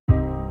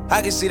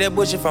I can see that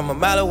bullshit from a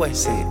mile away.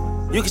 See it.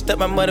 You can step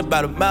my money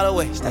about a mile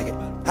away. Stack it.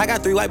 I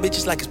got 3 white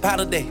bitches like it's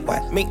powder day.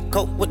 What? Mink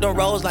coat with them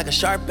rolls like a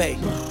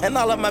Sharpay. And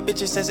all of my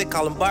bitches says they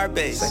call them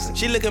Barbies.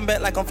 She looking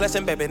back like I'm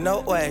flexing, baby, no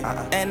way.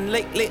 And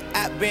lately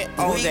I've been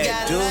on we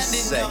that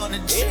juice. Me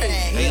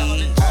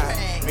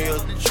a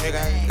chick,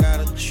 I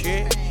got a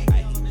chick.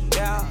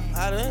 Yeah,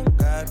 I done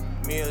got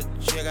me a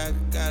chick, I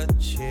got a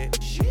chick.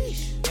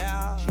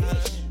 Yeah, I done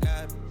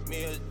got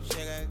me a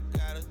chick, I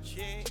got a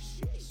chick.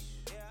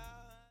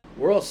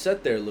 We're all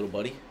set there, little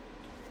buddy.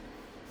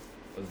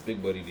 What's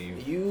big buddy to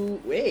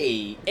you?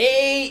 Hey,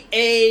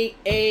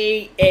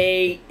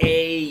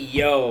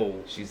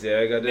 yo. She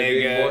said I got that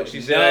big boy.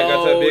 She said I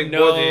got that big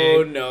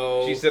body.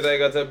 No. She said I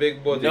got that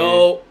big body.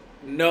 No.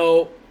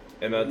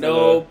 And I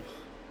tell her,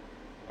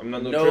 I'm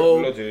not no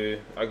triple body.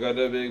 I got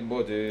that big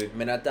body.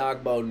 Man, I talk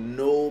about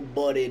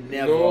nobody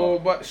never. No,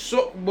 but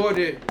suck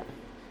body.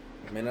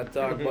 Man, I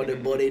talk about the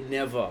body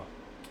never.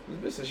 This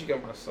bitch said she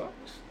got my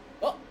socks.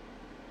 Oh.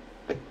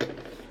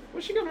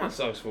 What she got my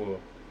socks for?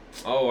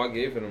 Oh, I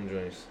gave her them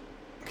joints.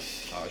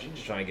 Oh, she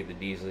just trying to get the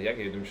diesel. I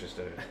gave them shits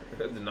to her. I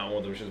did not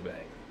want them shits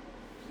back.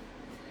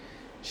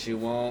 She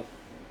want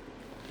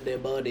the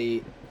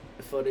body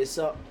for the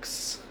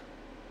socks.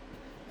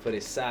 For the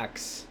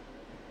socks.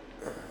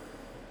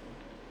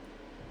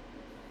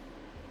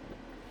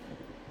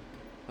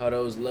 How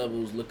those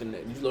levels looking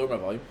at... Did you lower my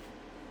volume?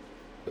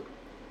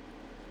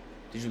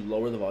 Did you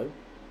lower the volume?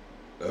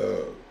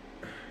 Okay.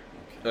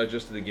 I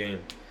adjusted the gain.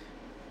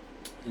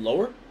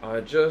 Lower? I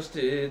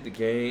adjusted the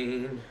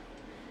gain,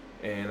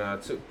 and I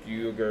took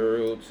you,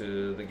 girl,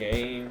 to the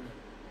game.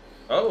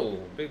 Oh,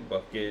 big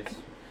buckets.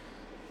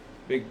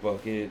 Big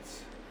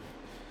buckets.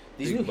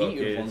 These big new heat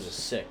uniforms are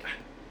sick.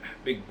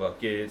 Big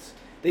buckets.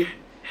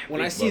 When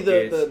I see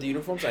the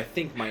uniforms, I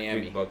think Miami.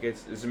 Big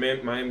buckets. It's a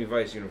Miami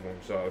Vice uniform,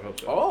 so I would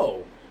hope so.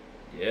 Oh.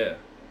 Yeah.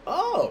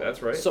 Oh.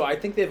 That's right. So I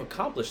think they've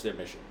accomplished their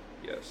mission.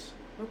 Yes.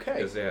 Okay.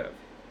 Yes, they have.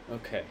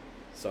 Okay.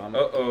 So I'm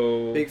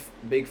big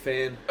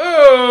fan.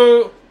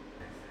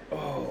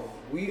 Oh,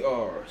 we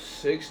are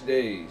 6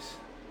 days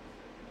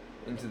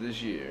into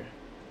this year,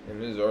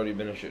 and this has already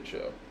been a shit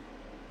show.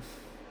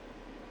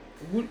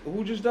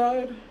 Who just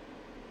died?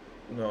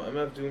 No,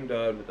 MF Doom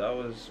died,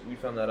 but we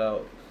found that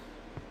out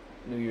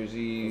New Year's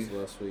Eve. That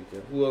was last week. Yeah.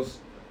 Who else?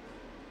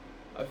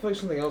 I feel like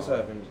something else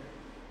happened.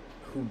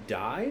 Who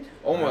died?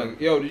 Oh my!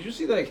 Yo, did you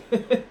see like?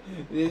 Did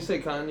they say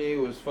Kanye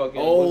was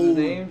fucking? What's his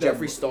name?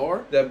 Jeffree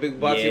Star. That big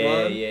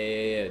Batiman.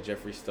 Yeah.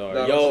 Jeffree Star.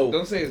 No, yo,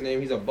 don't say his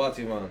name. He's a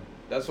Batiman.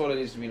 That's all that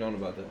needs to be known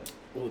about that.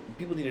 Well,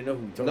 people need to know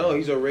who you're talking No, about.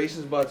 he's a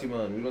racist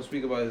Batiman. We don't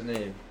speak about his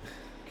name.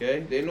 Okay?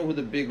 They know who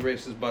the big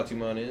racist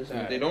Batiman is.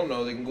 And if they don't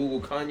know, they can Google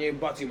Kanye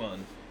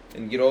Batiman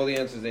and get all the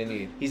answers they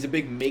need. He's a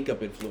big makeup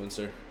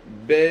influencer.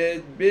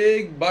 Big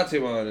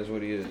Batiman is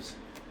what he is.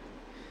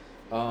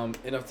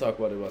 Enough talk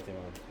about it,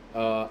 Batiman.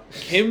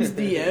 Kim's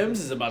DMs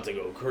is about to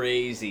go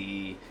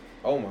crazy.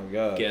 Oh my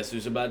god. Guess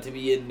who's about to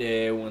be in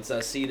there once I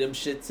see them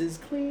shits is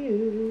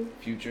clear?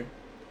 Future.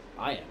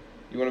 I am.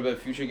 You want to bet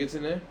Future gets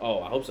in there?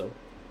 Oh, I hope so.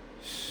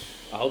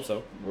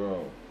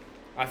 Bro.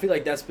 I feel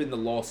like that's been the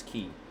lost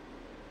key.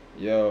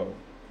 Yo.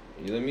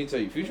 Let me tell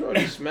you, Future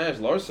already smashed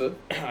Larsa.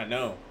 I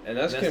know. And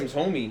that's Kim's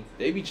homie.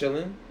 They be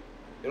chilling.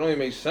 It don't even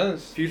make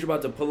sense. Future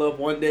about to pull up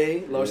one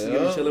day. Larsa's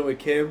gonna be chilling with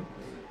Kim.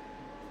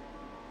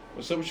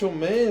 What's up with your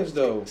mans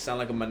though? Sound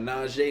like a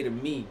menage to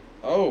me.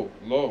 Oh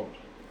Lord,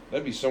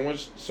 that'd be so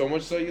much so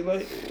you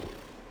like.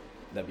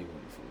 That'd be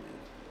wonderful, man.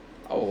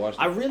 I would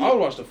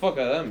watch the fuck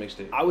out of that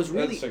mixtape. I was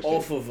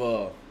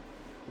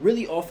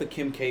really off of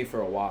Kim K for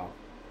a while.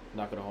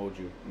 Not gonna hold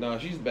you. No,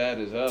 she's bad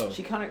as hell.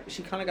 She kind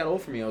of got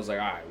old for me. I was like,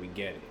 all right, we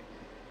get it.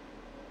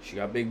 She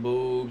got big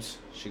boobs.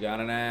 She got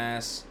an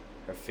ass.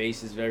 Her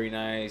face is very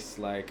nice.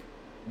 Like,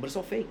 but it's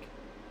all fake.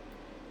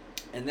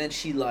 And then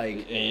she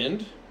like.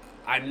 And.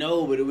 I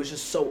know, but it was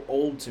just so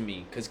old to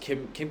me. Because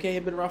Kim K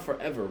had been around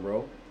forever,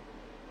 bro.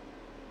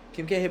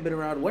 Kim K had been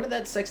around. When did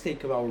that sex tape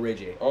come out with Ray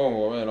J?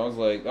 Oh, man. That was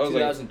like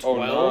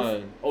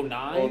 2012?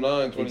 09.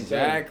 2010.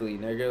 Exactly,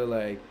 nigga.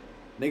 Like,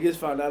 niggas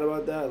found out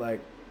about that, like,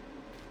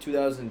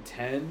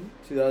 2010,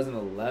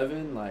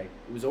 2011. Like,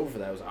 it was over for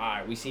that. It was,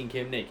 alright, we seen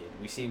Kim naked.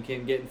 We seen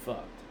Kim getting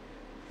fucked.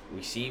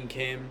 We seen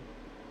Kim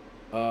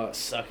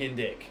sucking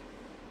dick.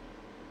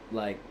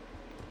 Like,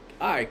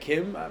 alright,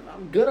 Kim,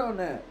 I'm good on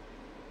that.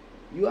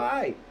 You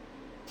alright?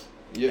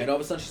 Yeah. And all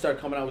of a sudden she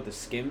started coming out with the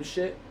skim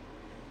shit.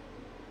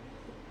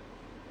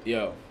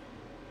 Yo.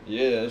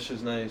 Yeah, that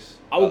shit's nice.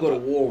 I will go to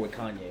war with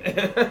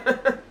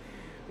Kanye.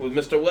 With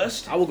Mr.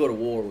 West? I will go to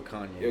war with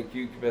Kanye. Yo,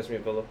 you can pass me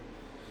a pillow.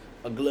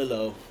 A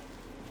Glillo.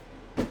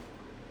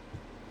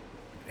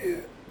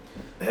 Yeah.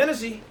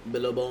 Hennessy.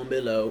 Billowbone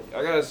Billow.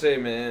 I gotta say,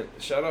 man,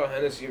 shout out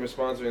Hennessy for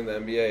sponsoring the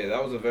NBA.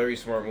 That was a very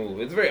smart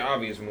move. It's a very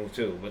obvious move,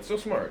 too, but so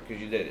smart,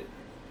 because you did it.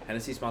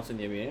 Hennessy sponsoring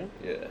the NBA?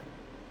 Yeah.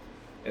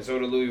 And so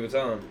did Louis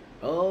Vuitton.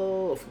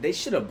 Oh, they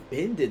should have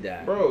been did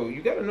that. Bro,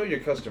 you gotta know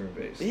your customer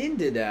base. Been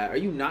did that. Are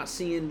you not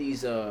seeing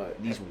these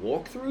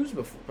walkthroughs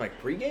before,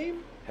 like pregame?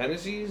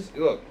 Hennessy's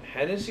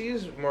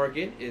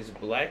market is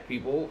black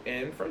people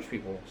and French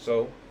people.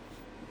 So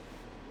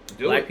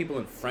do Black it. people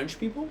and French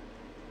people?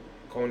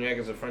 Cognac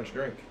is a French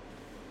drink.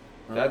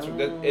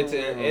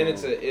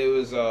 It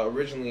was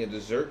originally a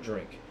dessert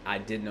drink. I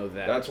did know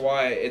that. That's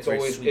why it's Very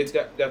always sweet.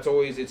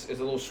 it's a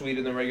little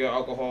sweeter than regular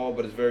alcohol,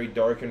 but it's very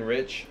dark and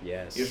rich.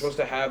 Yes. You're supposed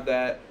to have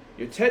that.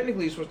 You're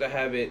technically supposed to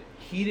have it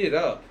heated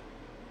up,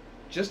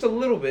 just a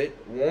little bit,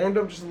 warmed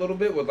up just a little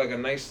bit with like a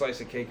nice slice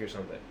of cake or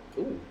something.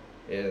 Ooh.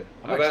 Yeah,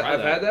 I've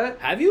had that.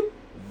 Have you?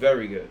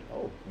 Very good.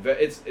 Oh.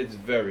 It's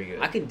very good.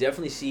 I can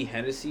definitely see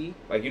Hennessy.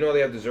 Like, you know,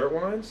 they have dessert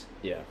wines.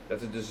 Yeah.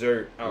 That's a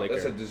dessert. Liquor.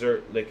 That's a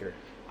dessert liquor.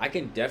 I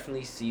can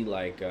definitely see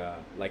like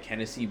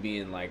Hennessy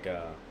being like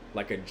a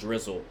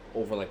drizzle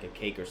over like a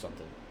cake or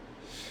something.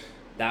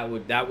 That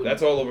would.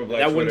 That's all over Black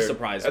Twitter. That wouldn't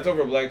surprise me. That's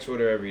over Black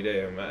Twitter every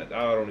day. I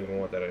don't even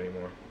want that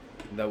anymore.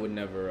 That would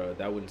never.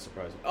 That wouldn't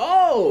surprise me.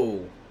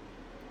 Oh.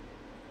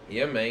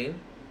 Yeah, man.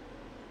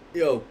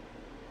 Yo.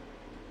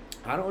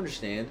 I don't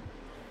understand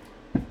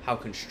how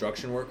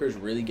construction workers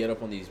really get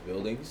up on these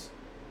buildings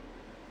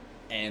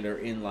and are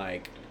in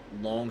like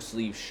long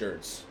sleeve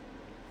shirts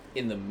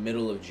in the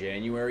middle of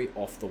January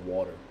off the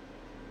water,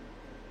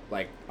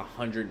 like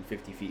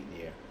 150 feet in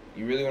the air.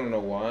 You really want to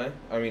know why?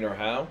 I mean, or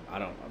how? I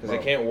don't know. Because they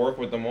can't work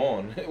with them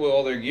on, with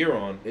all their gear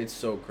on. It's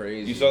so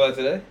crazy. You saw that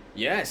today?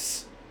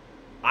 Yes.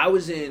 I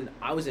was in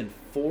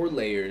 4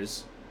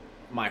 layers,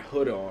 my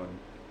hood on,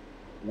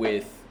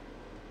 with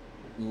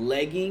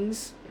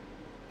leggings,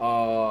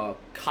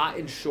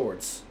 cotton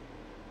shorts,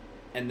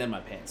 and then my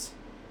pants.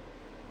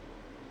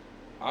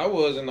 I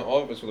was in the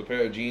office with a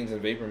pair of jeans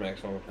and Vapor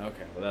Max on.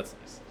 Okay, well that's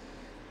nice.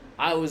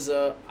 I was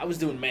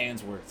doing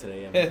man's work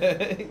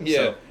today. Yeah.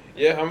 So,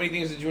 Yeah, how many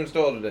things did you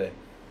install today?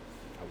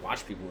 I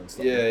watch people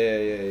install.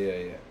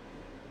 Yeah.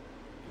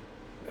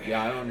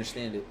 Yeah, I don't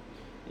understand it.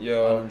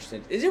 Yo. I don't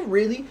understand. Is it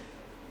really?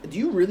 Do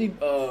you really?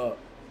 I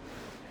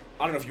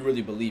don't know if you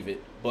really believe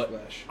it, but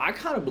Flash. I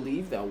kind of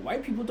believe that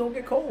white people don't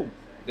get cold.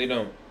 They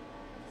don't.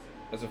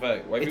 That's a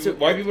fact. White It's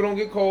people don't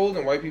get cold,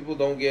 and white people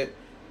don't get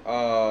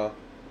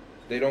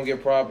they don't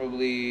get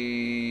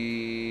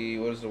properly,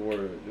 what is the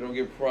word? They don't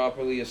get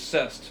properly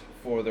assessed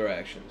for their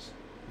actions.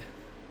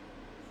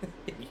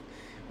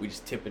 We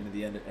just tip into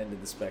the end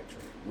of the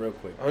spectrum real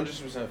quick.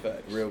 100%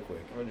 facts. Real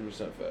quick.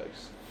 100%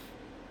 facts.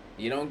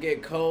 You don't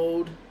get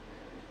cold,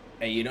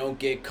 and you don't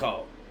get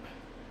caught.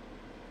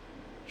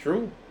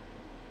 True.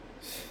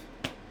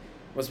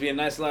 Must be a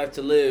nice life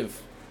to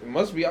live. It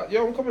must be.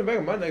 Yo, I'm coming back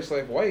in my next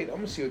life white. I'm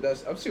gonna see what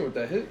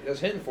that's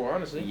hitting for,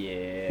 honestly.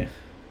 Yeah.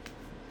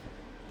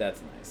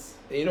 That's nice.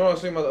 And you know what I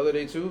was thinking about the other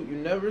day too? You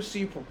never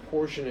see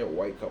proportionate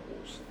white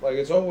couples. Like,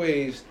 it's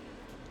always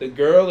the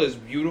girl is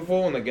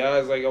beautiful and the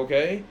guy's like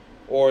okay,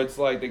 or it's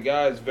like the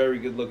guy's very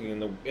good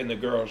looking and the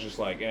girl's just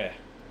like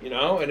you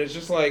know. And it's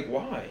just like,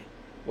 why?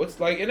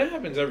 What's like? And it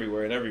happens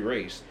everywhere in every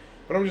race.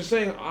 But I'm just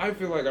saying, I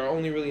feel like I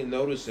only really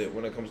notice it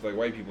when it comes to like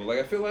white people. Like,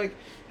 I feel like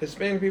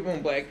Hispanic people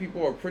and black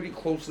people are pretty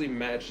closely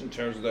matched in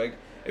terms of like,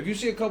 if you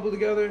see a couple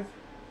together,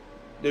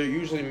 they're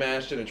usually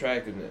matched in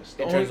attractiveness.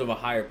 In terms of a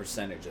higher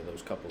percentage of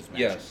those couples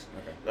matching. Yes.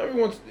 Okay. Not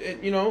everyone's,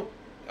 you know,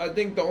 I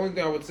think the only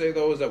thing I would say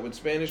though is that with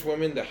Spanish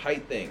women, the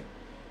height thing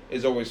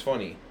is always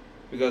funny.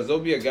 Because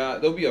there'll be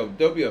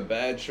a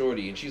bad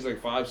shorty and she's like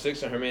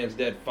 5'6" and her man's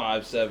dead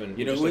 5'7".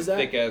 You know who is that?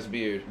 Thick ass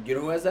beard. You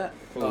know who has that?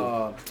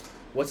 Who?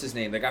 What's his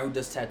name? The guy who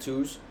does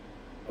tattoos.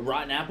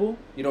 Rotten Apple.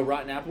 You know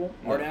Rotten Apple?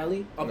 No. Art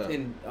Alley? No.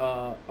 In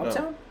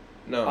Uptown?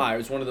 No. Ah, it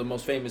was one of the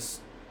most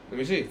famous. Let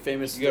me see.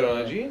 Famous. You got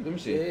it on IG? Let me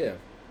see. Yeah.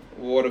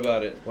 What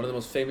about it? One of the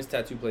most famous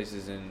tattoo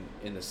places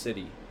in the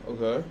city.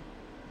 Okay.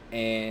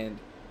 And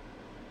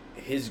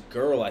his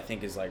girl, I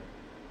think, is like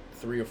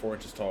 3 or 4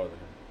 inches taller than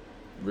him.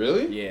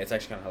 Really? Yeah, it's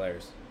actually kind of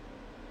hilarious.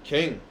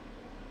 King.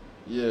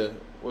 Yeah.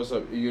 What's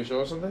up? You gonna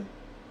show us something?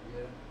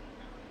 Yeah.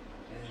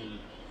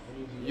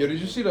 Yo, did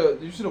you see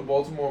the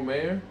Baltimore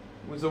mayor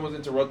when someone's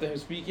interrupting him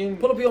speaking?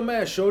 Pull up your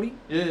mask, shorty.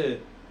 Yeah.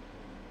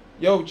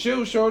 Yo,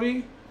 chill,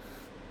 shorty.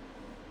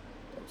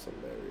 That's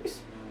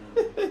hilarious.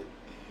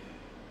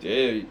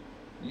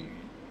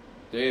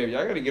 Damn,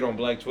 y'all gotta get on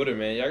Black Twitter,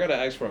 man. Y'all gotta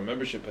ask for a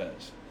membership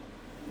pass.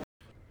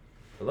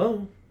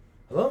 Hello?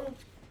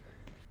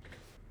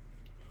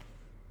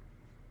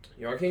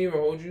 Yo, I can't even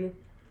hold you.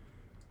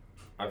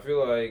 I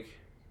feel like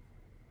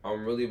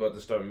I'm really about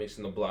to start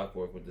mixing the block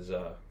work with the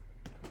Za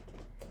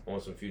on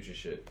some future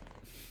shit.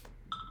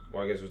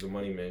 Well, I guess it was the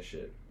Money Man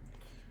shit.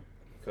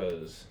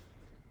 Cause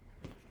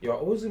yo, I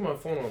always leave my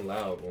phone on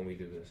loud when we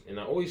do this, and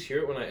I always hear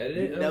it when I edit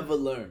it. You never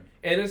learn.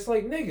 And it's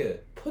like, nigga,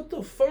 put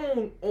the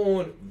phone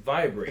on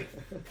vibrate.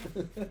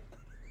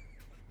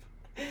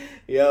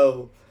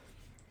 Yo.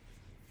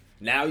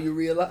 Now you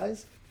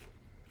realize?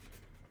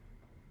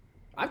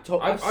 I've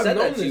said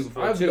that to you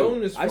before.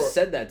 I've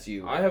said that to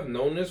you. I have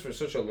known this for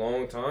such a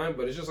long time,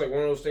 but it's just like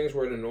one of those things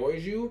where it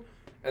annoys you,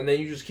 and then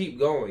you just keep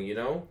going, you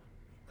know?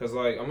 Because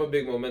like, I'm a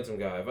big momentum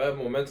guy. If I have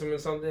momentum in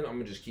something, I'm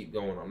gonna just keep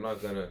going. I'm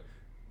not gonna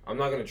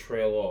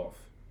trail off.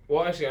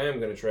 Well, actually, I am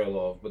gonna trail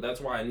off, but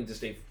that's why I need to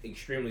stay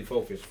extremely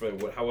focused for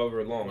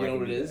however long. You know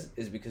what it is?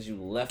 Is because you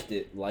left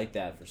it like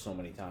that for so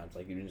many times.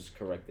 Like, you didn't just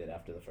correct it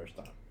after the first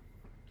time.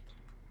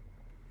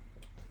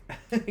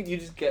 You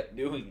just kept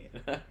doing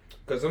it.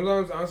 Because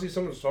sometimes, honestly,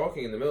 someone's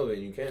talking in the middle of it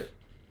and you can't.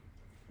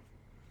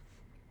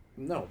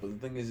 No, but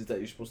the thing is that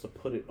you're supposed to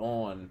put it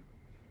on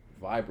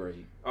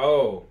vibrate.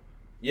 Oh.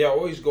 Yeah, I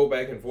always go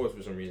back and forth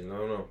for some reason. I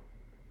don't know.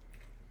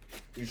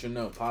 You should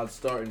know. Pod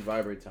start and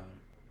vibrate time.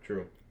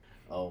 True.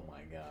 Oh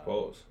my god.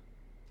 Pause.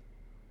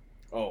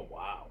 Oh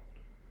wow.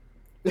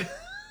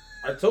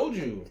 I told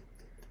you.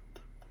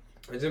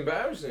 It's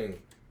embarrassing.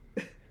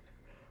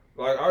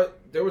 Like,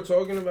 they were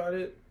talking about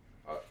it.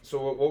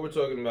 So what we're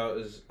talking about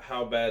is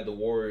how bad the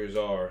Warriors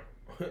are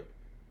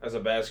as a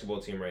basketball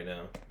team right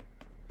now.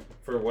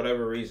 For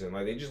whatever reason.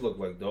 Like, they just look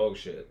like dog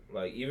shit.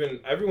 Like, even,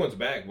 everyone's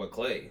back but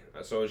Clay.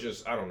 So it's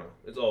just, I don't know.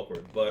 It's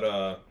awkward.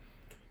 But,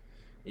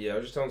 yeah, I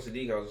was just telling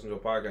Sadiq, I was listening to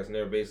a podcast, and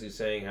they were basically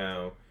saying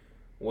how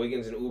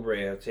Wiggins and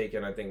Oubre have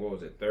taken, I think,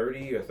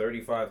 30 or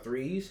 35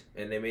 threes,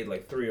 and they made,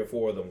 like, 3 or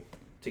 4 of them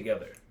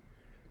together.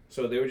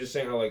 So they were just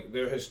saying how, like,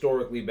 they're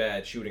historically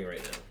bad shooting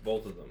right now,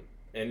 both of them.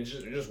 And it's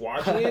just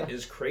watching it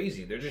is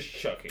crazy. They're just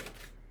chucking.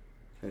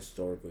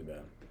 Historically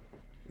bad.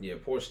 Yeah,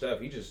 poor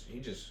Steph. He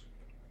just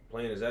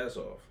playing his ass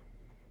off.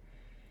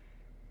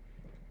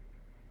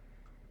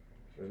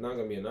 There's not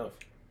gonna be enough.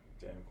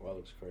 Damn, Kawhi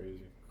looks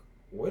crazy.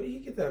 Where did he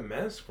get that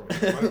mask from?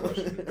 That's my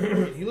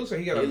question. He looks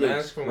like he got a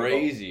mask from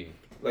crazy.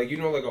 Like you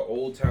know, like an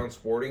Old Town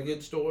sporting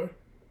goods store,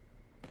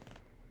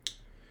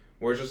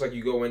 where it's just like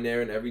you go in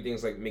there and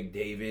everything's like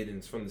McDavid and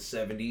it's from the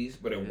 '70s,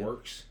 but it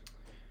works.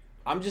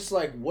 I'm just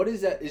like, what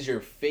is that? Is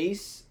your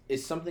face?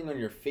 Is something on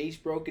your face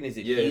broken? Is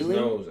it healing? His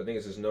nose. I think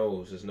it's his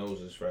nose. His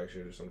nose is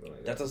fractured or something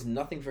like that. That does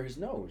nothing for his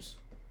nose.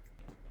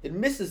 It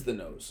misses the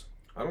nose.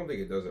 I don't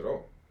think it does at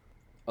all.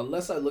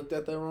 Unless I looked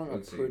at that wrong,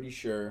 Let's see. pretty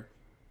sure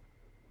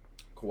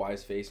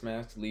Kawhi's face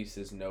mask leaves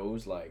his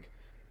nose like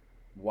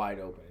wide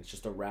open. It's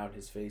just around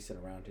his face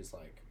and around his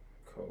like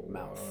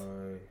mouth.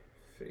 Kawhi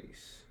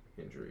face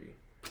injury.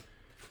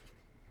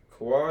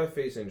 Kawhi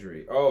face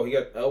injury. Oh, he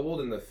got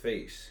elbowed in the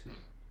face.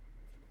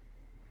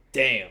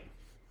 Damn.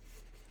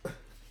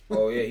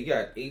 Oh yeah, he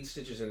got 8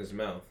 stitches in his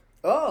mouth.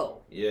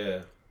 Oh.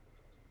 Yeah.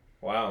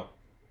 Wow.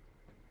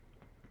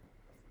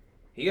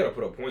 He got to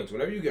put up points.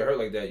 Whenever you get hurt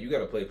like that, you got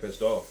to play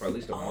pissed off for at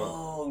least a month.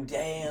 Oh,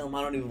 damn.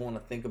 I don't even want to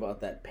think about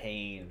that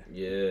pain.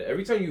 Yeah.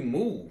 Every time you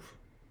move,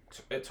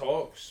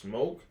 talk,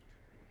 smoke.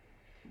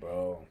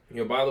 Bro.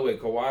 You know, by the way,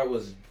 Kawhi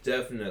was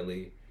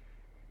definitely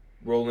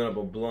rolling up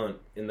a blunt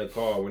in the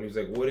car when he was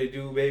like, "What it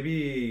do,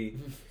 baby?"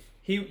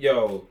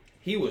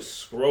 He was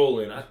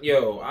scrolling.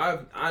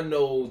 I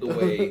know the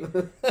way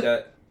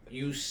that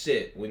you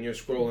sit when you're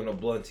scrolling a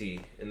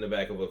bluntie in the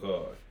back of a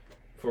car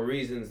for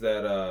reasons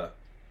that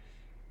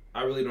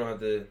I really don't have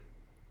to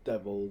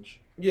divulge.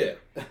 Yeah.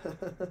 I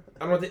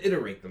don't have to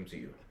iterate them to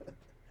you.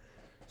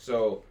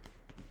 So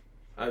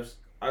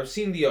I've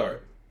seen the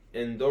art,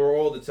 and there are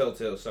all the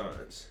telltale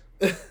signs.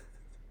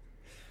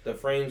 The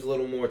frame's a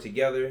little more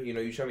together. You know,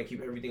 you're trying to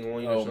keep everything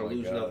on. You're not trying to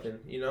lose nothing.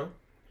 You know.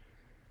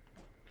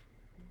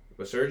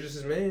 But Serge is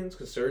his man's,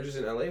 because Serge is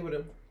in LA with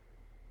him.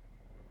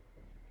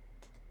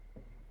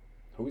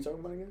 Who are we talking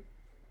about again?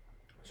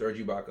 Serge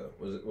Ibaka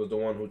was the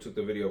one who took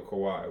the video of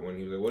Kawhi when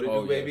he was like, "What it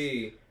do,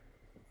 baby?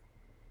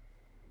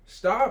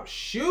 Stop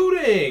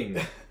shooting!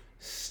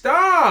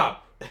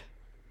 Stop!"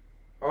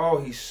 Oh,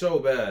 he's so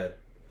bad.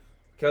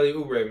 Kelly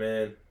Oubre,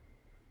 man.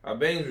 I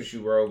bangs with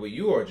you, bro, but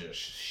you are just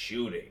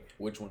shooting.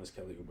 Which one is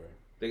Kelly Oubre?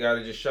 The guy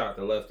that just shot,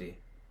 the lefty.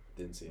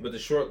 Didn't see him. But the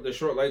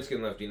short light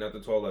skinned lefty, not the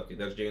tall lefty.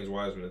 That's James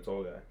Wiseman, the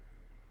tall guy.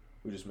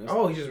 Who just missed?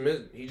 Oh, he just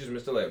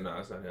missed the layup. Nah,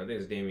 it's not him. I think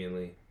it's Damian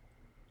Lee.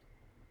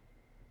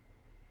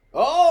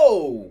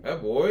 Oh!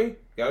 That boy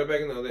got it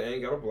back in the other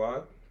end. Got a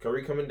block.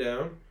 Curry coming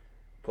down.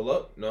 Pull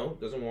up. No,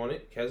 doesn't want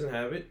it. Doesn't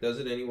have it. Does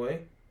it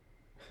anyway.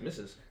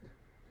 Misses.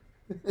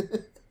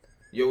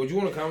 Yo, would you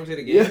want to commentate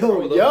again?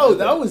 Yo,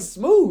 that was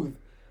smooth.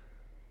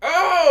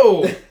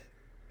 Oh!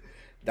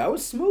 That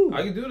was smooth.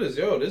 I can do this.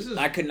 Yo, this is...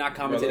 I could not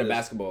commentate a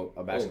basketball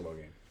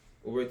game.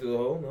 Right through the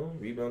hole. No.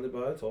 Rebounded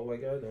by a tall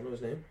white guy. Don't know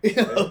his name.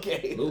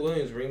 Okay. Lou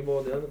Williams ring the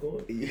ball down the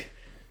court.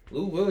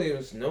 Lou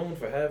Williams, known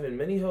for having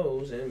many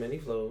hoes and many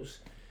flows.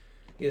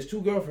 He has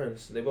 2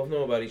 girlfriends. They both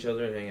know about each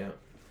other and hang out.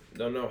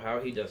 Don't know how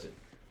he does it.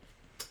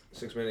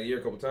 6 Man a year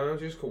a couple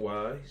times. Here's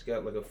Kawhi. He's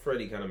got like a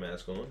Freddy kind of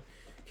mask on.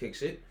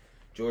 Kicks it.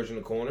 George in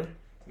the corner.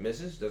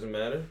 Misses. Doesn't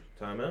matter.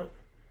 Timeout.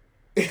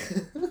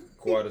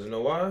 Kawhi doesn't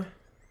know why.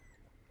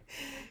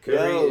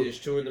 Curry is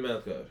chewing the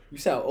mouth guard. You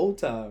sound old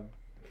time.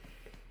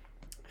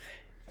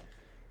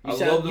 You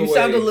you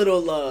sound a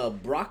little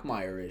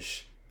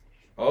Brockmeyer-ish.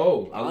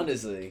 Oh,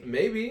 honestly,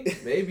 maybe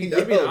that'd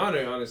be an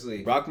honor.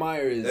 Honestly,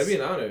 Brockmeyer that'd be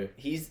an honor.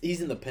 He's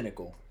in the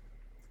pinnacle.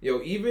 Yo,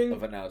 even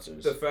of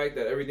announcers. The fact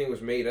that everything was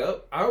made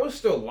up, I was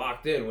still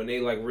locked in when they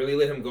like really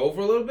let him go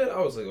for a little bit. I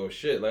was like, oh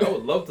shit! Like I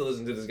would love to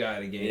listen to this guy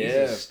at a game.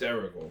 Yeah. He's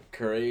hysterical,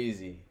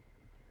 crazy.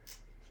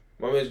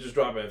 My man's just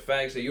dropping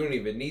facts that you don't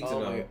even need to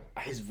know.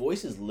 His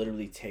voice is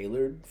literally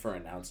tailored for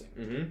announcing.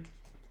 Mm-hmm.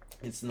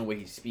 It's in the way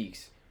he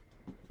speaks.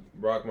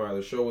 Brockmeyer,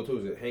 the show with who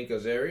is it? Hank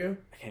Azaria?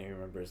 I can't even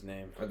remember his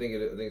name. I think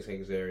it's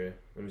Hank Azaria.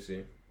 Let me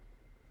see.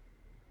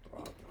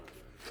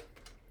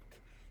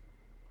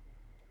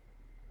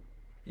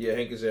 Yeah,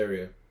 Hank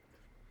Azaria.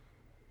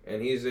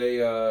 and he's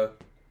a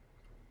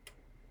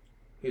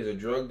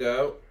drugged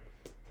out,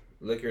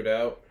 liquored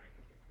out,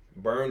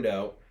 burned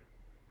out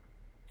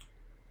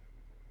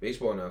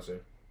baseball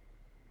announcer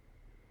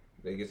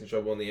that gets in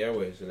trouble on the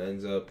airways and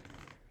ends up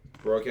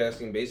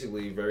broadcasting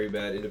basically very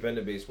bad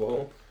independent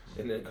baseball,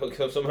 and then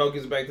somehow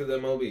gets back to the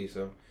MLB.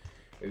 So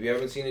if you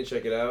haven't seen it,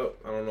 check it out.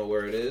 I don't know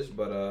where it is,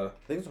 but I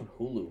think it's on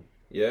Hulu.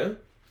 Yeah?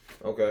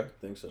 Okay. I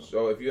think so.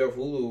 So if you have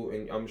Hulu,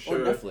 and I'm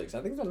sure... Or Netflix.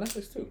 I think it's on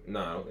Netflix, too.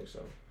 Nah, I don't think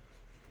so.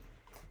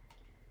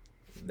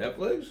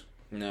 Netflix?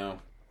 No.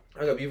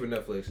 I got beef with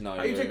Netflix. No,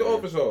 how you take The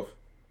Office off?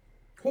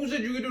 Who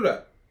said you could do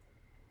that?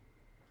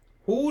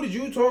 Who did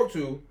you talk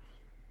to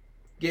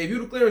gave you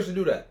the clearance to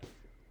do that?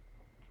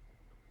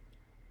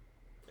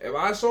 If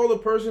I saw the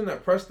person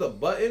that pressed the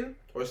button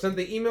or sent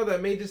the email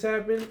that made this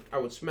happen, I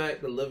would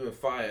smack the living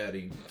fire out of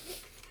you.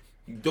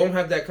 You don't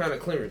have that kind of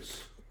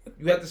clearance.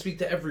 You have to speak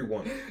to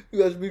everyone. You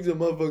gotta speak to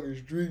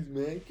motherfucking streets,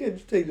 man. You can't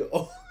just take it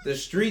off. The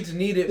streets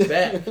need it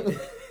back.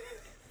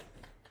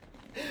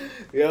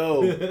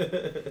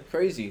 Yo.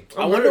 Crazy.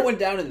 I wonder what went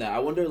down in that. I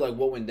wonder, like,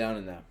 what went down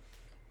in that.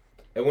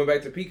 It went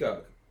back to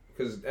Peacock.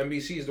 Because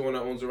NBC is the one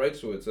that owns the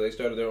rights to it. So they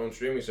started their own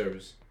streaming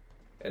service.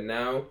 And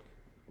now,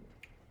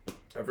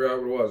 I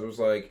forgot what it was. It was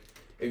like,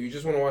 if you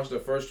just want to watch the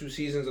first 2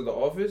 seasons of The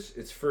Office,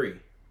 it's free.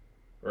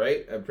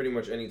 Right? At pretty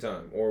much any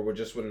time. Or with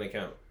an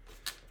account.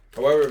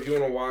 However, if you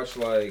want to watch,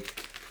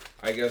 like,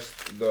 I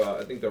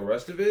think the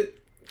rest of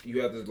it,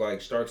 you have to,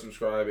 like, start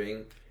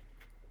subscribing.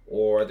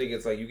 Or I think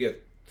it's like you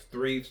get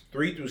 3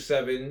 through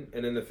 7,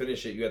 and then to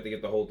finish it, you have to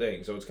get the whole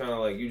thing. So it's kind of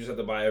like you just have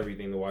to buy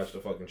everything to watch the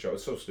fucking show.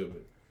 It's so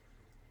stupid.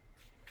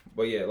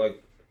 But yeah,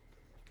 like,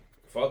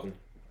 fuck them.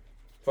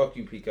 Fuck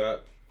you,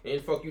 Peacock.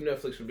 And fuck you,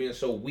 Netflix, for being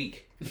so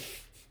weak.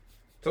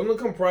 Tell them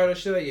to come pry that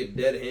shit out of your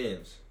dead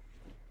hands.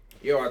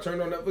 Yo, I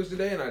turned on Netflix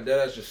today, and I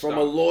deadass just stopped. From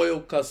a loyal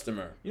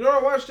customer. You know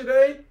what I watched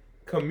today?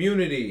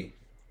 Community.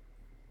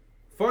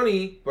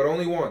 Funny, but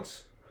only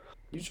once.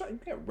 You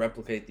can't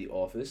replicate The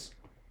Office.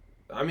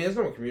 I mean, that's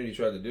not what Community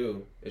tried to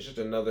do. It's just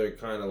another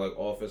kind of, like,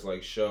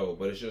 Office-like show.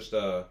 But it's just,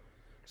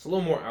 it's a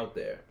little more out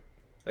there.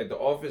 Like, The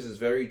Office is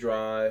very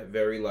dry,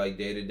 very, like,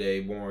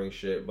 day-to-day, boring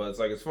shit. But it's,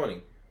 like, it's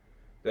funny.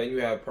 Then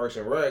you have Parks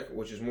and Rec,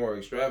 which is more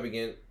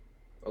extravagant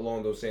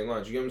along those same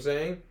lines. You get what I'm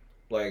saying?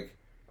 Like,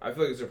 I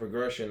feel like it's a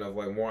progression of,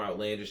 like, more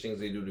outlandish things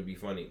they do to be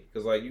funny.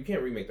 Because, like, you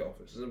can't remake The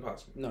Office. It's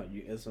impossible. No,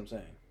 that's what I'm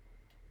saying.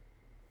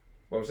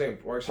 What I'm saying,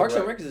 Parks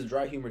and Rec is a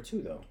dry humor,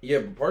 too, though. Yeah,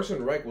 but Parks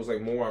and Rec was, like,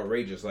 more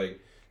outrageous. Like,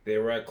 they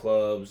were at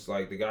clubs.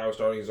 Like, the guy was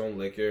starting his own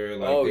liquor.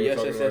 Like, they were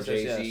talking about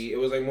Jay-Z. Yes. It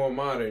was, like, more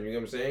modern. You know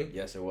what I'm saying?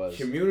 Yes, it was.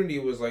 Community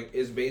was, like,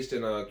 is based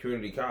in a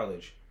community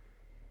college.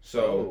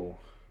 So,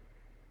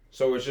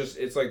 so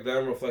it's, like,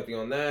 them reflecting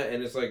on that.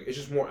 And it's, like, it's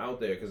just more out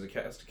there because the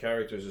cast of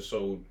characters is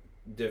so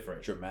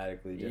different.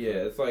 Dramatically different.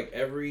 Yeah, it's, like,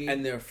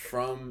 And they're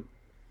from,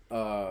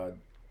 they're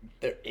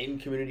in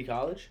community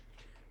college?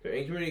 They're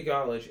in community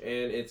college,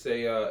 and it's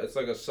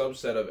like a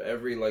subset of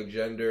every, like,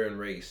 gender and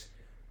race.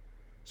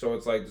 So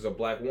it's like there's a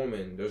black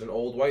woman, there's an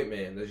old white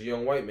man, there's a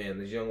young white man,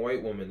 there's a young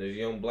white woman, there's a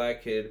young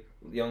black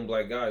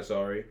guy,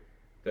 sorry.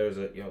 There's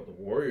the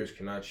Warriors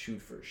cannot shoot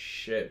for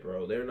shit,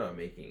 bro. They're not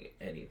making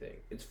anything.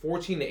 It's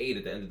 14-8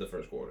 at the end of the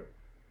first quarter.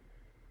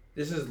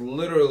 This is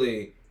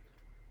literally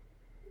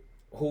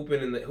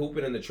hooping in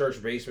the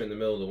church basement in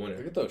the middle of the winter.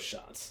 Look at those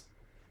shots.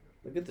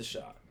 Look at the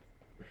shot.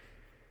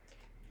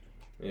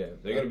 Yeah,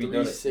 they're gonna be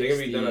done. They're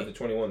gonna be done after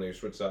 21. They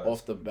switch sides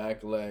off the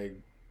back leg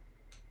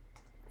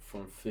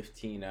from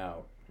 15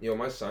 out. Yo,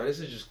 my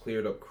sinuses just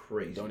cleared up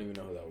crazy. Don't even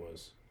know who that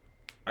was.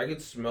 I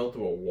could smell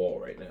through a wall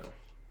right now.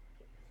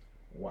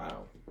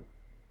 Wow.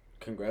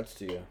 Congrats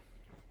to you.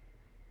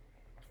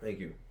 Thank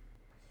you.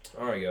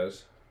 All right,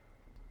 guys.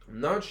 I'm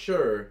not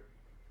sure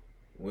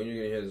when you're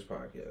gonna hear this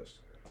podcast,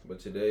 but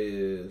today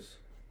is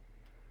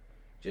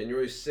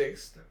January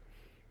 6th.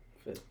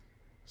 5th.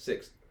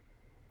 6th.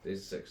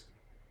 Today's the 6th.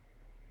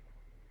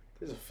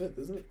 Today's the 5th,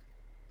 isn't it?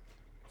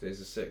 Today's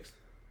the 6th.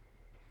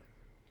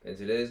 And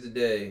today is the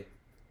day,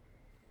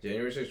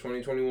 January 6th,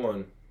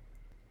 2021,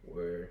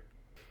 where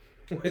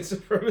white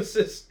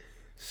supremacists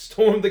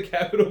stormed the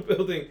Capitol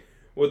building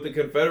with the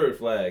Confederate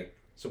flag,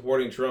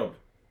 supporting Trump.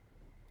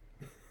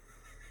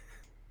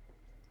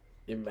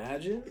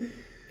 Imagine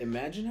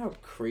how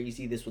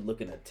crazy this would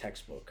look in a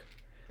textbook.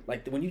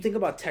 Like, when you think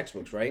about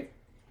textbooks, right?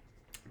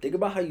 Think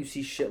about how you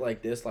see shit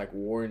like this, like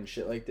war and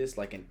shit like this,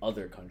 like in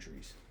other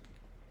countries.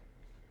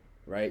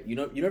 Right? You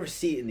never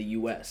see it in the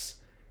U.S.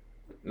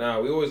 Nah,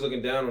 we always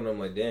looking down on them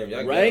like, damn,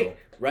 y'all right? Ghetto.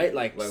 Right?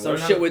 Like some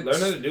shit with learn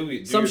how to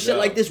do some shit job.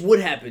 like this would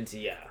happen to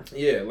ya.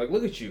 Yeah, like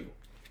look at you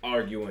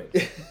arguing.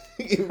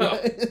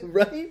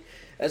 Right?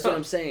 That's what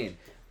I'm saying.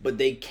 But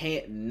they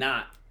can't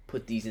not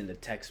put these in the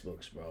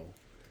textbooks, bro.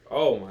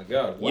 Oh my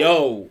god. What?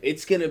 Yo,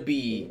 it's gonna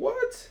be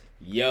what?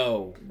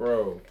 Yo,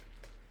 bro,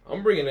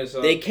 I'm bringing this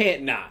up. They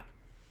can't not.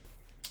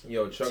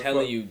 Yo, Chuck.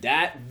 Telling you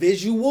that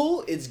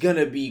visual, it's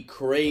gonna be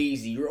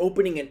crazy. You're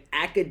opening an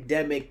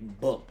academic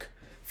book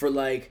for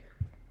like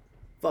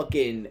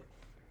fucking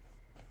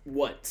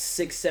what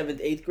 6th,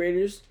 7th, 8th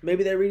graders.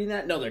 Maybe they're reading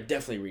that. No, they're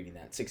definitely reading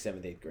that 6th,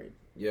 7th, 8th grade.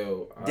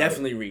 Yo,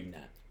 Definitely reading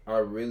that. I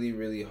really,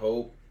 really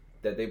hope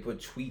that they put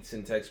tweets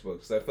in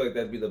textbooks. I feel like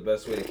that'd be the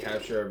best way to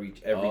capture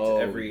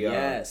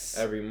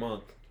every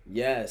month.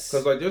 Yes.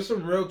 Because like there's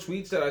some real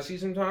tweets that I see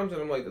sometimes,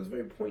 and I'm like, that's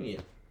very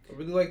poignant. I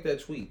really like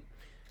that tweet,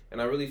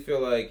 and I really feel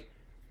like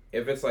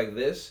if it's like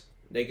this,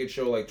 they could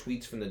show like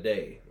tweets from the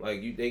day.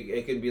 Like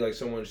it could be like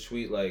someone's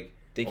tweet like.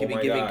 They could be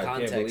giving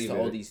context to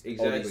all these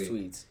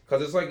tweets.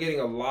 Because it's like getting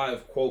a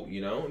live quote,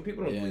 you know? And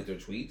people don't delete their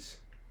tweets.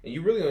 And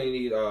you really only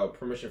need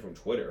permission from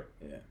Twitter.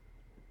 Yeah.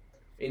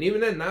 And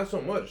even then, not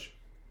so much.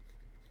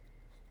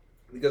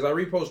 Because I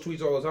repost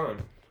tweets all the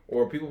time.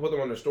 Or people put them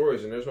on their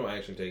stories and there's no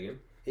action taken.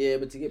 Yeah,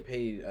 but to get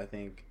paid, I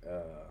think...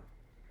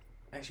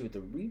 actually, with the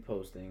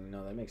reposting,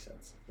 no, that makes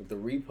sense. With the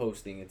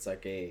reposting, it's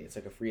like a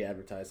free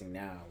advertising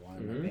now. Why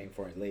am I paying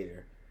for it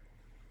later?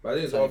 But I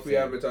think it's all free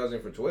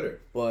advertising for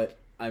Twitter. But,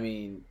 I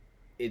mean...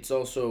 It's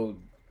also,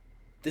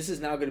 this is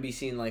now going to be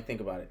seen, like,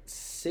 think about it.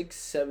 6th,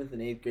 7th,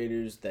 and 8th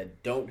graders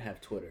that don't have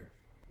Twitter,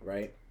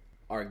 right,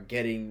 are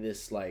getting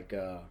this, like,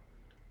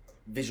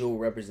 visual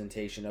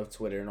representation of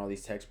Twitter in all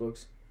these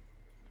textbooks.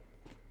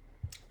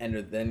 And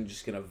they're then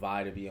just going to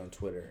vie to be on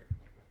Twitter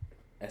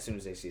as soon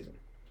as they see them.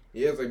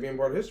 Yeah, it's like being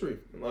part of history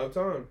in live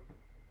time.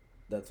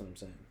 That's what I'm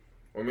saying.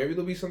 Or maybe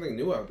there'll be something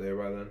new out there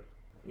by then.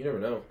 You never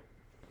know.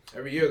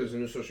 Every year there's a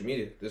new social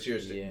media.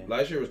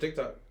 Last year was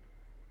TikTok.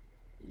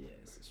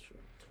 Yes, it's true.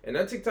 And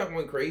that TikTok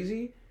went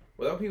crazy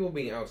without people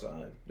being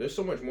outside. There's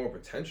so much more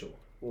potential.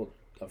 Well,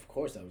 of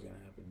course that was going to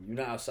happen. You're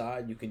not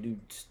outside, you can do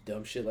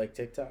dumb shit like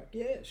TikTok.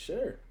 Yeah,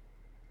 sure.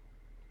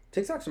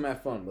 TikToks are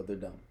mad fun, but they're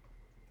dumb.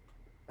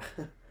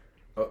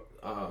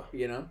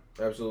 You know?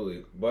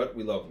 Absolutely. But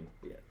we love them.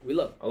 Yeah, we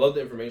love them. I love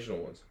the informational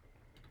ones.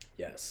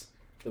 Yes.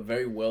 The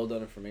very well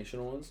done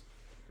informational ones.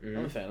 Mm-hmm.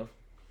 I'm a fan of.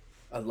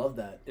 I love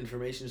that.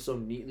 Information is so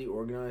neatly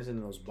organized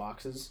in those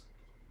boxes.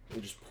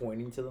 You're just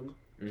pointing to them.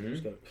 Mm-hmm.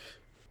 Just go...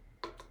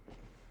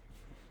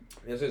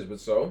 Yes, it is. But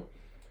so,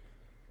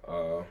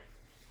 I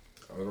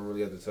don't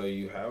really have to tell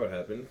you how it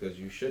happened because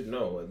you should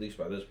know at least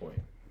by this point.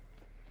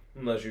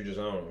 Unless you just,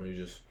 I don't know, you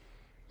just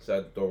decide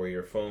to throw away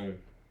your phone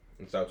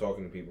and stop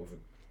talking to people for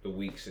the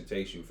weeks it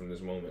takes you from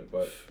this moment.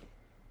 But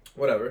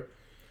whatever.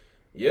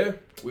 Yeah.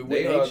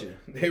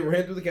 They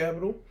ran through the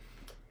Capitol.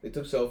 They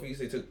took selfies.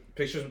 They took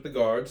pictures with the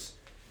guards.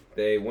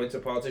 They went to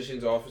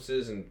politicians'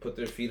 offices and put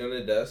their feet on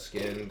the desk,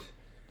 and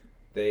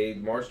they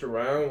marched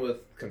around with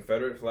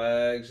Confederate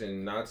flags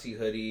and Nazi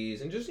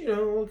hoodies and just, you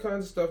know, all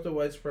kinds of stuff that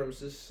white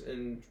supremacists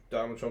and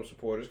Donald Trump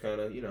supporters kind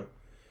of, you know,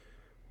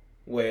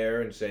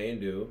 wear and say and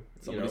do.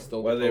 Somebody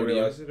stole whether the podium. they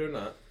realize it or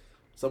not.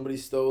 Somebody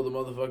stole the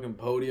motherfucking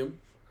podium.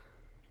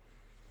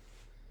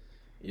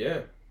 Yeah.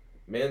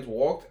 Man's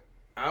walked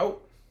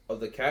out of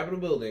the Capitol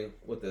building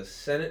with the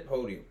Senate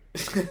podium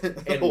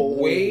and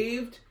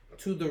waved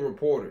to the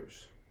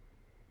reporters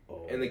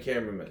and the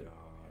cameramen.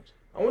 God.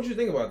 I want you to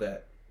think about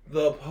that.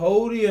 The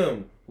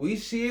podium. We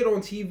see it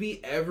on TV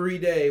every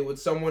day with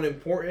someone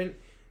important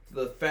to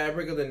the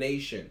fabric of the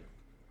nation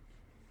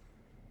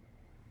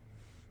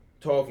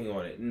talking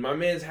on it. And my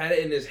man's had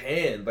it in his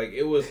hand. Like,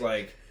 it was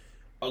like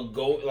a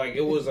goat. Like,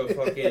 it was a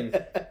fucking...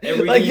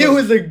 like, it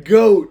was a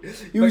goat.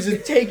 He was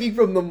just taking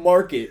from the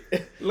market.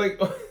 Like...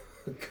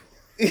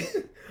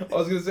 I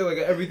was gonna say like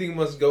an everything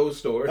must go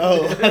store.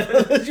 Oh,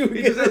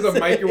 he just has a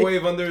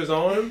microwave under his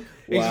arm. Wow.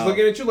 He's just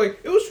looking at you like,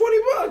 it was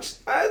 $20.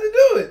 I had to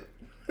do it.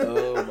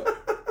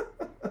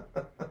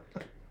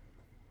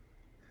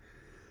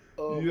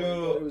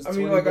 Yo, I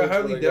mean, like I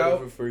highly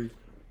doubt.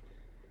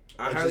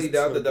 I highly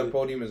doubt that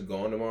podium is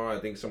gone tomorrow. I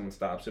think someone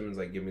stops him and is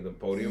like, "Give me the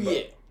podium." Yeah.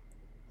 But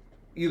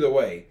either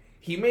way,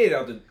 he made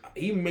it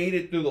he made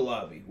it through the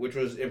lobby, which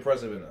was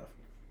impressive enough.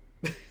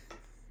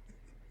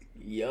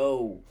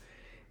 Yo.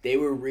 They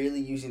were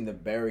really using the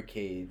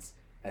barricades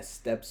as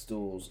step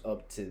stools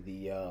up to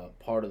the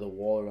part of the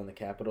wall around the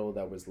Capitol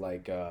that was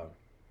like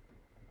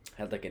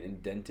had like an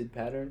indented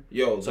pattern.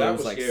 Yo, so that it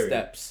was like scary.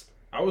 steps.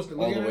 I was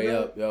all the way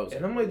up. Yo,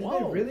 and I'm like,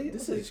 whoa, really?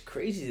 This is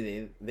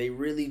crazy. They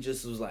really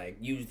just was like,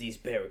 use these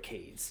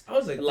barricades. I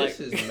was like, this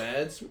is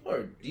mad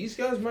smart. These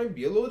guys might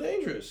be a little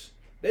dangerous.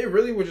 They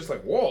really were just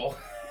like, wall,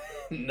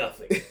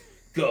 nothing,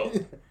 go.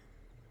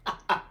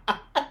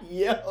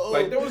 Yo.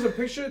 Like, there was a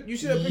picture, you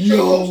see that picture I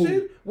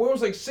posted? Where it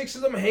was like 6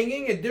 of them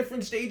hanging at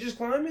different stages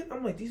climbing?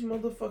 I'm like, these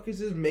motherfuckers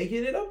is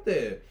making it up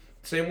there.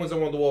 Same ones that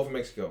on the wall for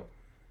Mexico.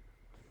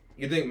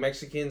 You think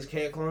Mexicans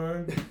can't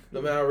climb? No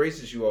matter how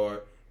racist you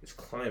are, it's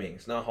climbing.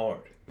 It's not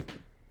hard. You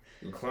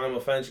can climb a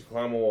fence, you can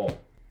climb a wall.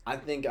 I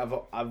think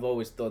I've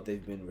always thought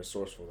they've been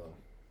resourceful, though.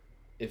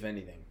 If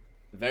anything.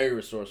 Very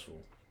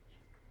resourceful.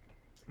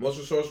 Most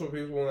resourceful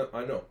people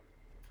I know.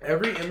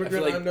 Every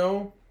immigrant I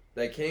know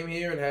that came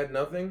here and had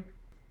nothing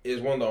is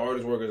one of the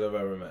hardest workers I've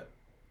ever met.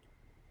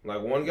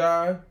 Like, one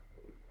guy...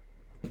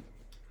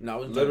 No, I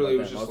wasn't literally talking about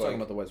was just I was talking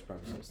about the white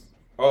supremacists.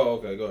 Oh,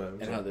 okay, go ahead.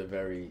 And how they're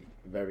very,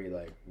 very,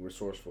 like,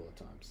 resourceful at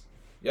times.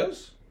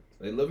 Yes.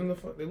 They live in the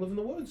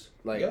woods.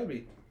 Like, you gotta be.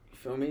 You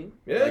feel me?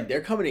 Yeah. Like, they're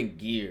coming in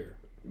gear.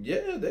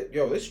 Yeah,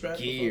 they strap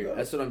gear.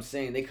 That's what I'm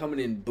saying. They coming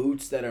in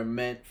boots that are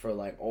meant for,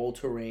 like,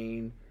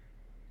 all-terrain.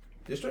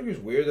 District is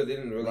weird that they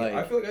didn't really. Like,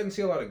 I feel like I didn't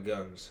see a lot of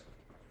guns.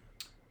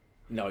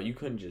 No, you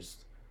couldn't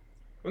just.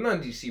 Well, not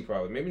in DC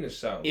probably. Maybe in the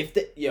South.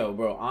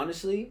 Bro,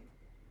 honestly,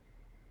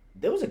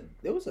 there was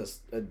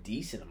a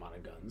decent amount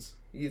of guns.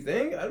 You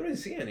think? I didn't really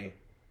see any.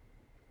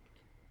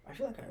 I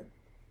feel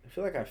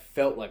like I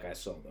felt like I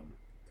saw them.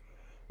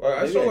 Well,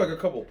 I saw like a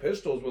couple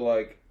pistols, but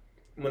like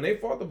when they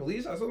fought the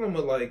police, I saw them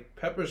with like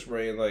pepper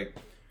spray and like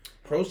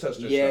protester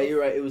stuff. Yeah,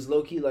 you're right. It was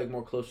low key like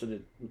more close to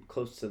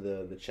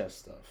the chest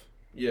stuff.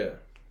 Yeah.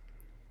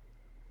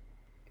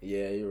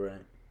 Yeah, you're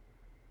right.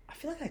 I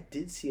feel like I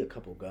did see a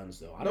couple guns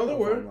though. I No, don't there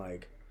know if were. I'm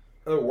like.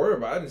 There were,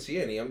 but I didn't see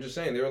any. I'm just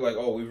saying they were like,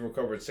 oh, we've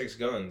recovered 6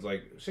 guns.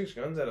 Like 6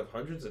 guns out of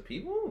hundreds of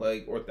people,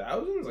 like or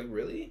thousands. Like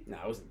really?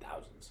 Nah, it wasn't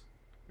thousands.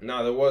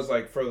 No, there was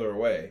like further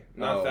away.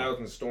 Not Oh.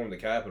 thousands stormed the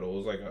Capitol. It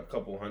was like a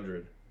couple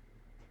hundred.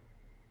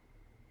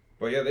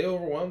 But yeah, they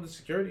overwhelmed the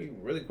security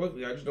really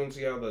quickly. I just don't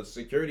see how the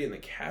security in the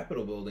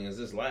Capitol building is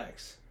this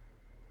lax.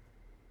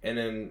 And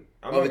then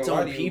I'm Of not its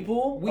gonna lie own to you,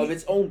 people? Of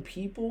its own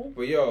people?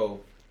 But yo,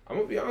 I'm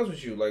gonna be honest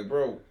with you, like,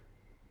 bro,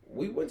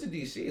 we went to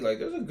DC. Like,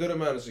 there's a good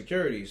amount of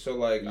security. So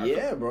like,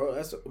 Yeah, bro.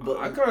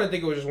 I kind of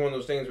think it was just one of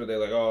those things where they're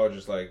like, oh,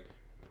 just like,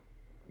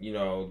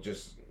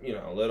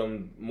 let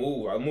them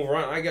move. I move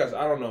around. I guess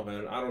I don't know,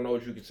 man. I don't know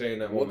what you could say in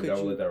that moment that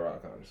would let that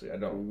rock. Honestly, I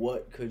don't.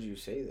 What could you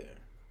say there?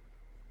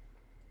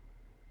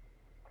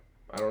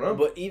 I don't know.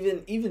 But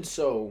even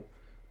so,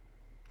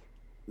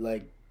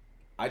 like,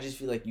 I just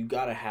feel like you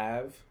gotta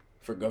have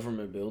for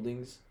government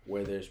buildings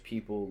where there's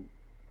people,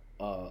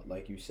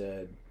 like you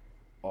said,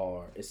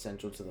 are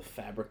essential to the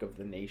fabric of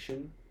the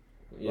nation.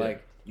 Yeah.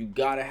 Like, you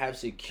gotta have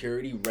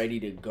security ready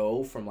to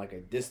go from like a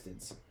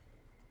distance.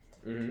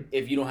 Mm-hmm.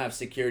 If you don't have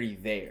security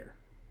there,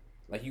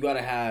 like you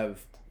gotta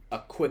have a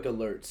quick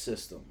alert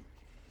system.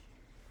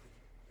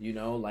 You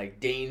know,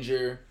 like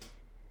danger,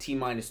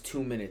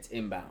 T-2 minutes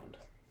inbound.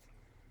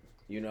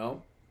 You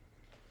know,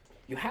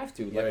 you have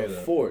to like a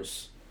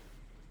force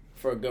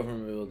for a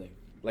government building,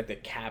 like the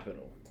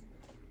Capitol.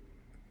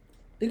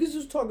 Niggas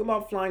was talking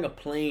about flying a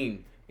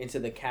plane into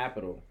the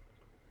Capitol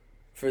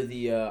for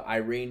the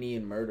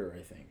Iranian murder.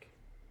 I think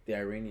the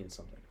Iranian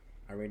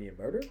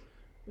murder,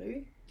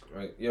 maybe.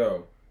 Right,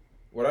 yo,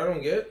 what I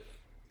don't get,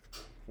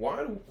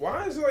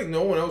 why is it like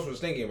no one else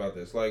was thinking about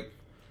this? Like,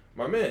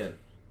 my man,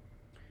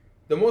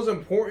 the most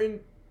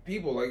important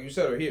people, like you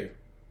said, are here.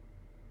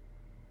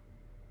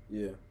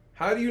 Yeah.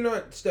 How do you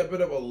not step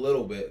it up a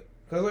little bit?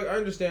 Because, like, I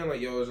understand,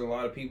 like, yo, there's a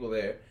lot of people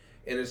there,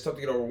 and it's tough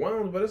to get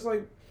overwhelmed, but it's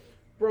like,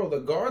 bro, the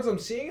guards I'm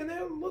seeing in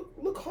there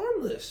look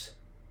harmless.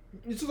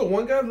 You saw the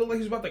one guy look like he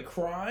was about to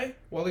cry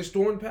while they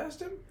stormed past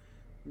him?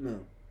 No.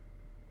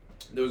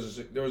 There was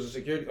a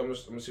security, I'm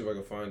gonna see if I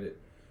can find it.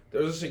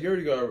 There was a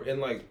security guard,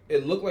 and, like,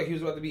 it looked like he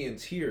was about to be in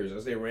tears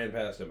as they ran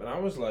past him, and I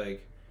was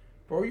like,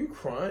 bro, are you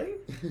crying?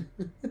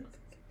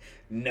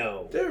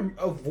 No. They're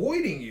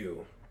avoiding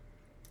you.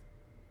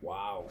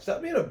 Wow.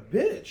 Stop being a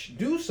bitch.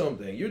 Do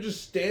something. You're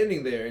just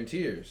standing there in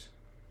tears.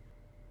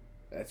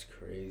 That's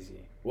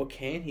crazy. What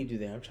can he do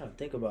there? I'm trying to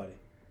think about it.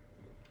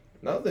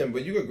 Nothing,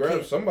 but you could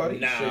grab somebody.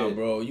 Nah, Shit.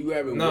 bro. You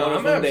grabbing Nah, one I'm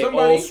of them, have they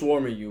somebody- all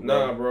swarming you, bro.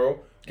 Nah, bro.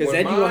 Because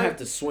then you don't have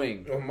to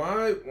swing. When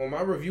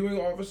my reviewing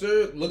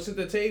officer looks at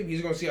the tape,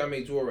 he's gonna see I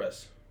made 2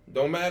 arrests.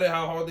 Don't matter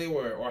how hard they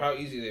were or how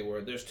easy they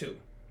were. There's 2.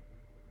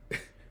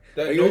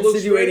 That Are you no-look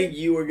insinuating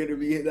spray, you were gonna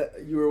be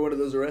you were one of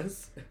those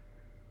arrests?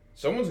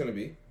 someone's gonna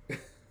be.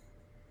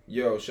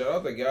 Yo, shout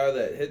out the guy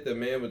that hit the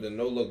man with the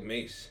no-look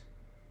mace.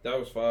 That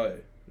was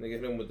fire. Nigga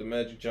hit him with the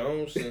Magic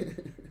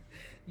Johnson.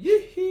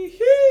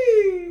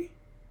 Yee-hee-hee.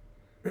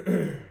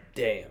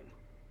 Damn.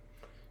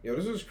 Yo,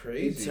 this is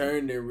crazy. He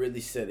turned and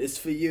really said, "It's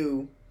for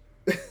you."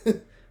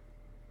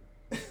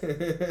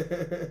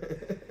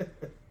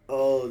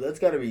 Oh, that's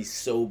gotta be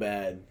so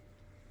bad.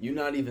 You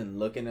not even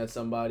looking at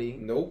somebody.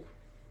 Nope.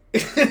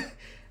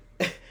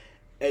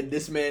 And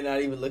this man not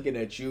even looking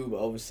at you, but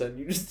all of a sudden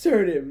you just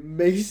turn and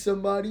mace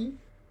somebody.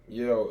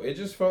 Yo, it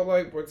just felt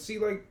like, but see,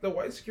 like, the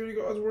white security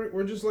guards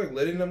were just, like,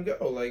 letting them go.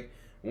 Like,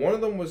 one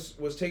of them was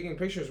taking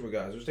pictures with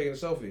guys. Was taking a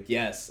selfie.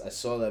 Yes, I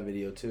saw that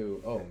video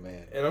too. Oh,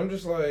 man. And I'm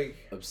just like...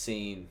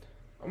 Obscene.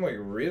 I'm like,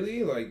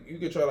 really? Like, you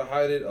could try to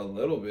hide it a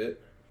little bit.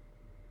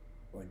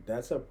 Like,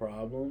 that's a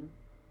problem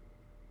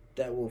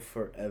that will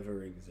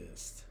forever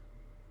exist.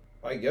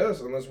 I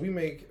guess, unless we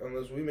make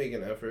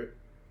an effort.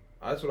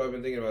 That's what I've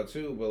been thinking about,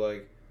 too. But,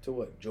 like... To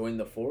what? Join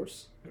the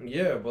force?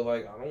 Yeah, but,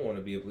 like, I don't want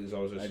to be a police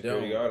officer or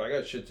security guard. I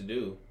got shit to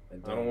do. I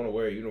don't want to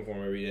wear a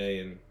uniform every day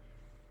and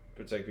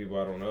protect people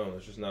I don't know.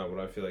 It's just not what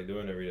I feel like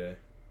doing every day.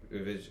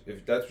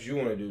 If that's what you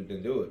want to do,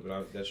 then do it.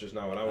 But that's just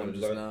not what I want to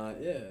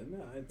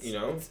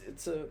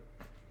do.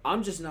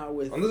 I'm just not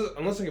with.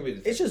 Unless I can be.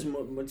 It's just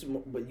much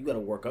more, but you got to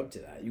work up to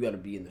that. You got to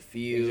be in the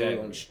field,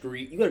 on the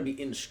street. You got to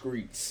be in the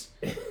streets.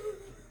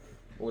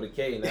 With a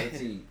K, not a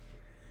T.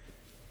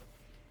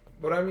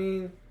 But I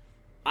mean,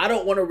 I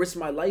don't want to risk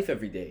my life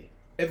every day.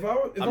 If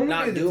I'm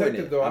not a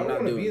detective, though, I don't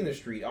want to be in the it.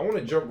 street. I want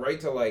to jump right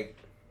to like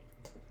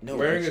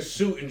wearing a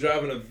suit and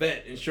driving a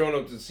vet and showing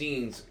up to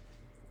scenes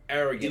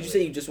arrogantly. Did you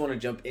say you just want to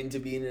jump into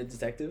being a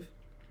detective?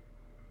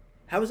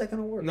 How is that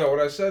gonna work? No, what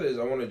I said is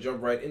I want to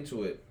jump right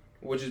into it,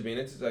 which is being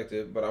a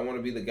detective, but I want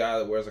to be the guy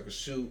that wears like a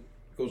suit,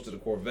 goes to the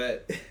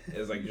Corvette,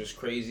 is like just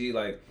crazy.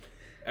 Like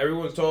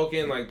everyone's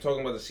talking about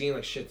the scene,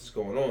 like shit's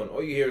going on.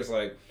 All you hear is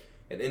like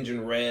an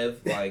engine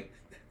rev, like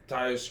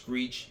tires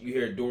screech. You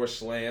hear a door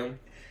slam,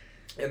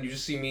 and you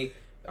just see me.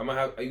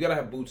 You gotta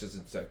have boots as a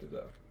detective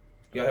though.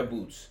 You gotta have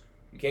boots.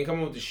 You can't come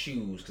in with the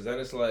shoes, because then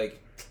it's like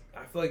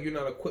I feel like you're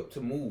not equipped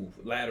to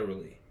move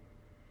laterally.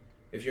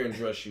 If you're in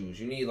dress shoes,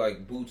 you need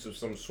like boots of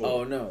some sort.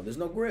 Oh no, there's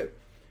no grip.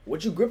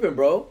 What you gripping,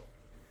 bro?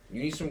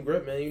 You need some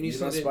grip, man. You need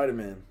something.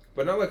 Spider-Man.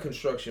 But not like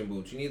construction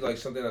boots. You need like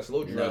something that's a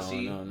little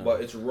dressy, No.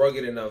 but it's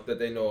rugged enough that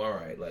they know, all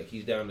right, like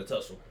he's down to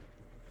tussle.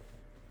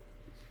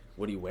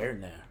 What are you wearing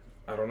there?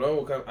 I don't know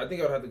what kind. I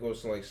think I'd have to go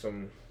to like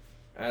some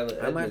Allen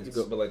I might have Edmonds,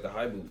 to go- but like the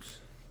high boots.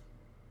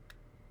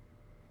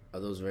 Are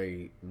those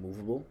very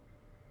movable?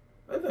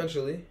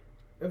 Eventually,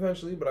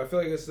 but I feel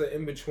like it's the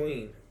in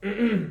between.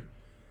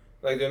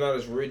 Like they're not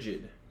as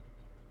rigid.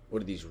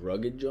 What are these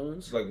rugged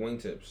Jones? It's like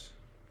wingtips.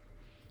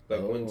 Like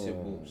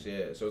wingtip boots,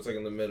 yeah. So it's like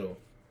in the middle.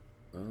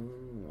 Oh,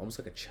 almost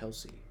like a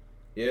Chelsea.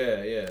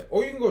 Yeah.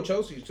 Or you can go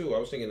Chelsea's too. I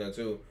was thinking that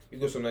too. You can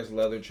go some nice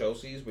leather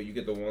Chelsea's, but you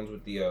get the ones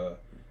with the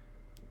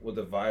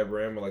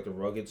Vibram or like the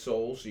rugged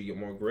soles, so you get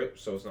more grip,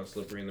 so it's not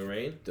slippery in the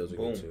rain. Those are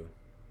Boom. good too.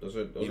 Those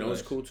are You know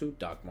what's nice. cool too?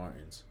 Doc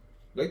Martens.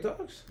 Like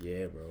Docs?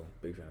 Yeah, bro.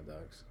 Big fan of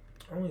Docs.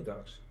 I don't like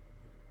Docs.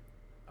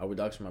 I wear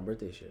Docs for my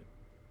birthday shit.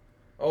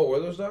 Oh, were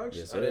those Docs?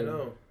 Yes, I didn't sir.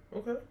 know.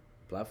 Okay.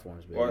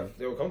 Platforms, baby. Well,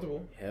 they were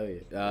comfortable. Hell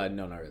yeah.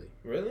 No, not really.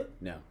 Really?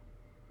 No.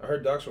 I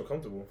heard Docs were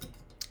comfortable.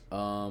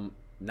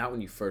 Not when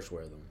you first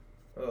wear them.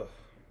 Ugh.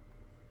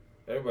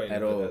 Everybody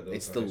At knows all. that, though,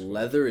 It's in the high school.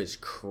 leather is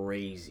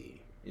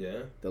crazy.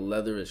 Yeah? The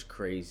leather is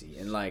crazy,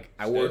 and like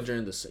I wore it Stiff?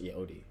 during the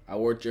OD. I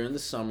wore it during the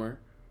summer,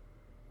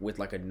 with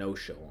like a no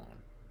show on.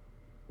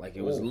 Like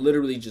it was Ooh.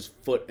 literally just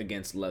foot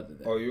against leather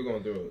there. Oh, you were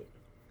going through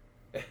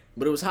it.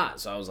 But it was hot,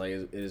 so I was like,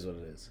 it is what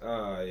it is.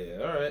 Ah, yeah.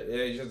 All right.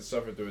 Yeah, you just have to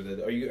suffer through it.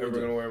 Are you ever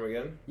going to wear them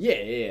again?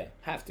 Yeah.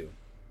 Have to.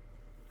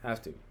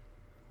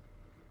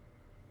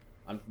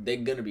 They're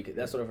gonna be.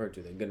 That's what I've heard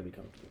too. They're gonna be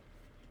comfortable.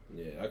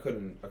 Yeah, I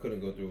couldn't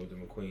go through with the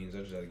McQueens.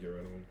 I just had to get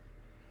rid of them.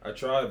 I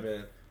tried,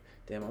 man.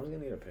 Damn, I was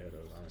gonna get a pair of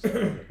those. Honestly,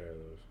 I want a pair of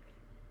those.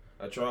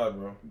 I tried,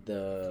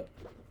 bro.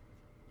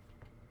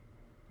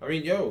 I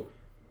mean, yo,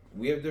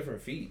 we have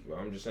different feet. But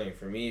I'm just saying,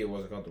 for me, it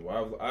wasn't comfortable.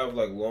 I have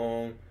like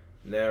long,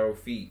 narrow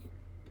feet.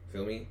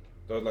 Feel me?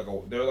 They're like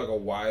a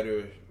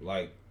wider,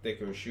 like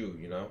thicker shoe.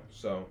 You know,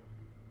 so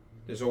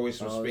there's always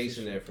some space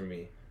in there for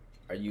me.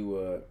 Are you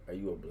a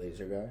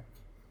blazer guy?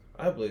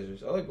 I have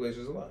blazers. I like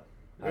blazers a lot.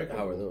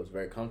 How are those?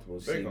 Very comfortable.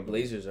 Very See, comfortable.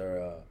 blazers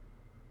are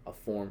a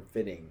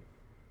form-fitting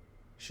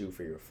shoe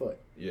for your foot.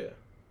 Yeah.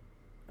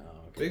 Oh,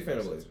 okay. Big fan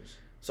of blazers.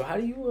 So how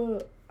do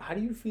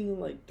you feel in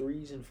like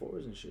 3s and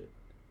 4s and shit?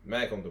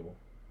 Mad comfortable.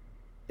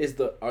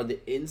 Are the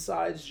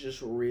insides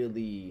just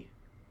really?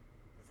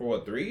 For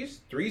what,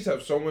 threes? Threes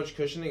have so much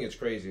cushioning, it's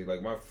crazy.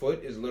 Like, my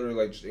foot is literally,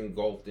 like, just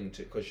engulfed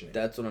into cushioning.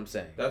 That's what I'm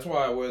saying. That's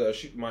why I wear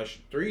my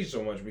threes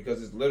so much,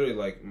 because it's literally,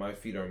 like, my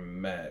feet are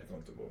mad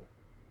comfortable.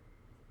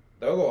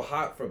 They're a little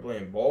hot for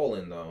playing ball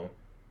in, though.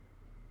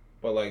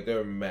 But, like,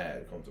 they're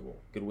mad comfortable.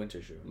 Good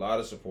winter shoe. A lot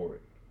of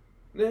support.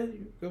 Yeah,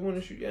 good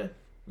winter shoe, yeah.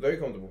 Very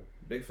comfortable.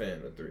 Big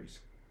fan of threes.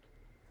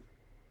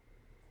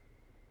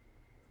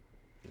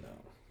 No,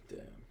 damn.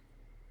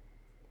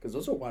 Because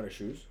those are wider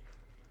shoes.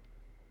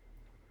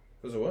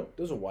 Those are what?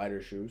 Those are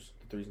wider shoes,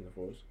 the 3s and the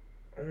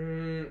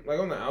 4s. Like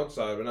on the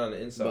outside, but not on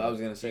the inside. But I was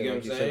gonna say, you get like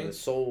what you I'm said, saying? the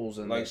soles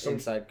and Like the some-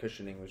 inside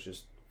cushioning was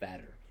just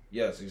fatter.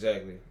 Yes,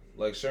 exactly.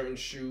 Like certain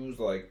shoes,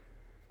 like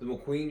the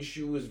McQueen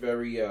shoe is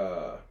very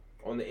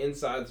on the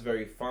inside it's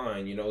very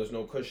fine. You know, there's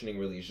no cushioning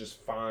really. It's just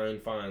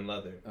fine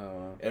leather.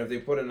 And if they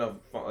put enough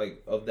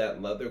like of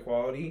that leather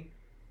quality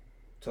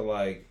to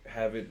like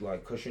have it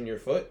like cushion your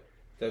foot,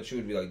 that shoe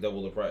would be like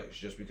double the price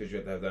just because you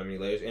have to have that many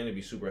layers and it'd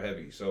be super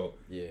heavy. So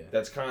Yeah.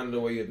 that's kind of the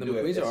way you have to The do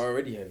it. McQueens It's- are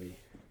already heavy.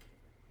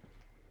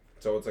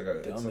 So it's like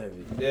Dumb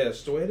heavy. Yeah,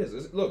 it's the way it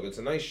is. Look, it's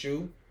a nice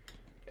shoe,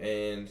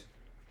 and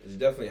it's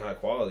definitely high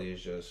quality.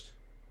 It's just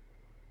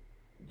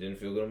didn't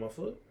feel good on my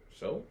foot.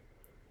 So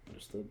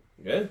Understood.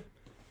 yeah.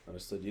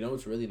 Understood. You know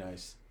what's really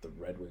nice? The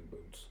Red Wing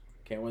boots.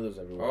 Can't wear those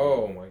everywhere.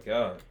 Oh my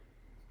god,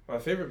 my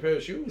favorite pair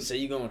of shoes. Say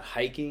you going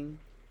hiking,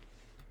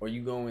 or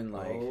you going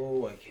like.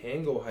 Oh, I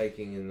can go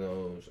hiking in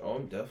those. Oh,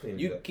 I'm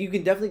definitely into that. You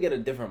can definitely get a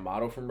different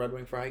model from Red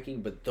Wing for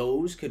hiking, but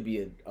those could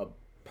be a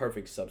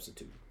perfect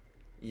substitute.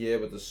 Yeah,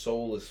 but the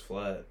sole is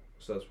flat,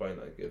 so that's probably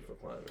not good for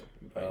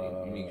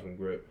climbing. You need some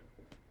grip.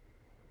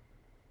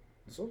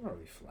 The sole's not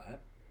really flat.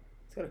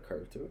 It's got a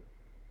curve to it.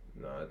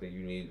 No, I think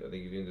you need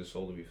the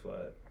sole to be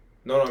flat.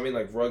 No, I mean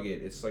like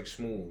rugged. It's like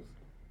smooth.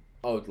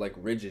 Oh, like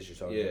ridges you're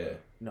talking Yeah. about.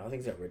 No, I think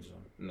it's got ridges on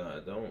it. No, I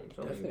don't. I'm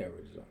telling Definitely you. got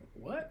ridges on it.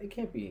 What? It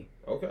can't be.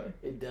 Okay.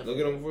 It definitely.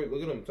 Look at them.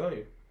 Look at them. I'm telling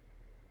you.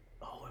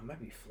 Oh, it might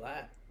be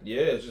flat.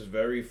 Yeah, it's just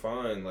very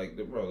fine. Like,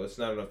 bro, that's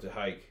not enough to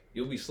hike.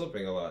 You'll be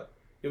slipping a lot.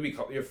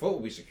 Your foot will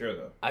be secure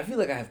though. I feel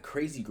like I have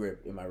crazy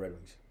grip in my Red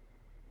Wings.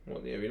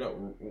 Well, yeah, you're not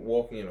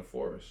walking in a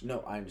forest.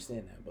 No, I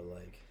understand that, but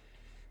like,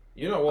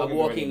 You're not walking,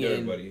 walking through any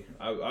in- dirt, buddy.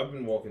 I've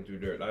been walking through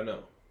dirt. I know.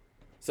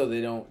 So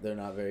they're not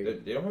very.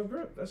 They don't have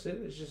grip. That's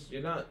it. It's just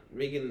you're not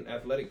making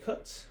athletic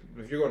cuts.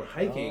 If you're going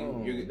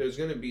hiking, there's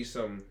gonna be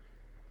some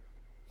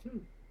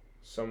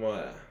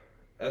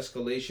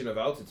escalation of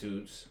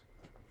altitudes.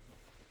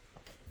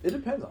 It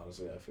depends,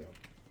 honestly. I feel.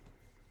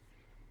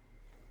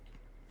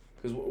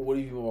 Because what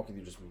have you been walking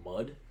through? Just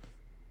mud?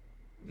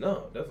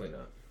 No, definitely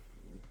not.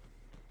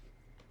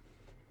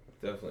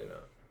 Definitely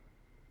not.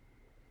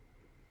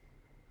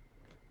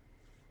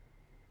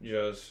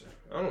 Just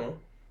I don't know.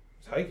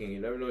 It's hiking. You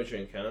never know what you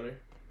encounter.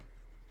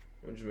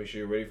 Just make sure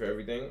you're ready for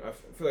everything. I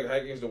feel like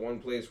hiking is the one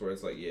place where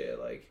it's like, yeah,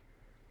 like,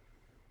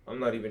 I'm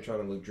not even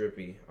trying to look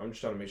drippy. I'm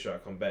just trying to make sure I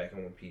come back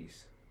in one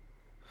piece.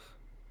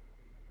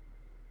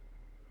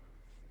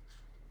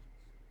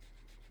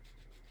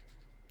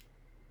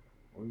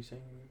 What were you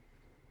saying?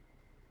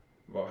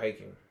 About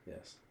hiking.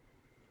 Yes.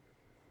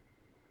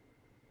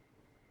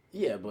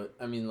 Yeah, but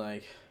I mean,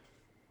 like,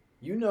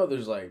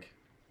 there's like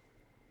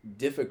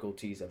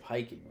difficulties of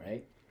hiking,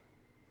 right?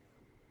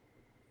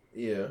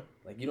 Yeah.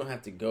 Like, you don't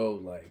have to go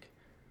like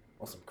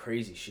on some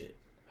crazy shit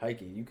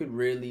hiking. You could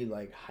really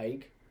like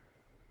hike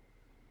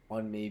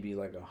on maybe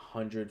like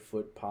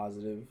 100-foot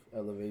positive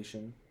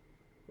elevation.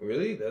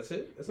 Really? That's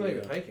it? That's not Yeah.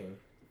 even hiking.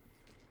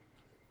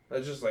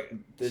 That's just like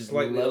There's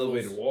slightly levels-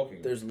 elevated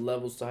walking. There's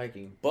levels to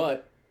hiking,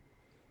 but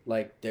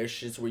like there's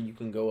shits where you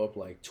can go up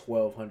like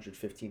 1,200,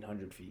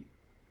 1,500 feet.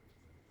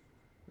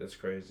 That's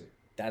crazy.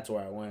 That's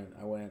where I went.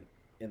 I went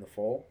in the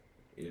fall.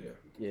 Yeah.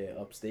 Yeah,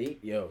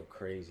 upstate. Yo,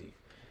 crazy.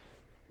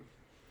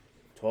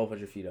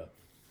 1,200 feet up.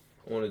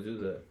 I want to do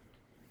that.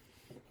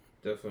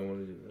 Definitely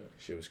want to do that.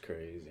 Shit was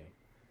crazy.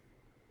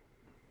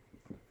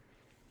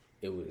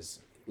 It was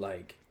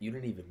like you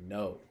didn't even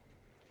know.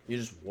 You're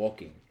just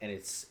walking, and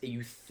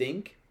you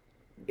think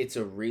it's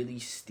a really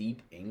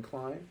steep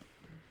incline,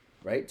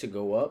 right, to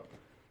go up,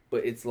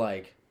 but it's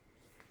like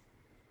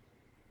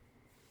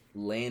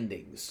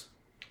landings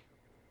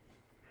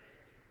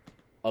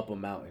up a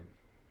mountain.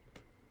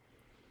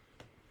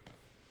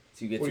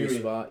 So you get What to do a you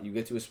mean? spot. You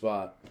get to a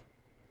spot,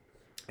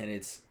 and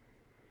it's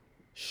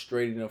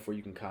straight enough where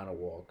you can kind of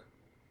walk.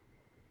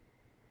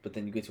 But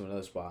then you get to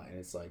another spot, and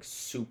it's like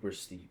super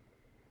steep,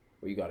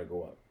 where you got to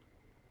go up.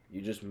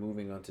 You're just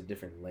moving onto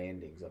different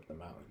landings up the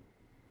mountain.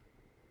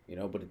 You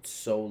know, but it's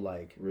so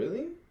like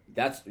Really?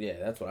 that's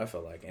what I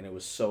felt like, and it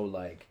was so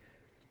like,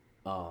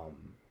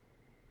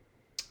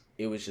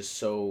 it was just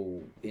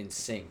so in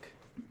sync.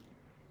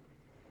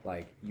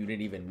 Like you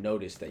didn't even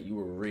notice that you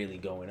were really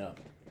going up.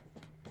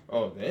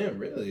 Oh damn!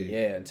 Really?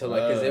 Yeah, until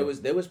like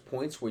because there was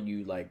points where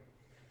you like,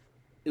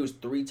 it was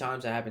 3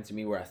 times that happened to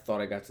me where I thought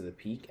I got to the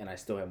peak and I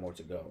still had more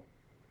to go.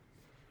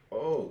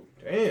 Oh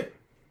damn!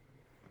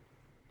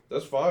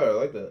 That's fire. I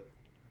like that.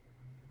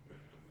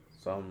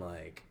 So I'm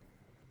like,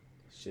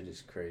 shit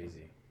is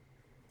crazy.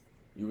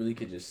 You really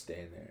could just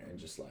stand there and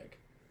just like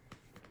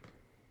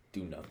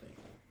do nothing,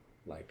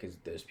 like because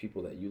there's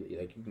people that you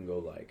can go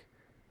like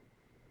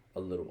a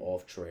little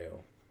off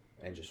trail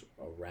and just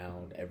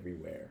around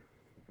everywhere,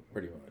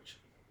 pretty much,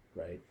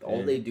 right?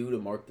 All they do to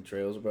mark the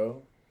trails,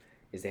 bro,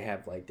 is they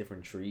have like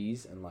different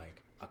trees and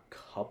like a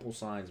couple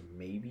signs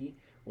maybe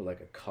with like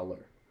a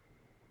color.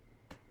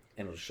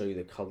 And it'll show you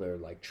the color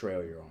like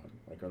trail you're on,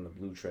 like on the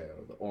blue trail,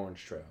 the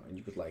orange trail, and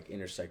you could like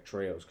intersect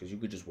trails because you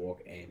could just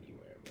walk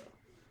anywhere, bro.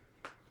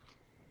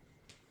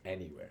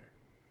 Anywhere.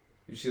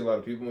 You see a lot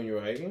of people when you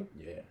were hiking?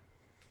 Yeah.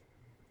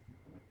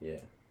 Yeah.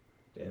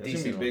 Damn, that's gonna be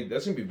Decent big. one.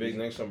 That's gonna be big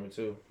next summer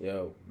too.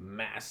 Yo,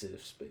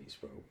 massive space,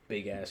 bro.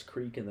 Big ass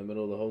creek in the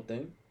middle of the whole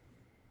thing,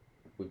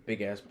 with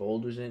big ass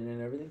boulders in it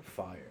and everything.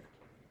 Fire.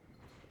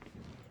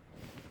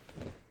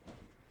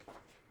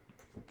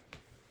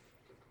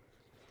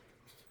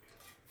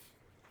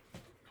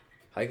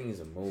 Hiking is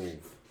a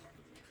move.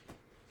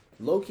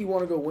 Low-key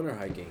want to go winter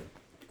hiking.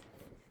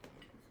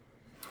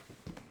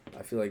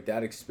 I feel like that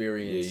Yeah,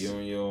 experience. you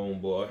on your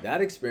own, boy.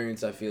 That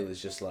experience, I feel,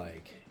 is just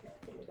like.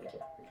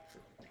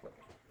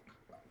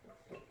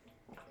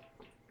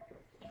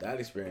 That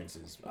experience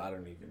is. I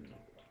don't even.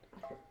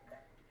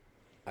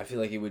 I feel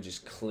like it would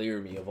just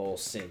clear me of all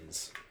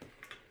sins.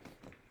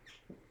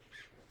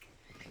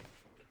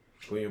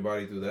 Putting your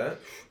body through that.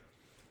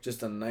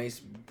 Just a nice,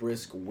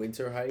 brisk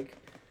winter hike.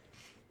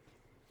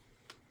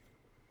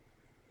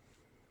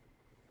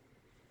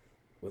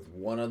 With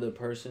one other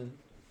person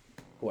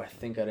who I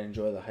think I'd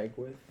enjoy the hike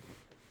with.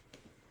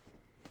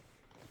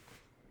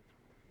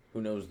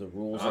 Who knows the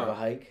rules of a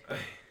hike.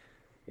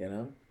 You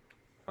know?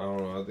 I don't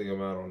know. I think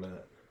I'm out on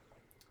that.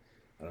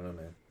 I don't know,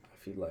 man. I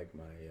feel like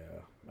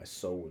my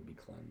soul would be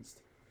cleansed.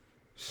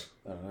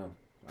 I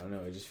don't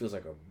know. It just feels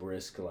like a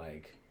brisk,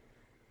 like,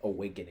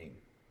 awakening.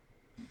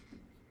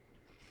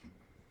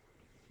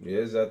 Yeah,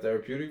 is that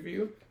therapeutic for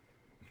you?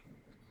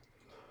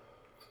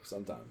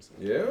 Sometimes.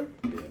 Yeah?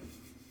 Yeah.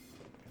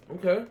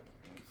 Okay.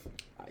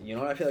 You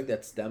know what I feel like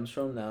that stems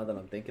from now that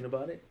I'm thinking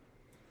about it?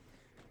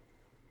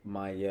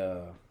 My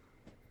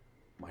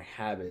my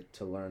habit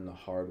to learn the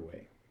hard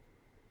way.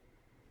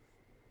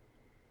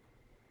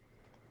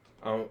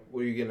 What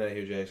are you getting at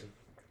here,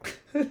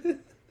 Jason?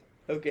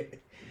 Okay.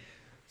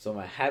 So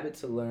my habit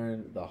to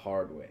learn the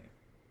hard way,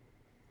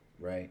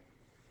 right?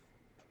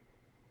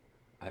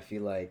 I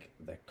feel like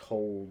the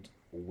cold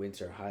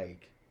winter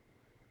hike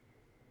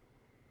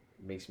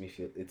makes me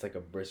feel it's like a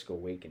brisk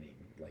awakening.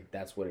 Like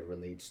that's what it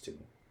relates to.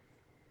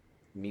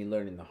 Me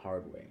learning the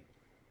hard way.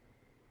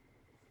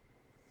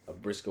 A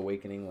brisk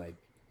awakening, like,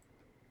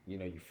 you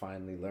know, you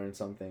finally learn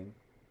something.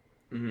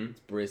 Mm-hmm. It's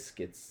brisk.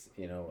 It's,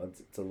 you know,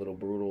 it's a little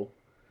brutal.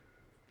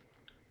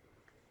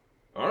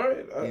 All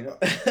right, You know?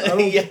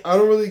 I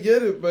don't really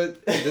get it,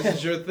 but this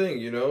is your thing,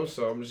 you know.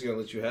 So I'm just gonna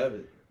let you have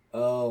it.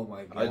 Oh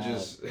my god!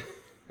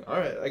 All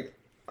right,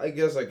 I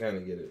guess I kind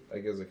of get it.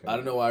 I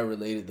don't know why I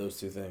related those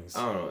two things.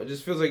 I don't know. It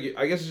just feels like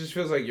I guess it just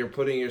feels like you're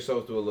putting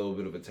yourself through a little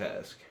bit of a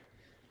task.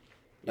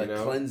 You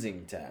know?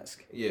 Cleansing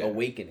task. Yeah. An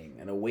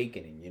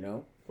awakening. You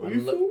know.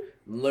 I'm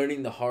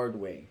learning the hard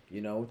way.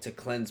 You know, to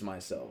cleanse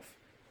myself.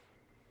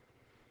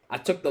 I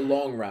took the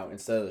long route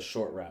instead of the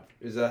short route.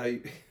 Is that how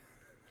you?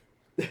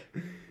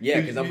 Yeah,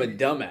 because I'm a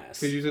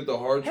dumbass. Because you took the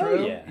hard Hell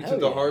trail? yeah, You hell took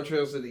the yeah. hard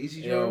trails to the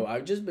easy trail? Yo,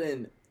 I've just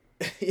been...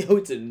 Yo,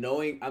 it's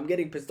annoying. I'm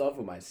getting pissed off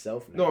with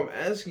myself now. No, I'm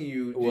asking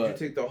you, did you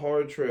take the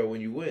hard trail when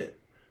you went?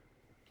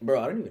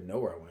 Bro, I don't even know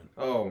where I went.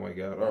 Oh my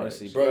god! All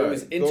honestly, right. bro,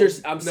 it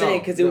was I'm saying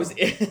because it was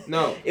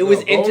no. It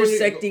was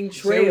intersecting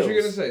trails. Say what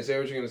you're gonna say. Say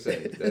what you're gonna say.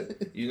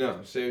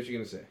 Say what you're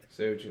gonna say.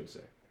 Say what you're gonna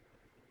say.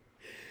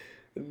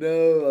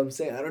 No, I'm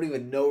saying I don't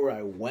even know where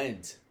I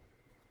went.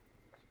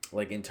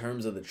 Like in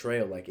terms of the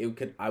trail, like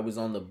I was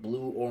on the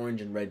blue,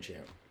 orange, and red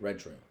trail.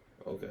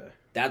 Okay.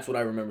 That's what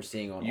I remember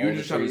seeing on. You were all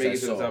just the trying to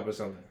trees make it to I the saw. top of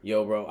something.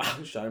 Yo, bro, I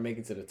was trying to make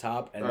it to the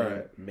top and All then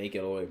right. make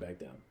it all the way back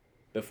down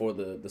before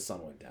the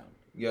sun went down.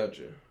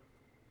 Gotcha.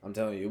 I'm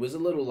telling you, it was a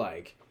little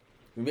like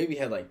we maybe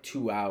had like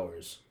 2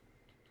 hours,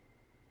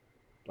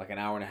 like an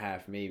hour and a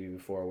half maybe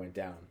before I went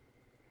down.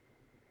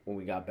 When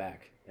we got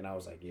back, and I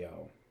was like,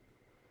 "Yo,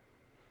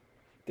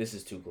 this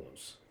is too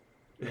close.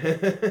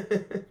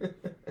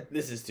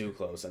 This is too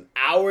close." An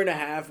hour and a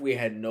half. We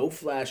had no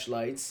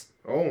flashlights.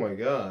 Oh my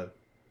god.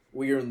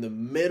 We are in the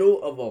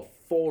middle of a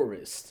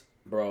forest,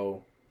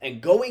 bro.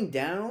 And going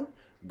down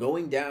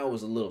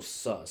was a little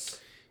sus.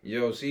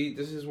 Yo, see,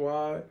 this is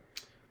why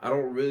I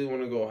don't really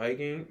want to go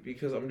hiking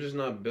because I'm just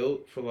not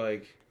built for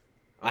like.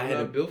 I'm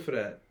not built for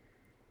that.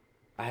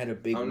 I had a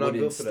big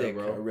wooden stick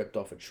I ripped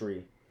off a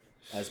tree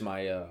as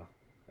my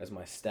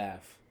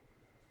staff.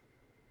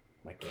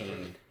 My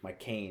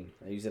cane.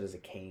 I use it as a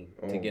cane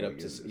to get up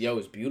to. Yo,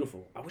 it's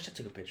beautiful. I wish I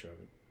took a picture of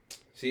it.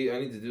 See, I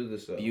need to do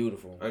this though.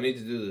 Beautiful. I need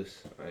to do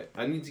this.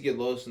 I need to get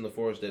lost in the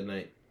forest at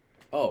night.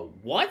 Oh,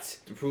 what?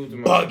 To prove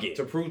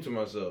to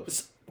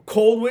myself.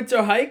 Cold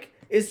winter hike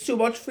is too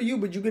much for you,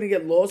 but you're gonna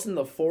get lost in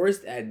the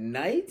forest at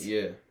night?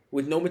 Yeah.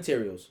 With no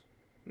materials.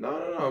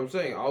 No. I'm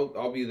saying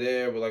I'll be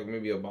there with like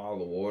maybe a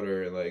bottle of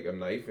water and like a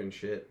knife and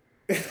shit.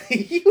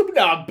 You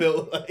not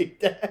built like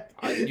that.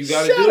 You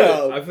gotta do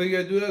it. I feel you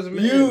gotta do it as a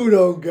man. You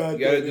don't got.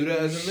 You gotta do that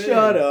as a man.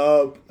 Shut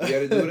up. You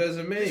gotta do it as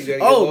a man. You gotta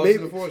get lost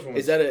in the forest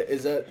once.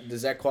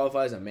 Does that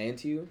qualify as a man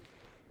to you?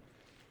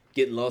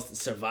 Getting lost and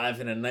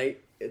surviving a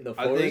night in the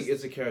forest. I think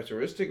it's a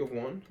characteristic of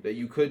one that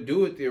you could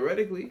do it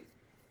theoretically.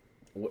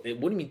 What do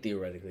you mean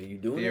theoretically? You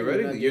doing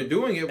theoretically, it? you're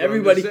doing it. But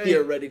Everybody saying,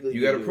 theoretically.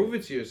 You got to prove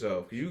it to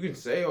yourself because you can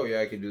say, "Oh yeah,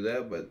 I can do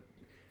that," but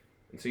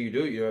until you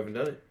do it, you haven't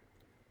done it.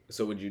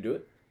 So would you do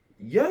it?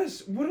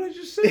 Yes. What did I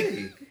just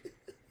say?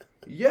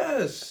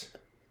 Yes.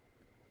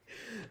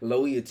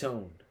 Lower your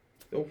tone.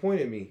 Don't point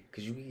at me.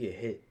 Cause you can get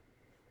hit.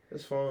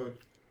 That's fine.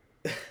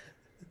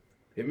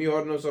 Hit me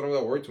hard enough so I don't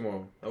got work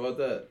tomorrow. How about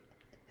that?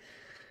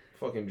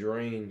 Fucking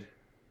drained.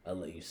 I'll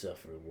let you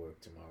suffer at work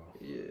tomorrow.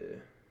 Yeah,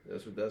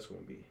 that's what that's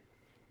gonna be.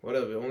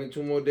 Whatever. Only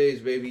 2 more days,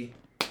 baby.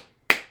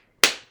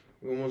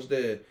 We're almost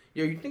there.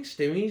 Yo, you think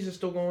stimmies are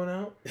still going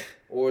out,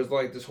 or is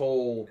like this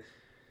whole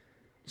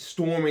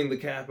storming the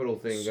Capitol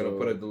thing gonna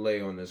put a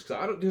delay on this?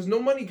 Because there's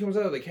no money comes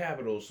out of the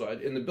Capitol,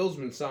 and the bill's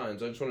been signed.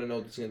 So I just want to know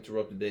if it's gonna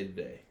interrupt the day to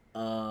day.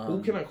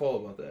 Who can I call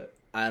about that?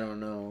 I don't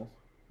know,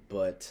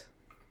 but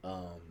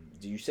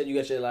you said you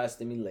got your last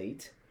stimmy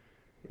late,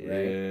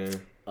 right?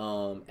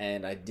 Yeah.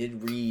 And I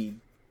did read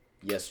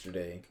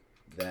yesterday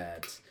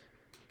that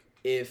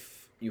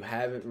if you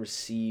haven't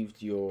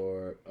received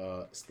your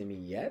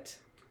stimmy yet,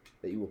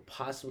 that you will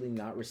possibly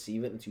not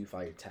receive it until you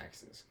file your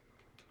taxes.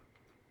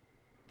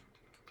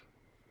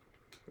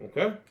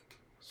 Okay.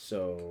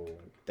 So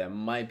that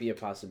might be a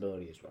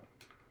possibility as well.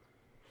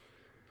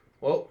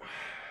 Well,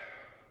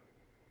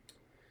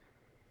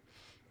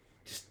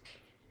 just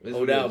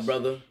hold out,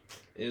 brother.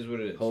 It is what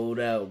it is. Hold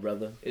out,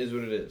 brother. It is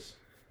what it is.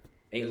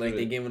 Ain't like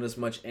they giving us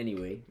much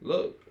anyway.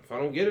 Look, if I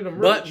don't get it, I'm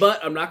rich.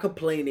 But I'm not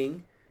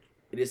complaining.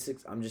 It is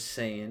I'm just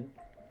saying,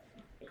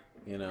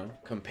 you know,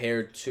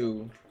 compared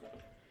to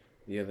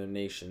the other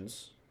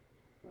nations,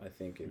 I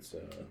think it's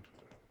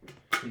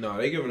No,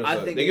 they giving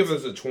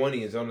us a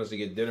 20 and telling us to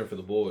get dinner for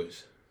the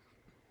boys.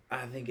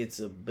 I think it's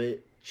a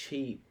bit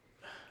cheap,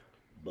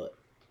 but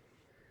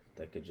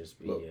that could just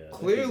be. Look,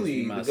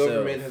 clearly, the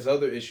government has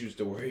other issues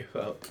to worry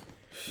about.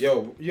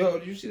 Yo,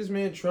 did you see this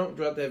man Trump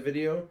drop that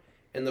video?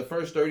 And the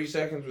first 30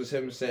 seconds was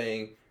him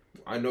saying,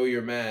 I know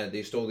you're mad.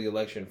 They stole the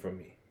election from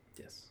me.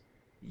 Yes.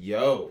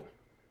 Yo.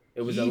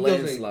 It was a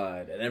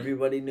landslide, and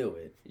everybody knew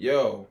it.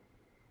 Yo.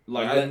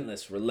 Like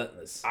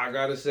relentless. I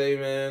gotta say,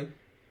 man.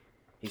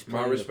 He's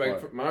my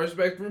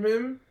respect from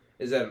him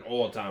is at an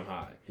all-time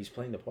high. He's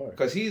playing the part.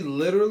 Because he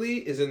literally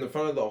is in the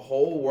front of the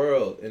whole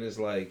world and is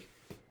like,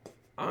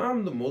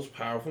 I'm the most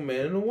powerful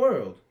man in the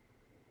world.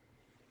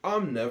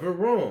 I'm never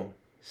wrong.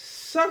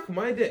 Suck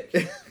my dick.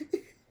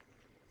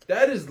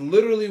 That is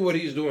literally what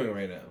he's doing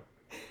right now.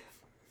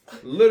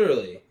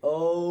 Literally.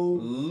 Oh.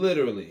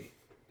 Literally.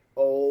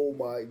 Oh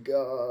my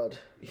God.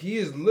 He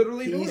is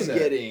literally doing that. He's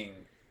getting...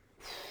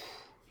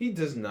 He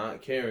does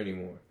not care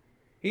anymore.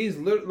 He's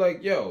literally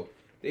like, yo,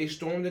 they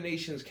stormed the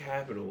nation's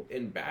capital,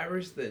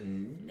 embarrassed the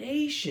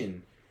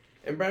nation,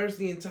 embarrassed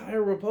the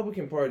entire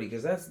Republican Party,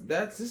 because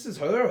this is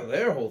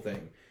their whole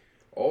thing.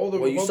 All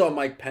the you saw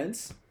Mike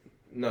Pence?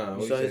 No.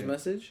 You saw his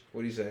message?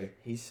 What did he say?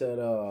 He said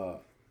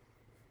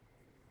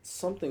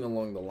something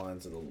along the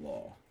lines of the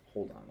law.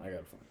 Hold on, I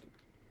gotta find it.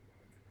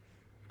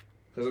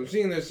 Because I'm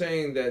seeing they're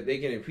saying that they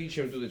can impeach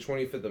him through the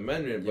 25th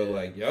Amendment, but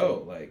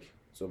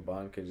so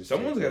Bond could just...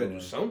 Someone's got to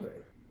do something.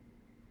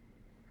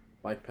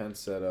 Mike Pence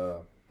said,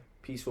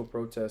 peaceful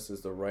protest is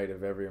the right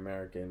of every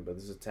American, but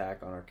this attack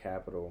on our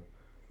capital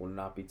will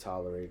not be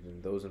tolerated,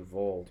 and those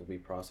involved will be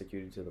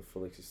prosecuted to the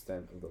full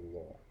extent of the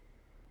law.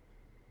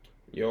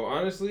 Yo,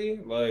 honestly,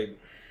 like...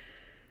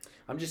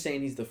 I'm just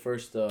saying he's the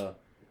first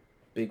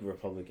big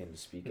Republican to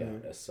speak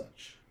out as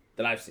such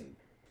that I've seen.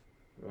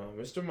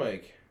 Mr.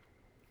 Mike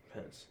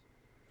Pence.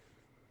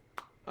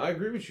 I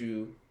agree with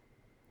you,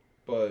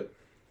 but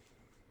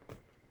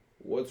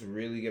what's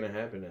really going to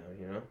happen now,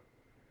 you know?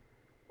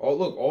 Oh,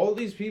 look, all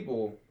these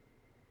people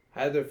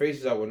had their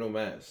faces out with no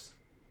masks.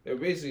 They're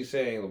basically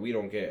saying, we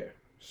don't care.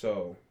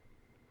 So,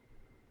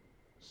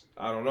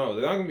 I don't know.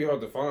 They're not going to be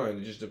hard to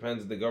find. It just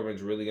depends if the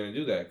government's really going to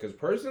do that. Because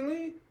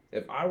personally,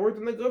 if I worked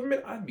in the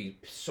government, I'd be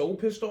so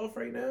pissed off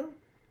right now.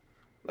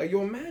 Like,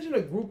 yo, imagine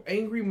a group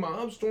angry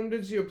mob stormed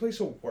into your place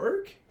of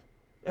work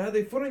and had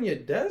their foot on your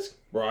desk.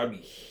 Bro, I'd be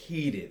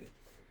heated.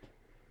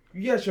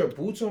 You got your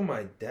boots on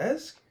my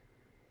desk?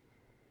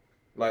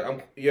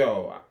 Like,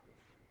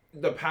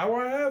 the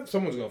power I have,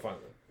 someone's going to find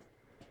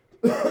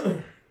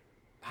them.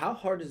 How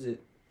hard is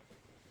it?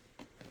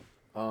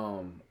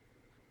 How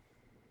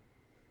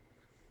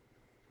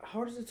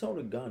hard is it to own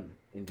a gun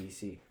in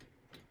DC?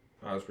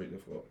 Oh, it's pretty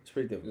difficult. It's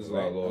pretty difficult. There's a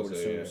lot of laws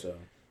there. Yeah. So.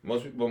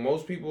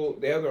 Most people,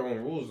 they have their own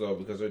rules though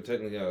because they're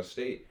technically out of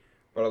state.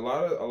 But a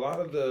lot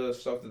of the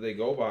stuff that they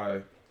go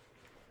by,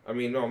 a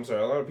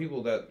lot of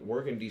people that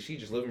work in DC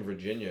just live in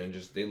Virginia and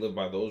they live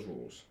by those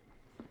rules.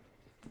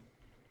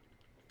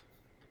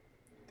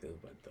 They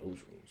live by those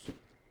rules.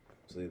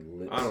 So they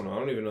I don't know. I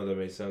don't even know if that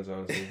makes sense,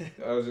 honestly.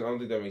 I don't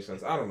think that makes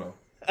sense. I don't know.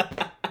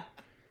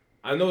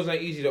 I know it's not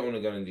easy to own a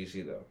gun in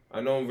DC though.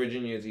 I know in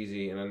Virginia it's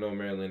easy, and I know in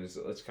Maryland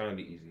it's kind of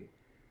easy.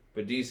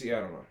 But DC,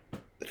 I don't know.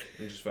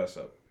 I'm just fess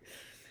up.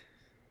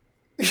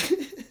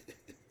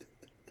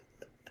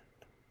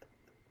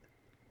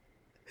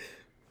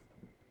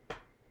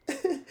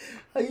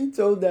 How you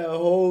told that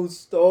whole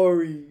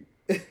story?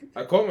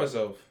 I caught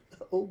myself.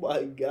 Oh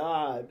my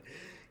God.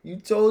 You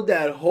told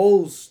that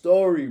whole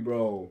story,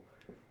 bro.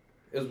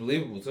 It was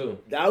believable too.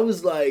 That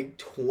was like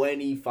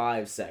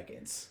 25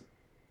 seconds.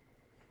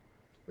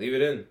 Leave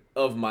it in.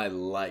 Of my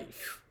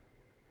life.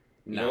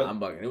 Nah, I'm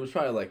bugging. It was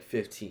probably like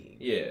 15.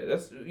 Yeah,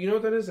 you know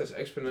what that is? That's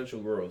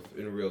exponential growth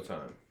in real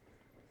time.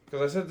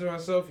 Because I said to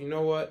myself, you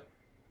know what?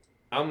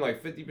 I'm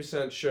like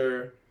 50%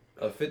 sure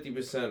of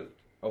 50%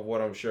 of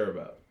what I'm sure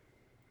about.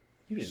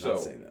 You did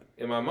not say that.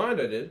 In my mind,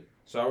 I did.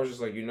 So I was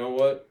just like, you know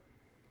what?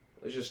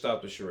 Let's just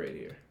stop the charade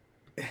here.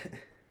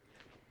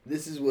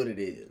 This is what it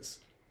is.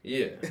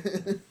 Yeah.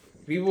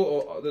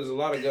 There's a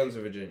lot of guns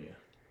in Virginia.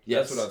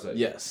 Yes. That's what I'll tell you.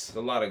 Yes.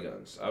 There's a lot of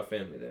guns. Our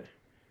family there.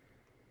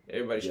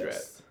 Everybody's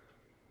strapped.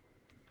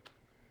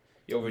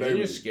 Yo,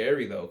 Virginia's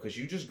scary though, because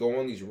you just go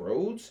on these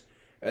roads,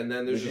 and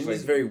then there's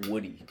Virginia's very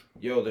woody.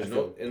 Yo, there's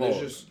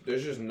just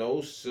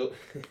no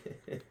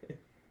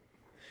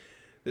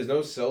there's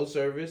no cell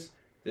service.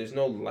 There's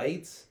no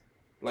lights.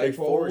 Light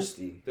poles.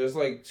 There's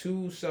like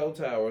 2 cell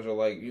towers, or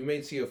like you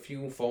may see a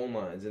few phone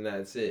lines, and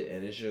that's it.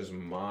 And it's just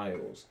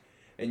miles.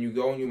 And you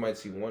go and you might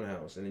see one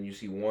house, and then you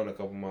see one a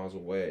couple miles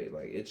away.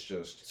 Like it's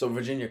just. So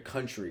Virginia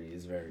country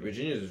is very.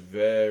 Virginia is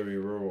very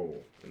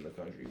rural in the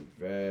country.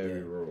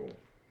 Very rural.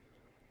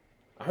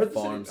 I heard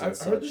I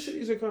heard the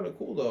cities are kind of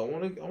cool though. I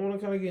want to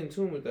kind of get in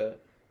tune with that.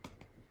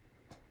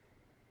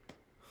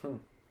 Huh.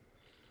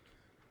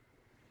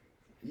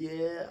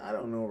 Yeah, I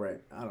don't know.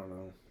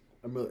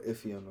 I'm real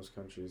iffy on those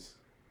countries.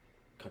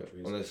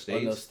 On those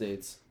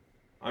states.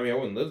 I mean, I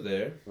wouldn't live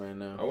there right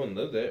now. I wouldn't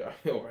live there.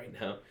 Right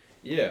now.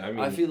 Yeah, I mean.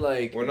 I feel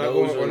like we're not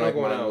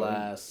going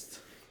out.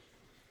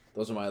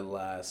 Those are my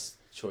last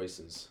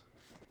choices.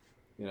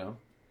 You know,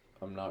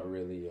 I'm not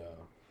really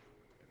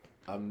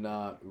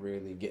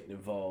getting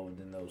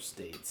involved in those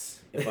states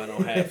if I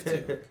don't have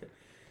to.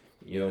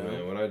 Yo, You know?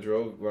 man, when I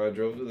drove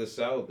to the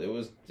south, it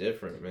was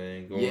different,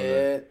 man.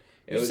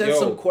 You sent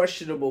some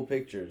questionable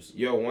pictures.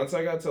 Yo, once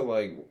I got to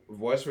like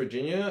West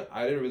Virginia,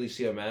 I didn't really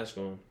see a mask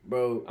on.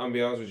 Bro, I'm gonna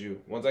be honest with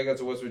you. Once I got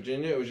to West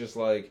Virginia, it was just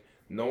like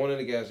no one in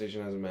the gas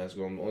station has a mask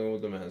on. Only one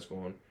with the mask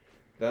on.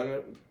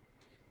 Then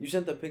you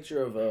sent the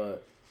picture of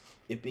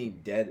it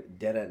being dead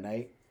at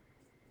night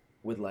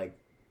with like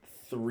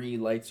 3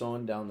 lights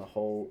on down the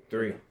whole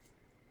 3.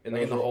 And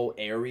in the whole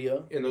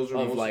area and those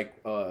were of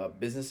like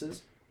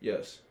businesses.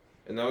 Yes.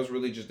 And that was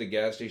really just the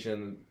gas station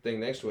and the thing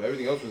next to it.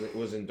 Everything else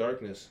was in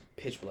darkness.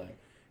 Pitch black.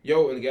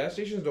 Yo, and the gas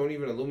stations don't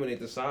even illuminate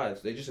the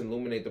sides. They just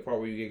illuminate the part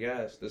where you get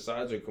gas. The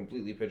sides are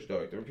completely pitch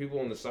dark. There were people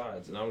on the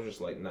sides, and I was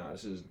just like, nah,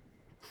 this is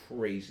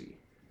crazy.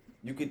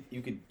 You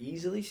could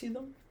easily see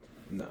them?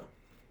 No.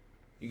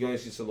 You can only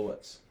see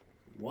silhouettes.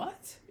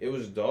 What? It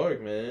was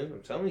dark, man.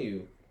 I'm telling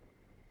you.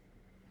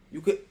 You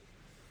could...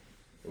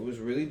 It was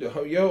really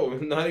dark. Yo,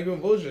 I'm not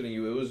even bullshitting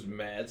you. It was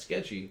mad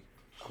sketchy.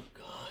 Oh,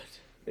 God.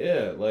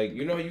 Yeah, like,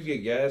 you know, you get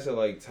gas at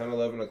like 10,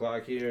 11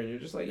 o'clock here, and you're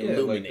just like, yeah,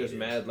 like, there's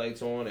mad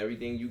lights on,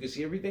 everything. You can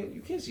see everything.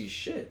 You can't see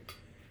shit.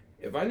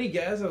 If I need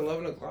gas at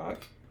 11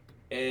 o'clock,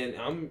 and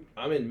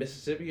I'm in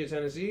Mississippi or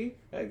Tennessee,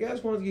 that gas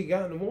going to get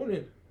got in the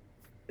morning.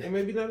 Or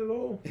maybe not at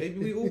all.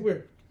 Maybe we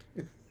Uber.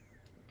 Do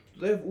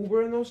they have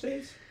Uber in those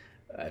states?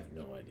 I have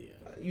no idea.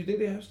 You think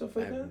they have stuff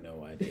like that? I have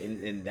no idea.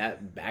 In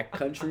that back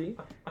country?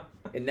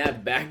 In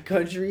that back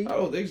country? I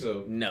don't think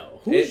so.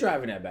 No. Who's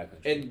driving that back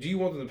country? And do you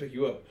want them to pick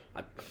you up?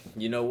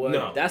 You know what?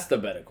 No. That's the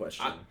better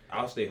question.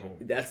 I'll stay home.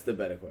 That's the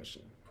better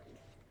question.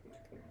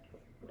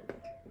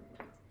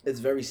 It's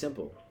very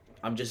simple.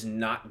 I'm just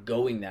not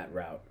going that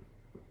route.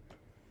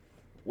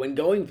 When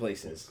going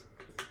places,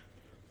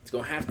 it's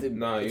going to have to...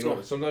 Nah, you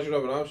know, sometimes you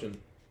don't have an option.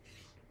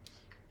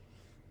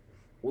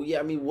 Well, yeah,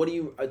 I mean, what do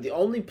you... The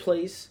only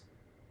place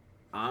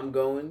I'm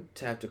going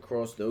to have to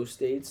cross those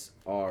states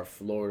are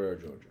Florida or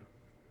Georgia.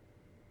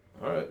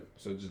 All right,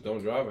 so just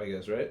don't drive, I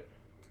guess, right?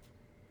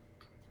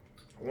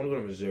 I want to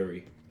go to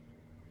Missouri.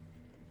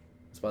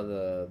 It's by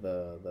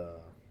the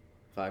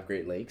 5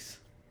 Great Lakes.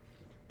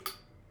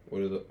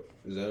 What are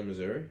is that in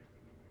Missouri?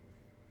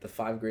 The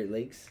 5 Great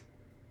Lakes?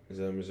 Is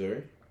that in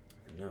Missouri?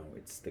 No,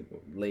 it's the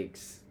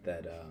lakes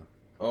that...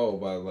 Oh,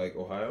 by like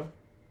Ohio?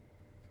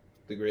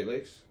 The Great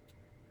Lakes?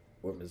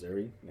 Or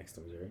Missouri? Next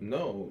to Missouri?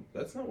 No,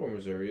 that's not where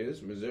Missouri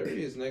is.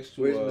 Missouri is next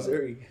to... Where's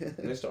Missouri?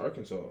 Next to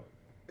Arkansas.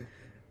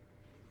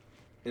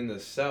 In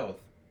the south.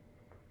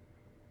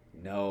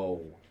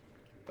 No.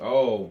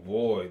 Oh,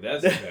 boy,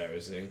 that's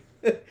embarrassing.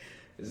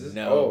 Is this...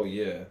 No. Oh,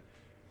 yeah.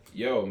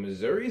 Yo,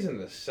 Missouri's in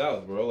the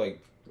south, bro.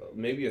 Like,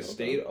 maybe a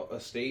state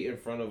in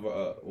front of...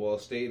 a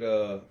state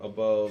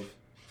above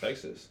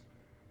Texas.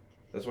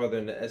 That's why they're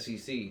in the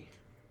SEC.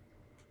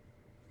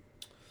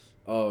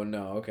 Oh,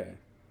 no, okay.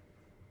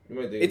 You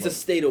might think It's a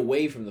state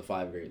away from the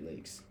 5 Great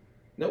Lakes.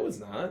 No, it's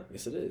not.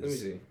 Yes, it is. Let me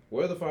see.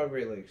 Where are the 5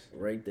 Great Lakes?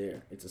 Right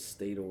there. It's a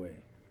state away.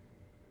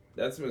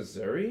 That's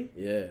Missouri?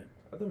 Yeah.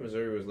 I thought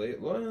Missouri was late.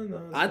 Well,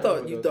 no, I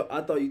thought you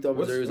thought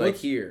Missouri was like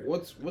here.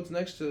 What's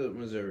next to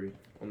Missouri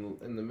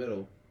in the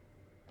middle?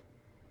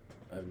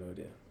 I have no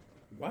idea.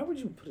 Why would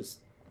you put a...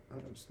 I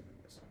don't understand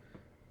this.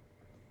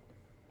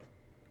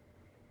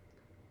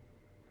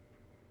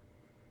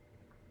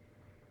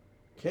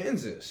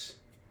 Kansas.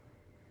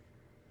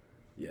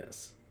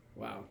 Yes.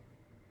 Wow.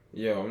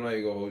 Yo, I'm not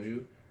even gonna hold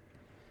you.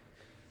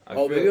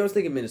 Maybe I was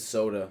thinking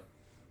Minnesota.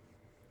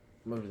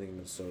 I'm thinking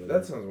Minnesota.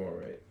 That sounds more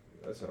right.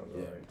 That sounds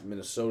yeah, right.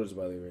 Minnesota's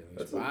by the Great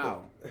Lakes.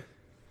 Wow.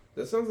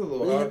 That sounds a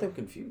little You high. had them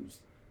confused.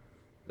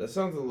 That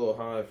sounds a little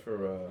high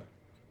for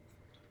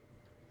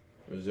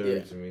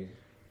Missouri to me.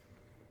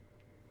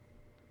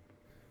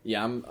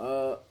 Yeah, I'm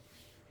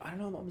I don't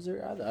know about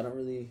Missouri either. I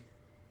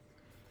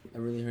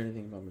really heard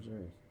anything about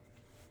Missouri.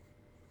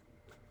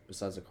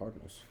 Besides the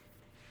Cardinals.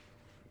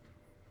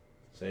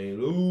 St.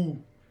 Louis.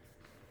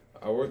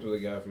 I worked with a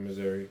guy from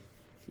Missouri.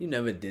 You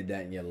never did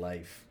that in your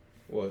life.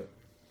 What?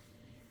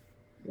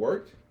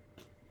 Worked?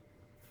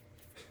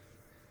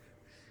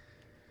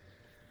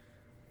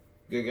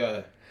 Good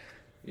guy.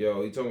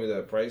 Yo, he told me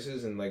that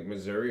prices in like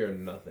Missouri are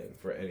nothing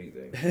for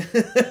anything.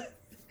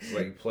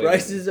 Like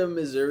prices of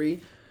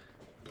Missouri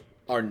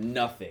are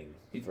nothing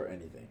for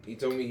anything. He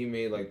told me he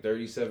made like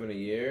 $37 a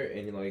year,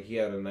 and he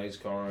had a nice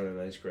car and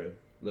a nice crib,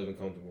 living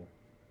comfortable.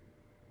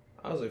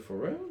 I was like, for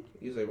real?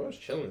 He was like, bro, I was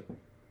chilling.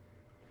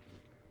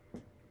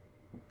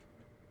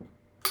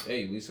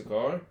 Hey, you lease a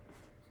car?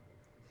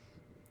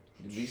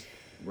 You lease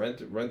rent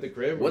the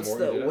crib? What's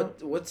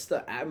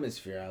the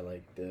atmosphere? I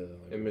like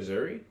in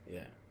Missouri?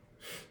 Yeah.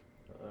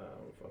 I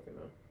don't fucking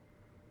know.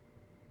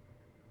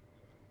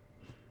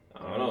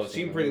 I don't know. It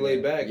seemed pretty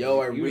laid back. Yo,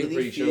 I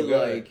really feel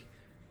like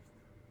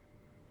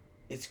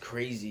it's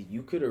crazy.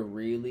 You could have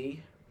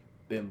really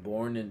been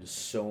born into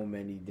so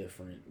many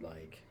different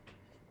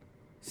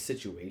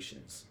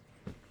situations.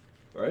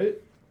 Right?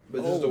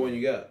 But this is the one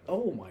you got.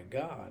 Oh my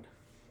God.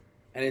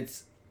 And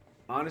it's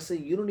honestly,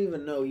 you don't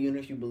even know, even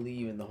if you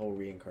believe in the whole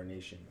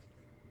reincarnation.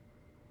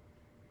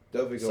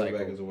 Definitely going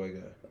back as a white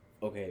guy.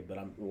 Okay, but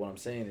what I'm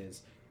saying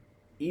is,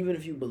 even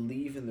if you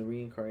believe in the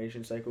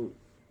reincarnation cycle,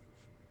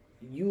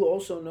 you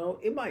also know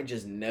it might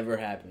just never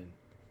happen.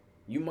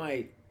 You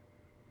might,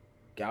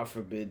 God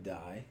forbid,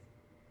 die,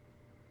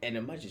 and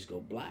it might just go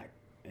black,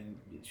 and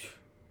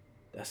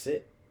that's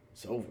it.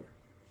 It's over.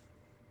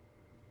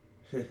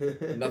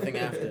 Nothing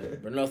after.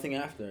 But nothing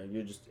after.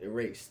 You're just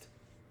erased.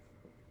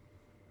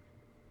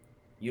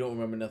 You don't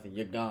remember nothing.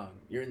 You're gone.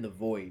 You're in the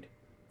void.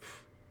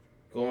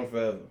 Going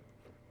forever.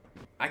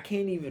 I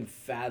can't even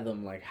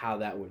fathom like how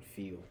that would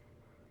feel.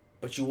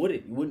 But you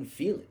wouldn't. You wouldn't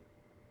feel it.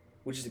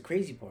 Which is the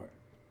crazy part.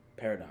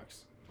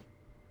 Paradox.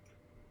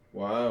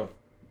 Wow.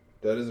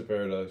 That is a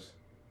paradox.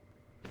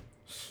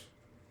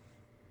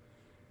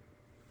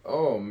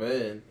 Oh,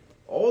 man.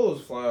 All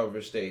those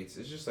flyover states,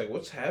 it's just like,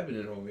 what's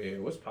happening over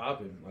here? What's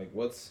popping? Like,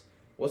 what's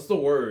the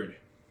word?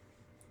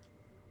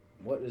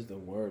 What is the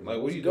word?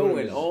 Like, what are you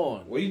going doing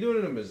on? What are you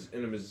doing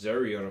in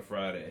Missouri on a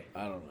Friday?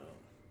 I don't know.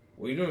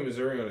 What are you doing in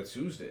Missouri on a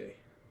Tuesday?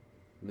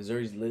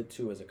 Missouri's lit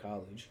too as a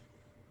college.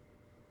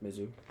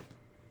 Mizzou.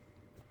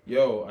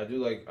 Yo, I do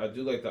like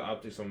the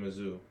optics on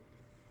Mizzou.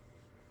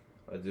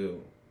 I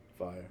do.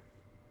 Fire.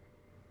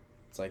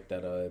 It's like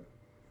that.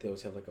 They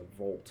always have like a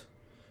vault.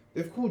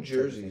 They have cool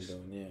jerseys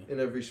in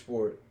every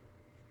sport.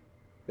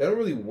 They don't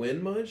really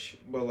win much,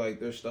 but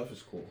like their stuff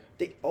is cool.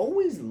 They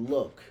always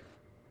look,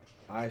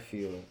 I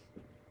feel,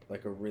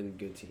 like a really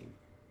good team.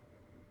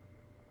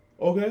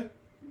 Okay.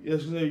 Yes,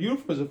 because their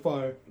uniforms are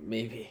fire.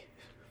 Maybe.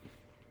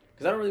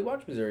 Because I don't really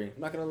watch Missouri.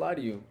 I'm not going to lie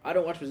to you. I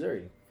don't watch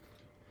Missouri.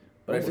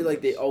 But I feel like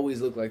they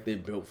always look like they're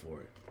built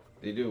for it.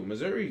 They do.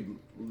 Missouri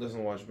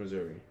doesn't watch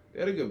Missouri.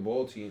 They had a good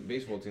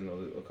baseball team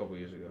though, a couple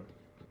years ago.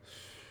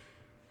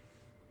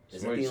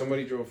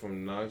 Somebody drove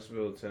from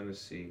Knoxville,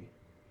 Tennessee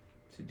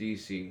to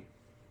D.C.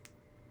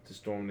 to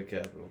storm the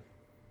Capitol.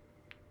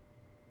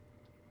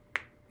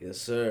 Yes,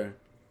 sir.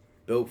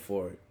 Built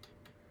for it.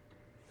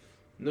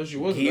 No, she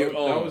wasn't. Gear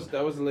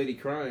That was the lady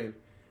crying,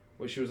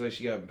 where she was like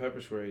she got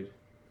pepper sprayed.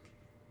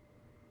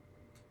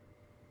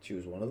 She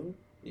was one of them?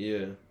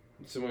 Yeah,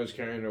 somebody was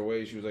carrying her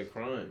away. She was like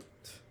crying,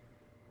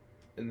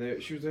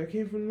 and she was like, "I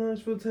came from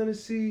Knoxville,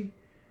 Tennessee,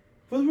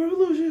 for the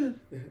revolution."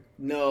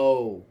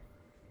 No.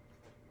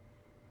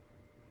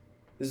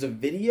 There's a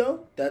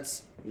video?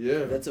 That's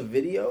a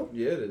video?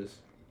 Yeah, it is.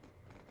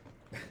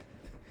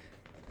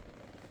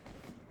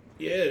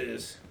 Yeah, it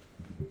is.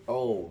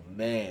 Oh,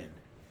 man.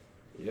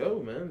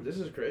 Yo, man, this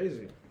is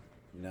crazy.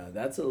 Nah,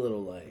 that's a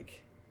little like,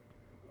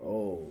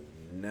 oh,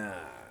 nah.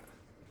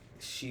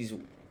 She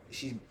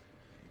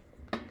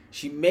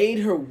made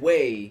her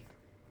way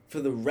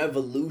for the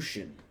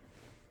revolution.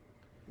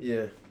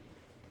 Yeah.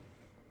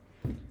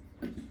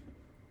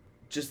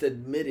 Just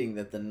admitting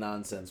that the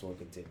nonsense will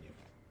continue.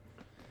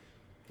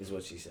 Is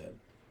what she said.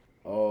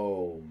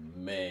 Oh,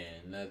 man,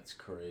 that's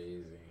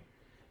crazy.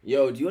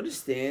 Yo, do you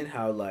understand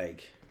how,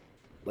 like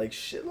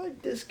shit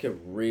like this could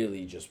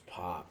really just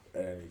pop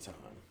at any time?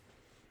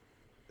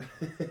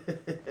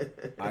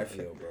 I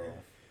feel, bro.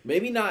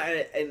 Maybe not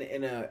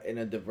in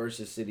a diverse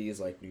city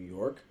as, like, New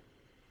York.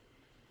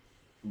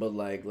 But,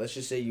 like, let's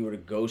just say you were to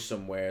go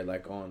somewhere,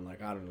 like, on,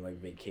 like, I don't know, like,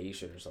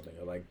 vacation or something.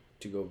 Or, like,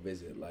 to go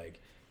visit,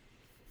 like,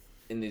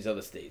 in these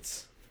other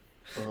states.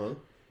 Uh-huh.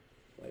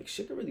 Like,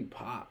 shit could really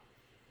pop.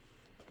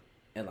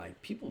 And,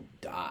 like, people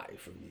die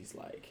from these,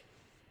 like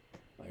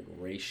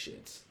race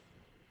shits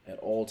at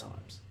all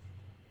times.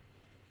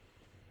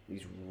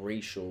 These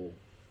racial,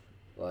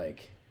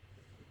 like,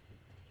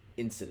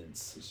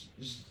 incidents.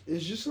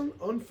 It's just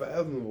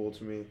unfathomable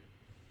to me.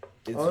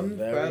 It's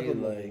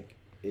unfathomable. Very, like,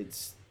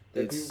 it's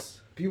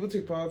people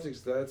take politics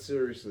that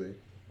seriously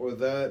or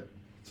that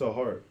to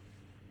heart.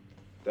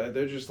 That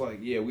they're just like,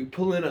 yeah, we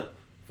pulling up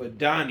for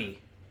Donnie.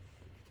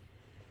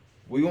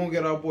 We gonna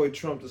get our boy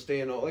Trump to stay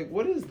in. Like,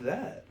 what is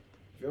that?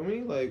 Feel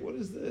me? Like, what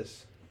is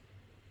this?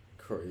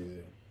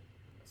 crazy.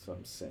 That's what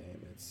I'm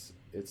saying.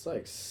 It's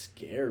like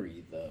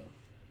scary, the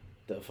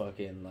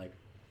fucking, like,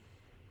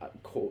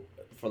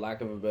 for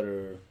lack of a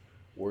better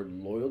word,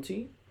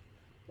 loyalty.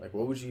 Like,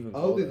 what would you even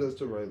call I don't think that? that's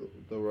the right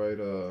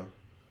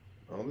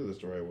I don't think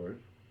that's the right word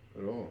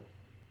at all.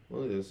 I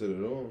don't think that's it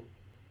at all.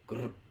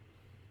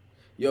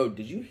 Yo,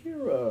 did you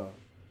hear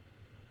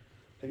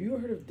have you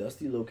ever heard of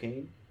Dusty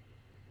Locane?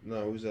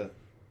 No, who's that?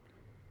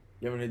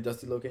 You ever heard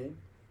Dusty Locane?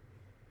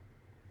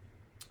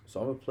 So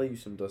I'm gonna play you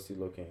some Dusty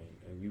Locane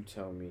and you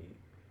tell me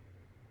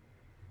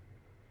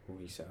who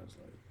he sounds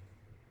like.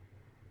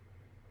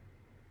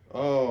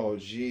 Oh,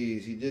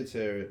 jeez, he did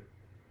tear it.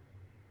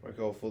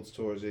 Michael Fultz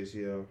tore his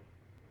ACL.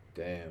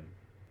 Damn.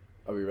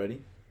 Are we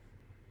ready?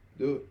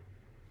 Do it.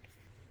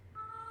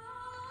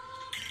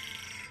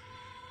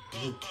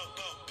 Bow, bow,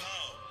 bow,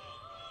 bow.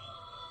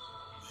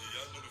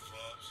 Yeah, I know the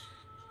vibes.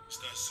 It's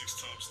that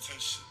 6 times 10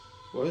 shit.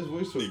 Why is his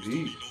voice so Niggas don't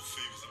deep? need no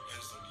favors and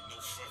ends don't need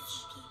no friends.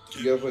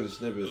 You gotta play the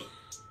snippet. Look.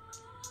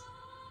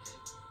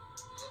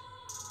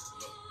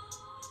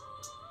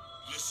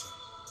 Listen.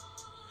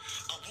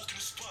 I walk in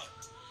the spot.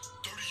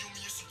 30 on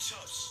me and some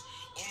chops.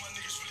 All my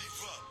niggas really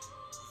rock.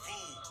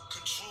 Roll,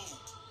 control.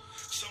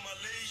 Some my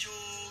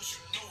layos,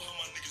 you know how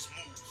my niggas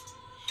move.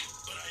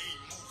 But I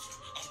ain't moving.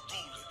 I'm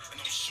rolling and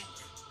I'm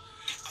shooting.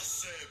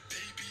 said,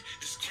 baby,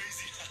 it's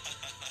crazy.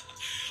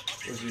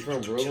 Was he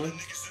from Brooklyn?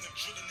 Niggas and them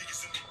drilling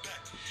niggas and we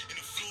back. In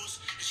the floors,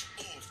 it's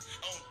you off.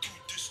 I don't do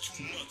this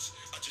too much.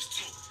 I just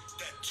talk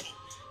that talk.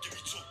 Give me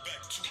talk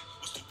back too.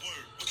 What's the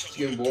word? It's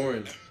getting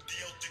boring. To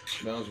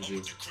be honest with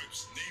you.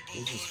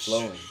 He's just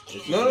flowing.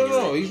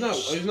 No. He's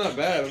not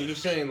bad. I'm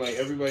just saying, like,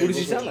 everybody. Who does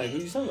he sound like?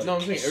 No,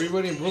 I'm saying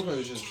everybody in Brooklyn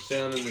is just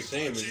sounding the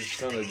same. It's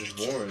just kind of just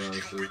boring,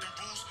 honestly.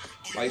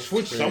 Like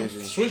switch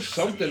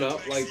something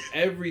up. Like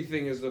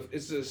everything is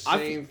it's the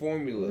same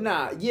formula.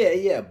 Nah,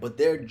 yeah, but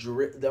they're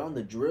on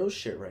the drill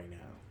shit right now.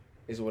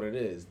 Is what it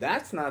is.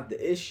 That's not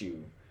the issue.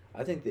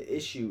 I think the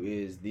issue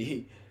is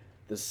the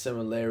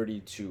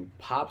similarity to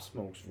Pop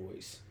Smoke's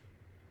voice.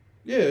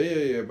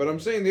 Yeah. But I'm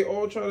saying they're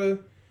all trying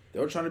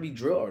to be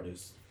drill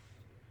artists.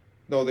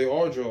 No, they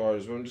are drill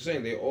artists, but I'm just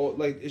saying they all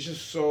like it's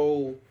just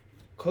so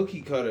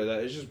cookie cutter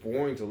that it's just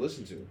boring to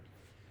listen to.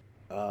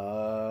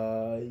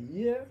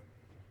 Yeah.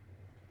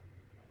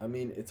 I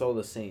mean, it's all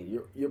the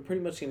same. You're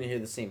pretty much gonna hear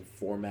the same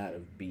format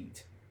of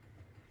beat,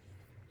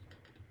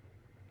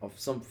 of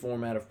some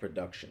format of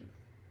production.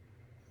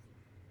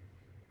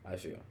 I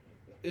feel.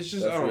 It's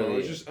just I don't know.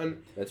 It's just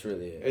that's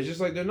really it. It's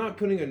just like they're not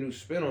putting a new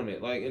spin on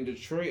it. Like in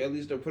Detroit, at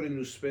least they're putting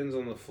new spins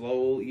on the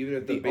flow, even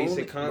if the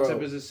basic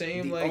concept is the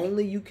same. The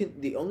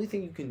only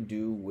thing you can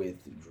do with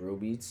drill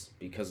beats,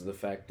 because of the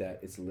fact that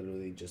it's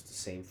literally just the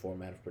same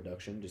format of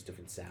production, just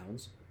different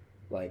sounds,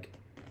 like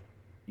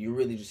you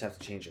really just have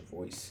to change your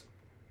voice,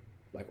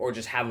 like or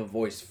just have a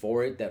voice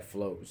for it that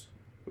flows.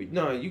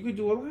 No, you could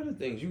do a lot of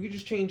things. You could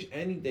just change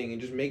anything and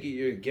just make it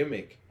your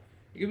gimmick.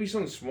 It could be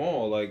something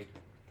small like.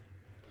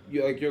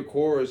 Your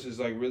chorus is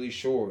like really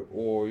short,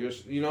 or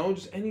just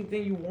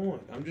anything you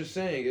want. I'm just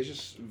saying, it's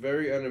just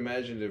very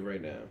unimaginative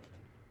right now.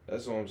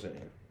 That's all I'm saying.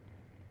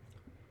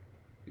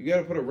 You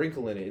gotta put a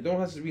wrinkle in it. It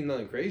don't have to be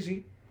nothing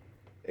crazy.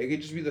 It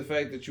could just be the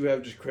fact that you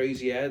have just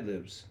crazy ad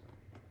libs,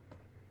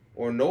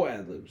 or no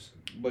ad libs,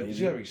 but it's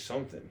gotta be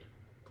something.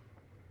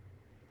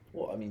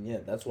 Well, I mean, yeah,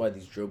 that's why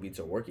these drill beats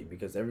are working,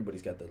 because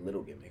everybody's got their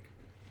little gimmick.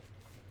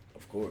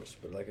 Of course,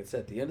 but like I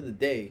said, at the end of the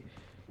day,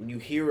 when you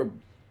hear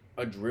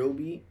a drill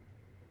beat.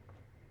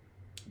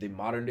 The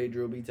modern day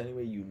drill beats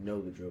anyway, you know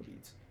the drill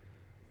beats.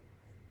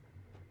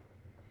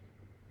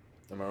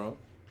 Am I wrong?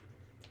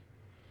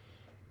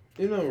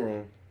 You're not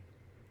wrong.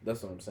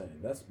 That's what I'm saying.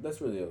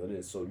 That's really all it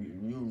is. So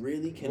you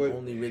really can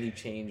only really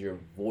change your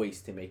voice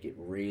to make it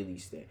really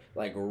stay,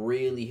 like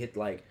really hit,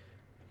 like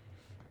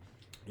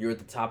you're at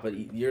the top of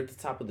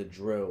the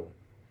drill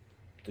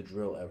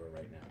ever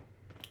right now.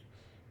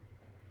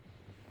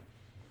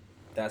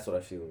 That's what I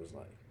feel it was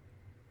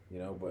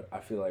like, But I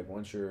feel like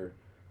once you're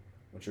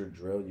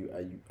drilled, you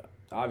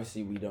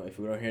obviously if we don't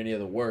hear any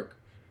other work,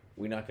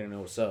 we're not gonna know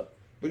what's up.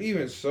 But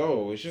even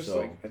so, it's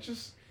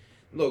just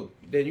look.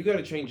 Then you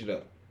gotta change it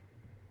up,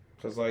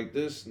 cause like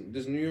this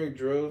New York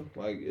drill,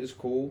 like it's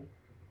cool,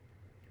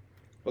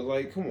 but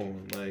like come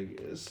on, like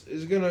it's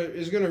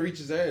gonna reach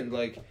its end.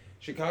 Like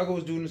Chicago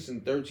was doing this in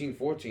 13,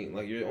 14.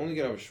 Like you're only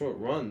gonna have a short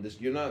run.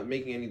 You're not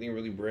making anything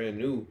really brand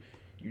new.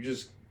 You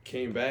just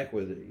came back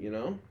with it,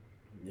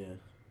 Yeah.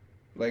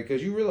 Like,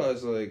 cause you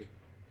realize like.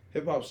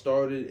 Hip hop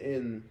started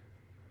in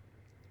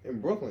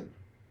Brooklyn,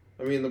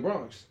 in the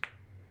Bronx,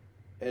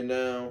 and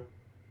now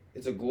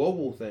it's a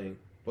global thing.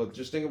 But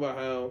just think about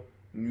how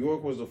New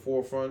York was the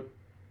forefront,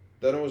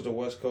 then it was the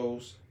West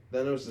Coast,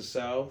 then it was the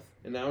South,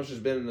 and now it's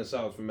just been in the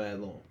South for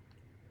mad long.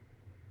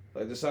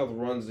 Like the South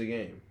runs the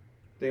game.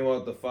 Think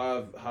about the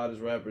 5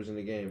 hottest rappers in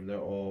the game; they're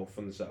all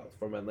from the South,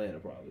 from Atlanta,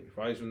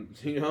 probably from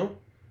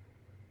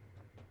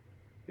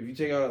If you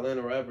take out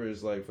Atlanta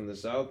rappers like from the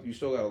South, you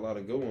still got a lot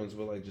of good ones,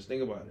 but like just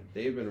think about it.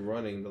 They've been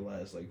running the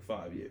last like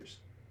 5 years.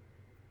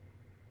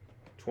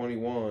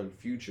 21,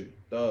 Future,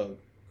 Thug,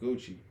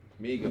 Gucci,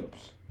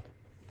 Migos.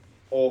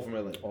 All from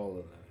Atlanta. All of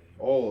that.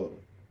 All of them.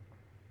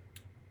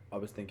 I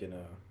was thinking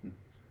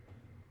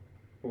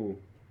Who?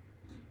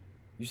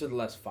 You said the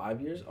last 5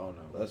 years? Oh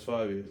no. Last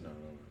 5 years. No.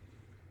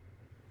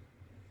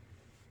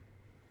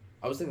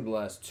 I was thinking the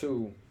last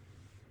 2.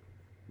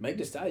 Meg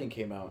Thee Stallion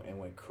came out and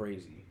went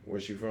crazy.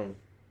 Where's she from?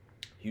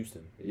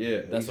 Houston.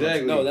 Yeah, that's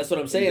exactly. That's what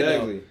I'm saying.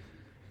 Exactly. Though.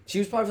 She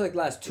was probably like the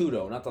last 2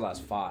 though, not the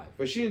last 5.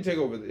 But she didn't take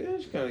over.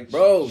 She kind of.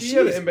 Bro, she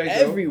had an impact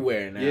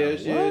everywhere now. Yeah,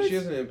 she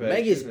has an impact.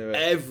 Meg is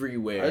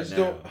everywhere. I just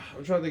don't.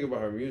 I'm trying to think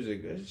about her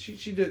music.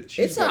 She did.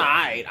 It's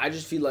alright. I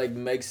just feel like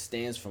Meg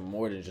stands for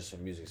more than just her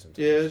music sometimes.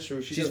 Yeah, that's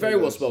true. She's very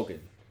well spoken.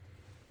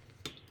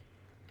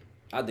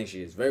 I think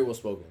she is very well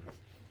spoken.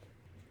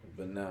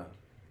 But nah,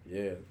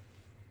 yeah.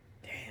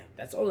 Damn,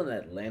 that's all in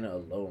Atlanta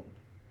alone.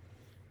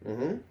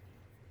 Mm-hmm.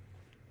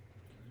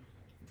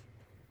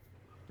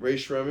 Ray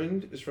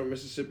Shremmond is from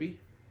Mississippi.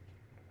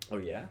 Oh,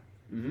 yeah?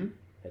 Mm-hmm.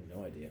 Had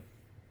no idea.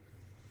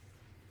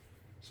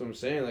 So I'm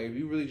saying, like, if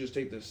you really just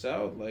take the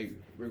South, like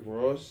Rick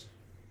Ross,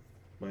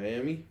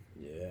 Miami.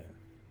 Yeah.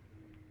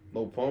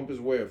 Low Pump is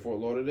where? Fort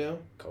Lauderdale?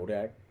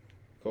 Kodak.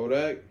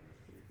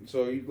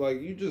 So,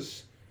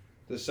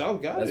 the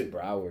South got it. That's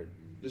Broward.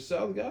 The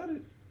South got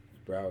it.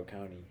 Broward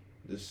County.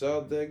 The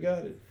South, they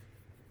got it.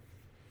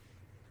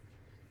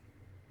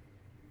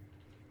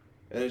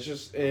 And it's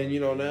just, and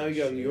now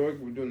you got New York,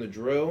 we're doing the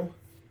drill.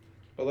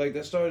 But like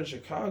that started in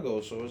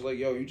Chicago, so it's like,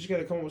 yo, you just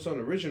gotta come up with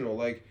something original.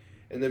 Like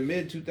in the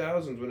mid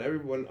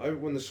 2000s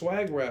when the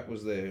swag rap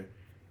was there,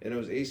 and it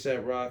was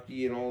ASAP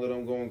Rocky and all of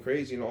them going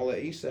crazy and all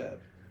that ASAP.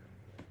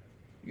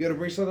 You gotta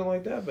bring something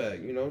like that back,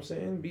 you know what I'm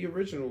saying? Be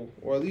original,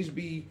 or at least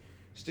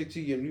stick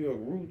to your New York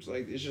roots.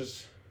 Like it's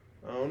just,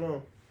 I don't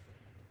know.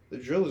 The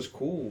drill is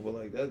cool, but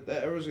like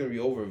that era's gonna be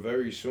over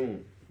very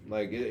soon.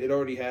 Like it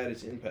already had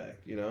its impact,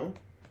 I don't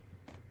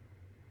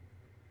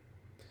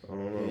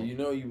know.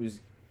 Yeah,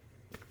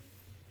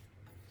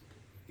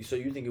 So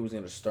you think it was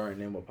gonna start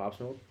and end with Pop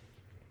Smoke?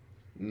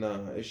 Nah,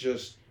 it's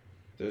just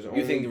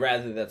You think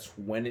rather that's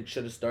when it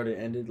should have started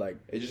and ended? Like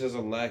it just has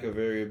a lack of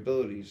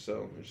variability,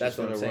 so it's that's just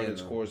what gonna I'm saying, run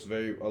its though. course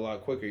a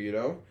lot quicker,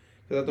 Because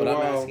after But a while,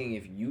 I'm asking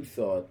if you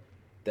thought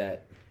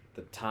that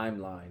the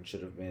timeline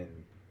should have been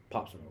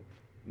Pop Smoke.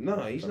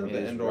 nah, he's From not the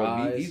his end all.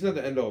 rise. He's not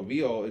the end all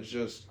be all. It's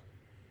just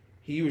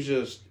he was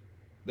just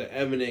the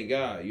eminent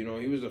guy. He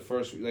was the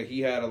first. Like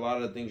he had a lot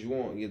of the things you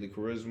want. He had the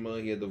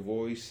charisma. He had the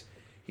voice.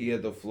 He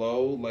had the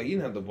flow. Like he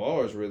didn't have the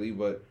bars really,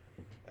 but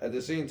at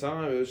the same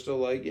time, it was still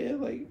like, yeah,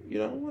 like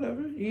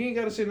whatever. You ain't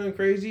gotta say nothing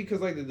crazy because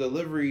like the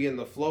delivery and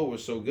the flow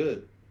was so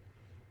good.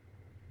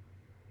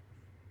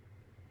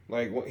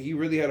 Like what he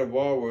really had a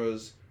bar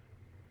was,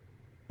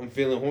 I'm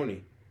feeling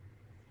horny,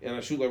 and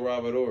I shoot like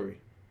Robert Ory.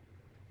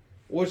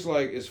 Which,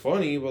 like, is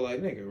funny, but,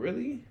 like, nigga,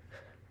 really?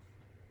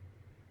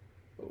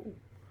 Oh.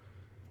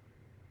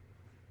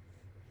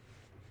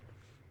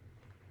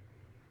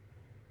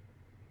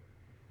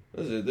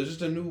 That's it. There's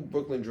just a new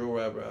Brooklyn drill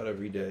rapper out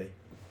every day.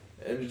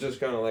 And it's just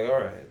kind of like, all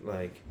right,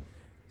 like,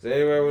 does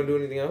anybody want to do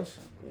anything else?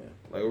 Yeah.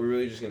 Like, are we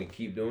really just going to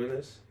keep doing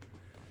this?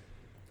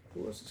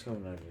 Who else is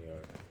coming out of New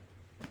York?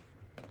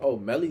 Oh,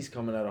 Melly's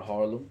coming out of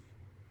Harlem.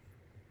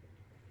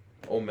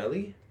 Oh,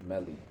 Melly?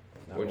 Melly.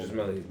 Not Which is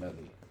Melly. Melly?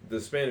 Melly. The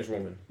Spanish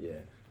woman. Yeah.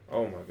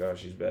 Oh, my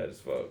gosh, she's bad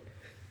as fuck.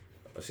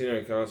 I seen her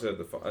in concert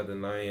at the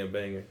 9 a.m.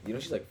 banger. You know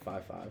she's like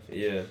 5'5".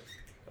 Yeah.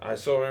 I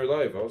saw her in real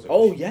life. I was like,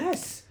 Oh,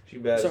 yes. she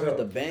bad as Saw her hell. at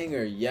the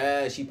banger.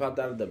 Yeah, she popped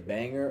out of the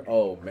banger.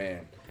 Oh,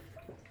 man.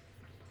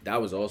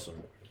 That was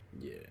awesome.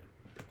 Yeah.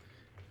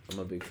 I'm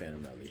a big fan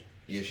of Melly.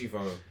 Yeah, she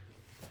fine.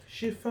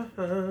 She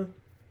fine.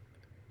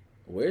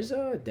 Where's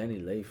Danny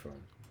Lay from?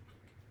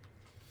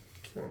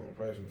 Oh,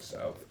 probably from the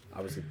South.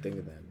 I was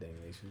thinking that Danny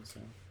Lay's from the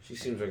South. She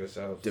seems like a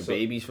South. The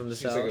baby's from the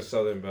She's South? like a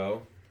Southern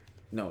belle.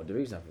 No, the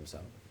baby's not from the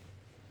South.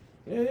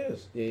 Yeah, it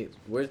is. Yeah,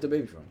 where's the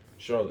baby from?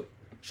 Charlotte.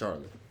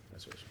 Charlotte.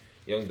 That's where she's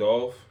Young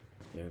Dolph.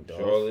 from. Young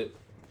Dolph. Charlotte.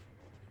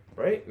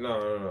 Right?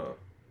 No.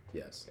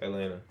 Yes.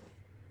 Atlanta.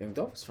 Young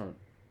Dolph is from...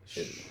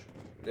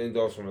 Young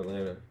Dolph's from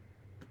Atlanta.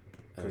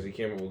 Because he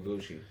came up with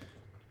Gucci.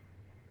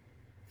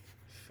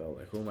 Felt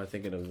like, who am I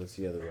thinking of that's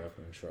the other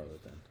rapper in Charlotte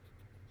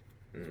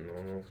then?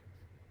 No.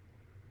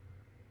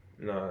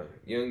 Nah,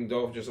 Young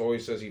Dolph just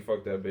always says he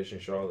fucked that bitch in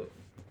Charlotte.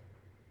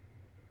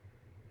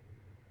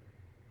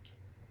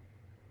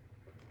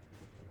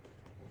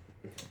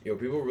 Yo,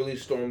 people really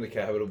stormed the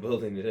Capitol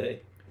building today.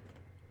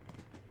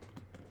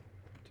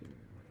 Dude,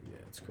 yeah,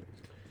 it's crazy.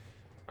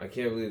 I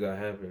can't believe that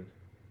happened.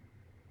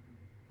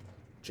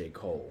 J.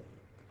 Cole.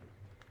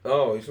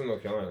 Oh, he's from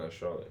North Carolina, not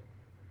Charlotte.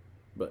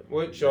 But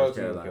What? Charlotte's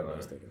in North I Carolina.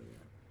 was thinking,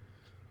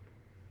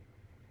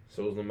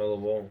 So is LaMelo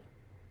Ball.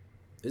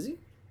 Is he?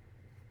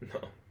 No.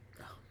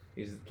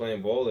 He's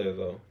playing ball there,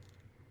 though.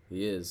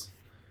 He is.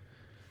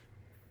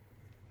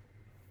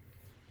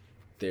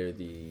 They're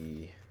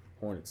the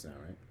Hornets now,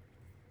 right?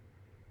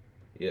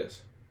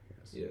 Yes.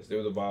 Yes, they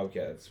were the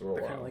Bobcats for a I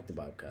kind while. of like the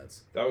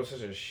Bobcats. That was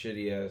such a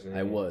shitty ass name.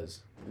 I was.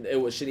 It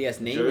was shitty ass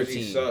name or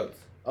Jersey team. sucked.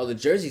 Oh, the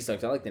jersey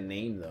sucked. I like the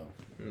name though.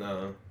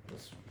 Nah,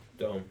 that's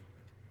dumb.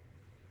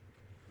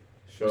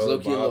 It was low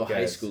Charlotte key a little high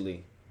Bobcats.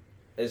 schooly.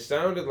 It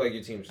sounded like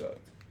your team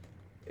sucked.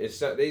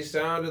 They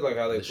sounded like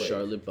how they The played.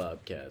 Charlotte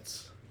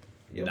Bobcats.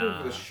 Yeah, Nah. look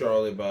for the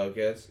Charlotte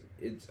Bobcats.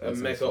 It's That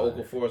sounds Emeka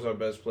fire. Okafor is our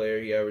best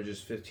player. He averages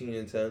 15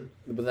 and 10.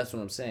 But that's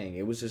what I'm saying.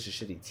 It was just a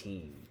shitty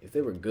team. If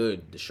they were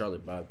good, the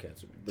Charlotte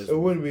Bobcats.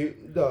 wouldn't be.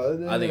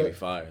 No, I think it'd be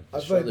fire. The I feel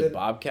like Charlotte that-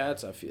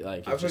 Bobcats. I feel like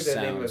it I feel like just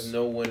that name has sounds.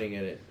 no winning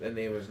in it. That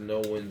name has no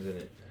wins in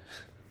it.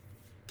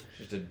 It's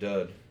just a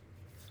dud.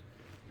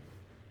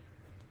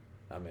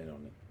 I'm in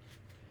on it.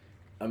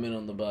 I'm in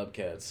on the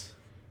Bobcats.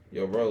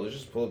 Yo, bro, let's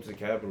just pull up to the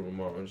Capitol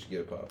tomorrow and just get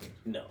it popping.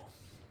 No.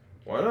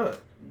 Why not?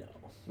 No.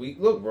 We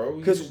look, bro.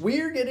 Because just-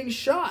 we're getting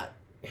shot.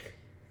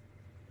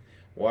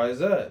 Why is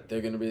that?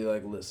 They're gonna be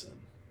like, listen.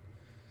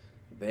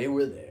 They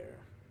were there.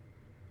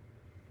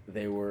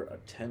 They were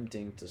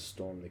attempting to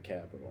storm the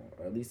Capitol,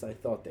 or at least I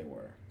thought they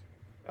were.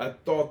 I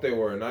thought they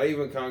were. Not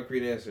even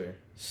concrete answer.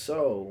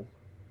 So,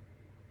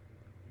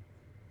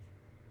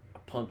 I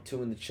pumped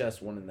 2 in the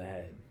chest, 1 in the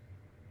head.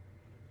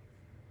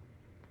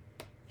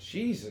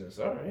 Jesus,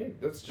 all right.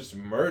 That's just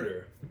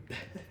murder.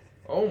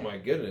 Oh my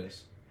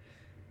goodness.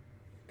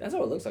 That's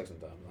how it looks like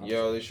sometimes. honestly.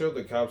 Yo, they showed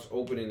the cops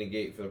opening the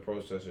gate for the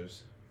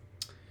protesters.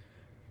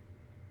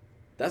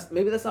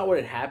 Maybe that's not what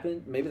it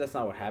happened. Maybe that's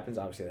not what happens.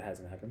 Obviously, that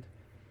hasn't happened.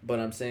 But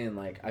I'm saying,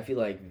 like, I feel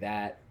like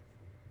that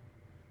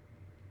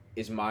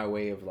is my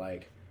way of,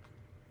 like,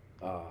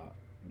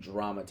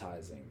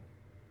 dramatizing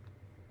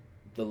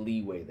the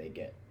leeway they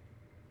get.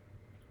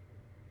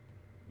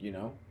 You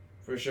know?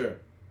 For sure.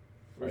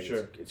 For Like,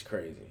 sure. It's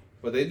crazy.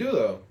 But they do,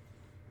 though.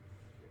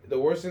 The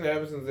worst thing that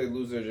happens is they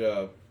lose their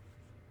job.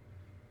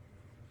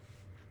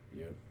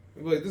 Yeah.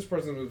 Like, this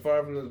person's been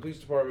fired from the police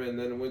department and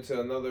then went to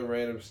another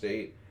random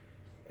state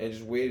and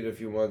just waited a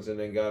few months and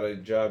then got a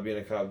job being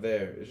a cop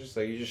there. It's just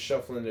like you're just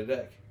shuffling the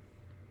deck.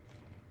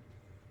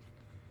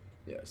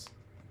 Yes.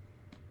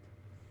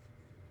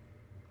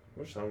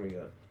 How much time we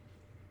got?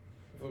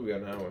 I thought we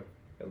got an hour.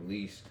 At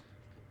least.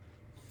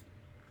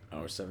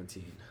 Hour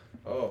 17.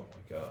 Oh,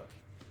 my God.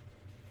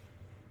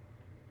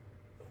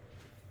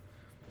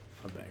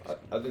 I'm back.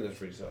 I think that's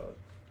pretty solid.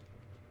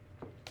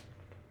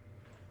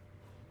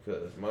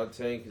 Because my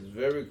tank is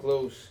very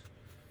close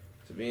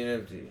to being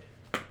empty.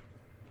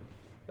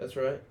 That's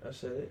right. I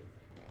said it.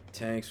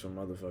 Tanks for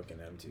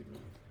motherfucking empty,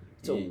 man.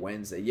 It's Yeah. a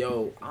Wednesday.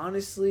 Yo,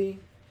 honestly,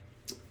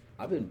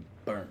 I've been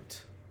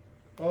burnt.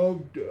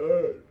 I'm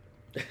dead.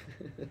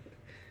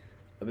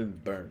 I've been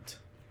burnt.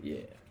 Yeah.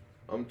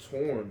 I'm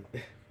torn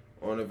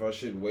on if I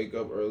should wake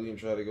up early and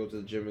try to go to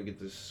the gym and get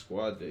this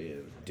squat day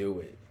in. Do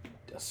it.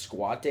 A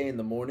squat day in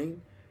the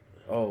morning.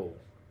 Oh,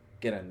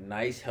 get a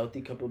nice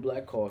healthy cup of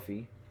black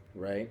coffee,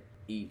 right?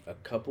 Eat a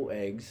couple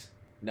eggs.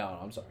 No,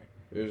 I'm sorry.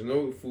 There's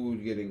no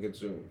food getting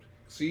consumed.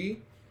 See?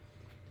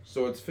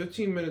 So it's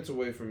 15 minutes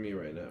away from me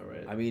right now,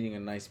 right? I'm eating a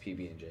nice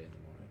PB&J in the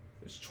morning.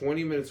 It's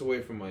 20 minutes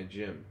away from my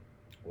gym.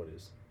 What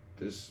is?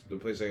 The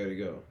place I gotta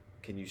go.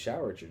 Can you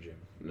shower at your gym?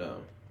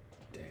 No.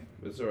 Damn.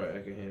 It's alright,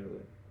 I can handle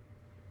it.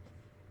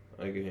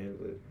 I can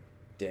handle it.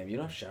 Damn, you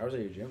don't have showers at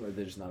your gym, or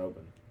they're just not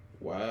open?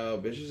 Wow,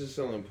 bitches is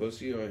selling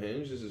pussy on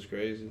Hinge? This is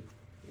crazy.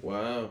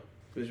 Wow.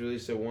 Bitch really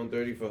said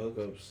 130 for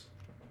hookups.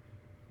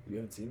 You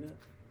haven't seen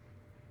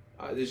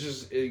that? It's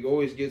just, it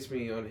always gets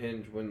me on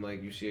Hinge when,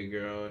 like, you see a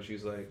girl and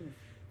she's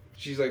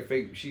like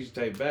fake, she's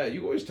type bad.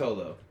 You always tell,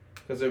 though.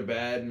 Because they're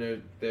bad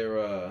and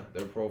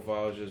their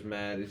profile is just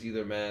mad. It's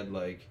either mad,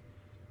 like,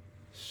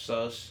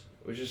 sus,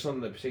 or just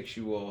something that ticks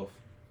you off.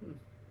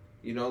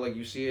 You know, like,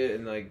 you see it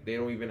and, like, they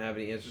don't even have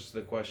any answers to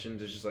the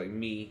questions. It's just like,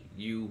 me,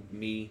 you,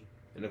 me.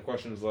 And the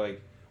question is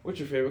like, what's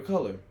your favorite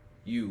color?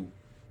 You.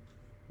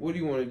 What do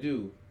you want to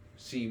do?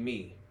 See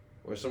me.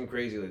 Or some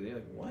crazy, like, they're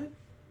like, what?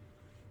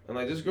 And,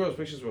 like, this girl's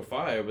pictures were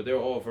fire, but they're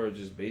all of her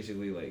just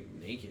basically, like,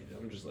 naked.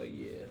 I'm just like,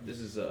 yeah, this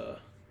is,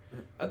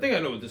 I think I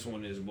know what this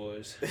one is,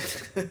 boys.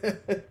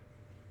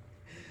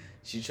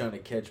 She's trying to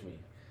catch me.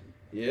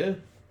 Yeah?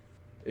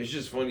 It's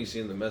just funny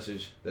seeing the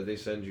message that they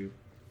send you.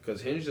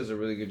 Because Hinge does a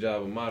really good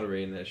job of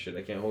moderating that shit.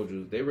 I can't hold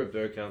you. They rip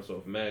their accounts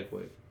off mad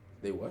quick.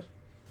 They what?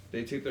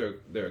 They take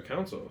their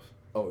accounts off.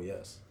 Oh,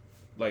 yes.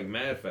 Like,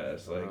 mad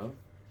fast. Like, Uh-huh.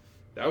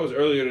 that was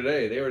earlier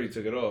today. They already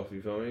took it off.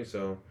 You feel me?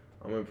 So,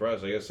 I'm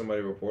impressed. I guess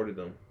somebody reported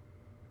them.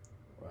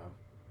 Wow.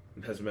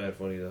 That's mad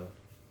funny, though.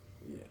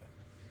 Yeah.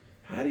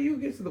 How do you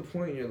get to the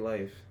point in your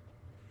life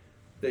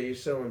that you're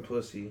selling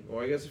pussy,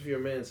 or I guess if you're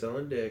a man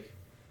selling dick,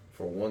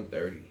 for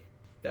 $130?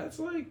 That's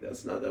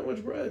not that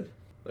much bread.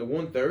 Like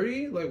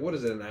 $130? Like, what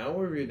is it, an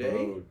hour of your day?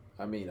 Bro,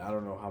 I mean, I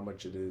don't know how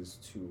much it is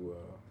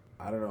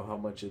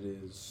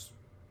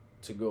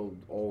to go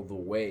all the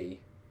way,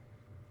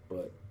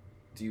 but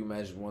do you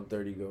imagine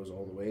 130 goes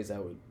all the way? Is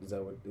that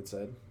what it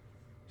said?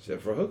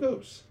 Except for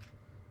hookups.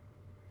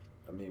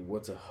 I mean,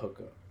 what's a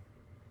hookup?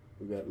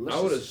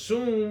 I would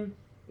assume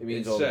it means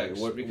it's all the way.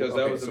 sex, because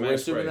that was the we're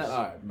max assuming price. that.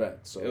 All right, bet.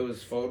 So It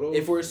was photos.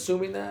 if we're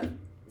assuming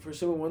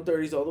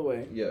 130 is all the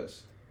way,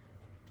 Yes.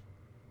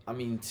 I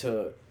mean,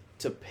 to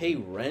pay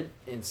rent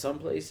in some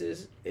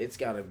places, it's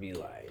got to be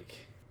like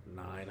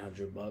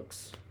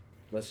 $900.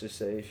 Let's just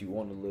say if you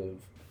want to live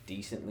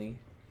decently,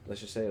 let's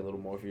just say a little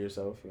more for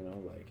yourself. You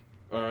know, like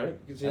All right.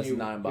 Continue. that's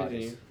 9 bodies.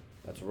 Continue.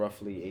 That's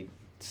roughly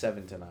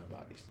 7 to 9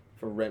 bodies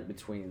for rent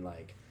between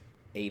like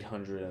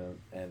 800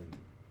 and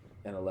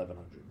 1100.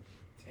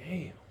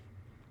 Damn.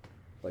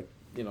 Like,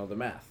 you know, the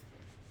math.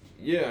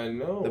 Yeah, I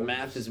know. The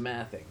math is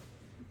mathing.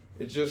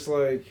 It's just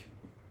like,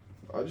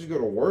 I just go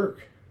to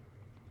work.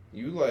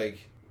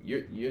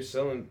 You're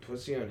selling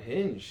pussy on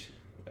Hinge.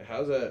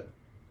 How's that?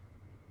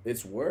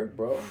 It's work,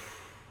 bro.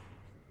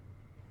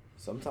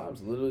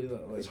 Sometimes, literally,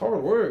 like, It's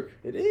hard work.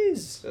 It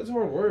is. That's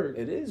hard work.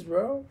 It is,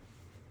 bro.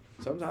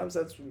 Sometimes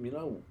that's, you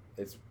know,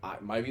 it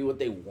might be what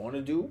they want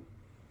to do,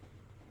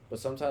 but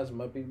sometimes it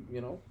might be, you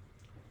know,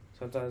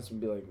 sometimes it'll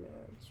be like, man,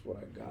 that's what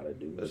I gotta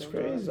do. That's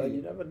Sometimes, crazy. Like,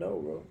 you never know,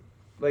 bro.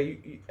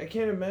 Like, I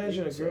can't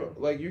imagine a So- girl,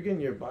 like, you're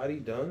getting your body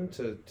done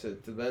to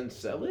then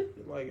sell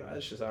it? Like,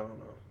 it's just, I don't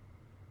know.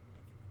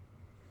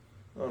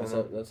 I don't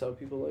know. That's how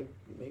people like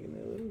making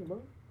their living,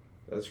 bro.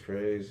 That's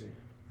crazy.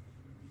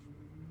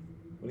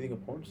 What do you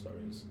think a porn star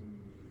is?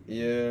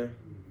 Yeah.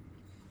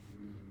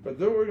 But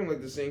they're working,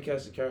 like, the same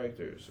cast of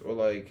characters. Or,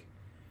 like,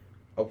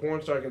 a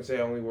porn star can say,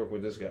 I only work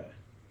with this guy.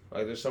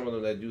 Like, there's some of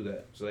them that do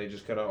that. So they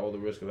just cut out all the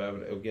risk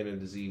of getting a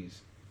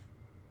disease.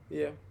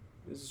 Yeah,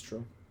 this is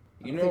true.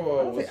 You I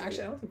know,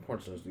 don't think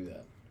porn stars do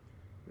that.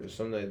 There's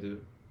some that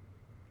do.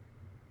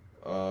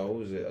 What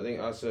was it? I think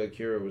Asa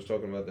Akira was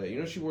talking about that. You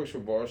know she works for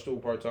Barstool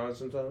part-time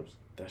sometimes?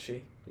 Does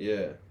she?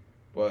 Yeah.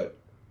 But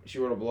she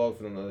wrote a blog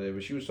for them the other day,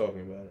 but she was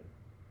talking about it.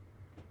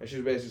 And she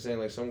was basically saying,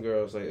 like, some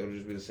girls, like, it'll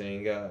just be the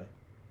same guy.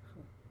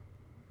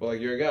 But,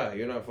 like, you're a guy.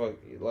 You're not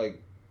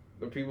like,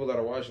 the people that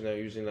are watching that are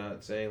usually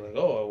not saying, like,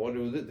 oh, I wonder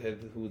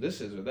who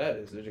this is or that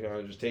is. They're just kind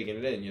of just taking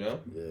it in, you know?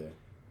 Yeah.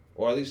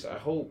 Or at least I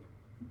hope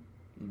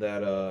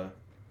that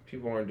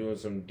people aren't doing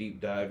some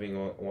deep diving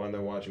on when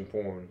they're watching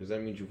porn, because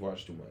that means you've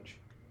watched too much.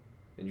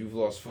 And you've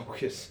lost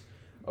focus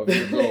of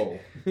your goal.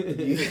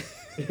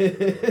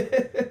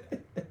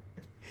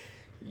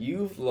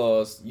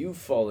 You've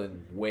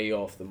fallen way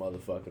off the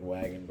motherfucking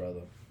wagon,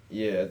 brother.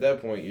 Yeah, at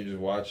that point, you're just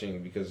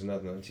watching because there's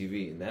nothing on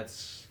TV, and that's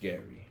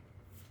scary.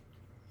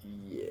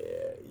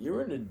 Yeah,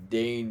 you're in a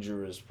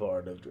dangerous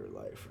part of your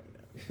life right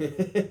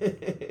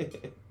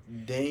now.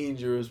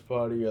 Dangerous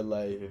part of your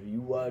life if you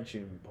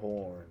watching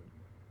porn.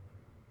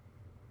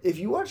 If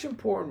you watching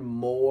porn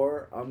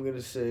more, I'm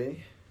gonna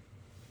say,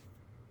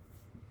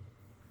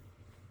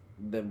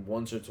 than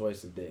once or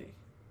twice a day,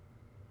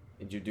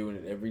 and you're doing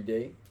it every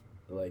day,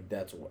 like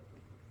that's what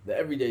the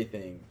everyday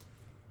thing,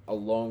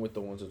 along with the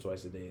once or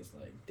twice a day, is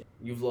like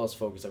you've lost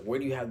focus. Like, where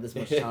do you have this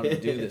much time to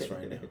do this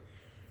right now?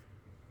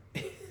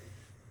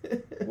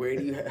 Where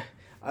do you have?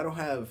 I don't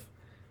have.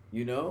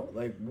 You know,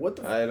 like what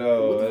the I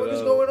know, what the I fuck is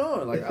know. going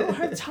on? Like, I don't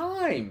have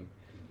time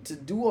to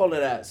do all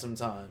of that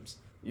sometimes.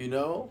 You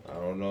know? I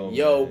don't know.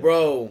 Yo, man.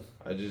 bro.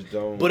 I just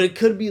don't. But it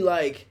could be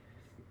like,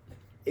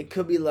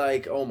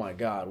 oh my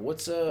God,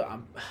 what's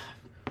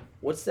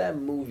that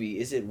movie?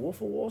 Is it Wolf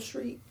of Wall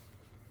Street?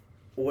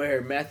 Where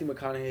Matthew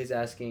McConaughey's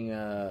asking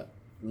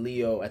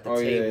Leo at the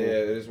table. Yeah,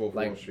 it is Wolf of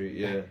like, Wall Street.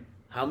 Yeah.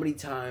 How many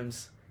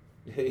times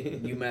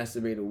you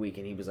masturbate a week?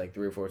 And he was like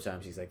 3 or 4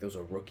 times. He's like, those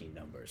are rookie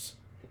numbers.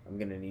 I'm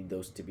gonna need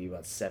those to be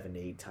about 7 to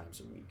 8 times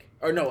a week,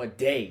 or no, a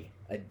day.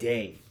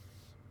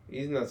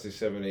 He's not say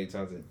 7, 8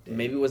 times a day.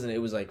 Maybe it wasn't. It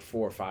was like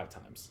 4 or 5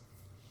 times.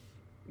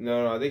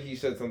 No, I think he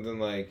said something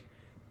like,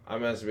 I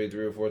masturbate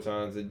 3 or 4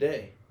 times a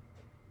day.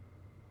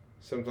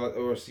 Sometimes,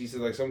 or he said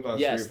like sometimes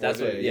 3 or 4 Yes, that's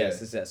days. what.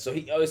 Yes, yes. So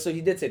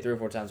he did say 3 or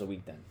 4 times a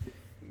week then.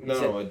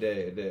 No, a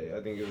day.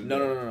 I think it was.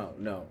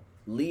 No.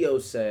 Leo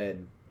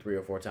said 3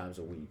 or 4 times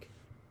a week.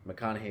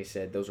 McConaughey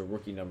said those are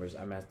rookie numbers.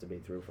 I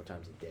masturbate 3 or 4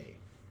 times a day.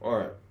 All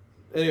right.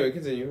 Anyway,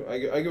 continue. I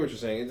get what you're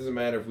saying. It doesn't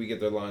matter if we get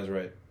their lines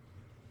right.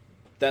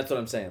 That's what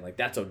I'm saying. Like,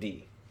 that's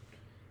OD.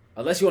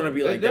 Unless you want to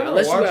be like They're that. not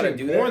Unless you gotta watching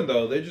do porn, that.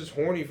 though. They're just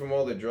horny from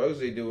all the drugs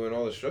they do and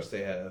all the stress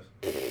they have.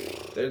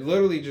 They're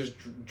literally just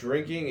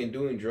drinking and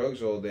doing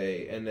drugs all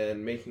day and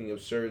then making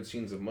absurd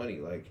scenes of money.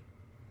 Like,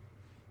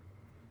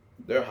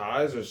 their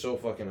highs are so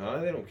fucking high,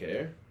 they don't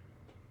care.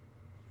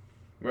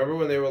 Remember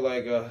when they were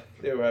like,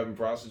 they were having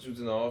prostitutes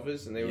in the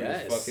office and they were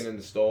just fucking in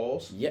the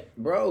stalls? Yeah,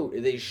 bro.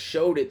 They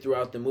showed it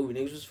throughout the movie.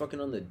 They was just fucking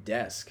on the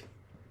desk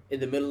in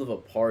the middle of a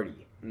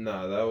party.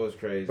 Nah, that was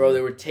crazy. Bro, they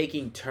were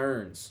taking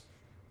turns.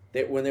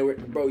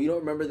 Bro, you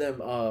don't remember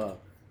them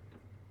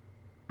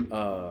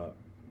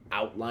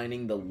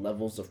outlining the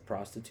levels of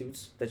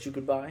prostitutes that you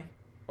could buy?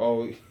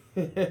 Oh,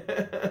 yeah,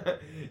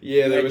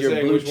 You they had were your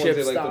saying blue which ones chip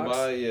they like to stocks.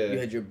 buy, yeah. You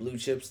had your blue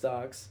chip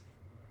stocks.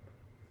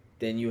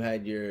 Then you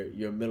had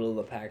your middle of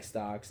the pack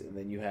stocks, and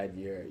then you had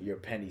your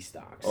penny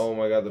stocks. Oh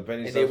my god, the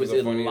penny and stock it was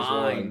was the a funniest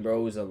line, one. bro.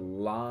 It was a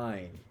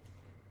line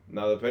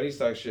Now the penny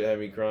stock shit had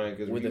me crying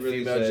because with we the really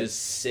female said, just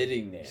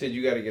sitting there. said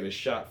you got to get a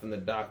shot from the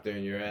doctor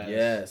in your ass.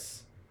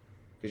 Yes.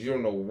 Because you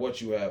don't know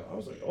what you have. I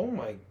was like, oh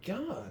my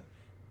god.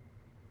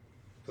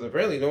 Because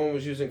apparently no one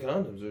was using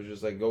condoms. It was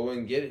just like, go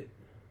and get it.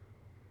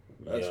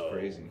 That's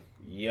crazy.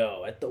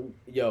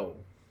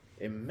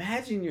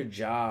 Imagine your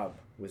job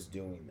was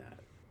doing that.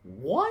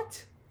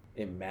 What?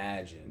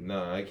 Imagine.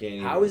 Nah, I can't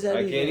even. How is that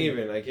I even- can't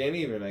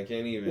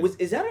even.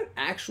 Is that an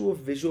actual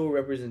visual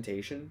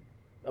representation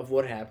of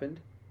what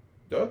happened?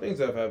 There are things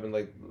that have happened,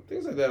 like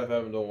things like that have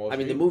happened on Wall Street. I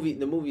mean,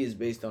 the movie is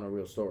based on a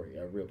real story,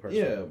 a real person.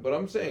 Yeah, but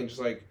I'm saying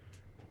just like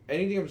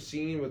anything I'm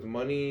seeing with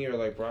money or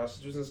like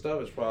prostitutes and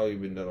stuff, it's probably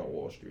been done on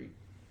Wall Street.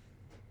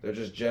 They're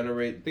just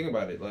think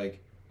about it.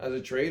 Like as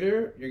a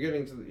trader,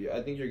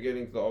 I think you're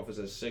getting to the office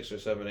at 6 or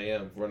 7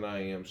 a.m. for a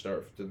 9 a.m.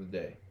 start to the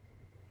day.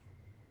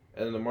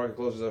 And then the market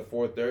closes at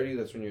 4:30.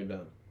 That's when you're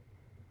done.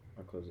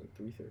 I close at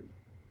 3:30.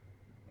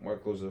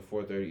 Market closes at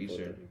 4:30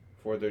 Eastern.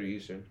 4:30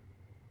 Eastern.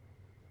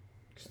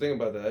 Cause think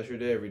about that. That's your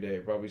day every day.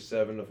 Probably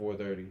 7 to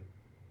 4:30.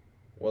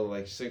 Well,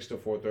 like 6 to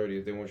 4:30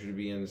 if they want you to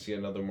be in to see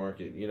another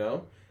market. You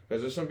know,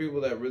 because there's some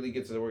people that really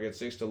get to work at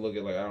 6 to look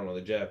at, like, I don't know,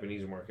 the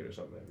Japanese market or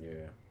something.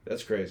 Yeah.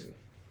 That's crazy.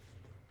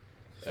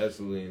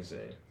 Absolutely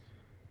insane.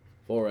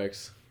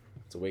 Forex.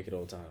 It's a wake at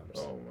all times.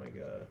 Oh my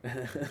god.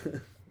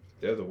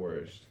 They're the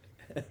worst.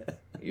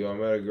 Yo, I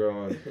met a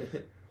girl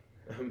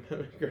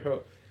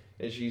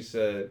and she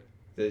said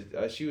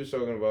that she was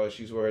talking about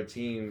she's with her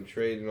team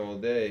trading all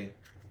day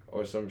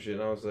or some shit,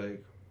 and I was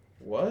like,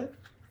 what?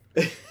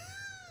 I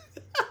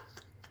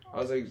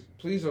was like,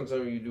 please don't tell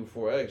me you do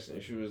Forex.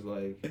 And she was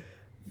like,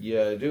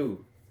 yeah, I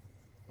do.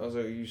 I was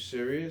like, are you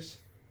serious?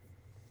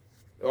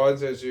 Oh, I didn't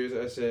say serious.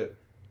 I said,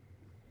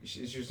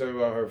 she was talking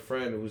about her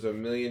friend who's a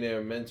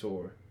millionaire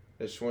mentor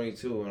that's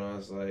 22, and I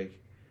was like,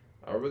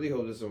 I really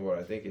hope this is what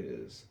I think it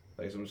is.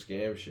 Like some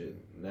scam shit.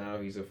 Now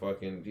he's a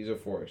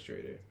Forex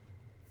trader.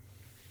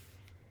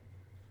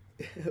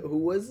 Who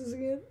was this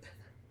again?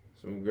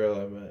 Some girl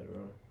I met,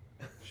 bro.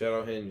 Shout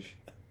out Hinge.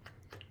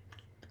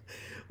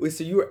 Wait,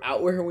 so you were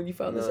out with her when you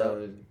found this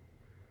out?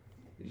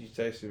 She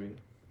texted me.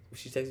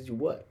 She texted you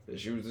what? That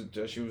she was a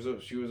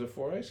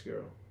Forex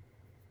girl.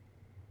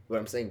 But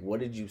I'm saying, what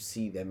did you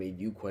see that made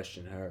you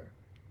question her?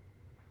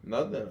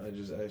 Nothing. I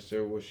just asked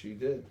her what she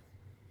did.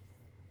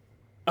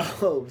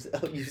 Oh,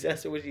 you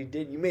asked her what she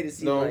did. You made it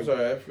seem No, like... I'm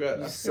sorry. I forgot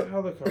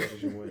how the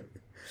conversation went.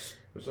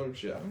 Or some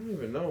shit. I don't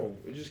even know.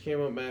 It just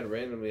came up mad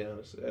randomly,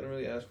 honestly. I didn't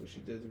really ask what she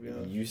did, to be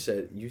honest.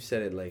 You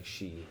said it like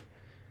she...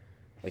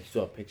 Like you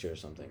saw a picture or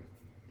something.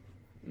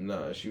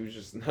 Nah, she was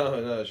just...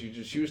 No,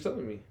 she was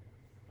telling me.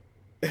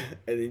 And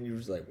then you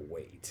was like,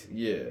 wait.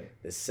 Yeah.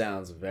 This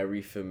sounds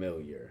very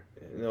familiar.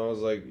 And I was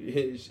like,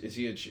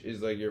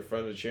 is like your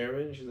friend a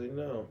chairman? She's like,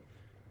 no.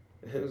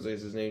 And I was like,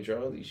 is his name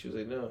Charlie? She was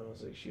like, no. I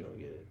was like, she don't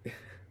get it.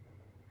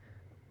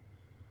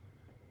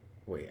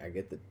 Wait, I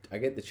get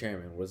the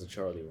chairman. What's the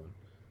Charlie one?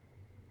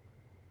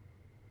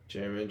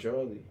 Chairman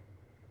Charlie.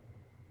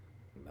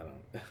 I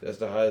don't. That's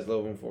the highest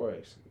level in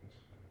Forex.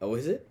 Oh,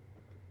 is it?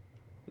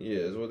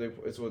 Yeah,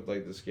 it's what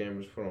like the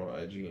scammers put on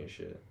IG and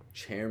shit.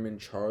 Chairman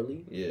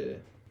Charlie? Yeah.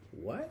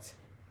 What?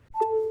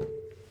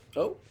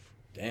 Oh,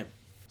 damn.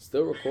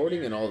 Still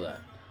recording and all that.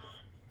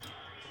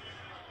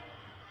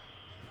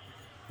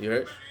 You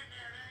heard?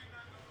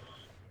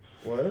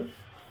 What?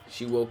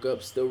 She woke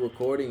up still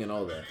recording and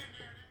all that.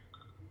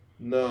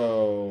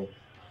 No.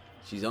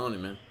 She's on it,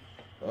 man.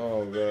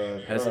 Oh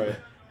god.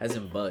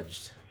 Hasn't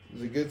budged.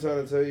 It's a good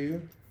time to tell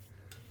you.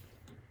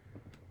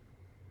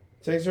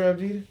 Tanks are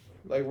emptied.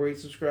 Like, rate,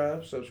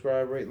 subscribe.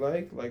 Subscribe, rate,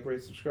 like,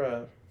 rate,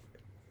 subscribe.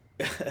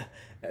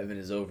 Evan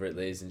is over it,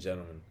 ladies and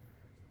gentlemen.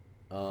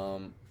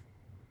 I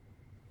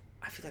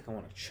feel like I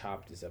want to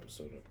chop this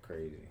episode up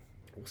crazy.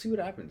 We'll see what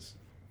happens.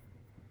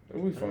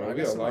 It'll be fun. I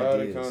We got a lot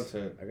of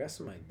content. I got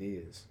some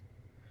ideas.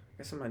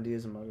 I'm about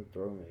to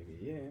throw maybe.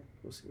 Yeah,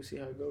 we'll see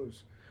how it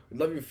goes. We'd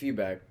love your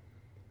feedback.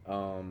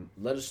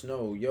 Let us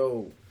know.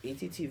 Yo,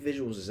 ETT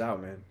Visuals is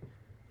out, man.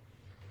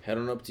 Head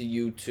on up to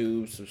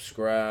YouTube,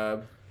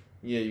 subscribe.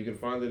 Yeah, you can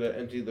find it at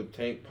Empty the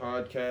Tank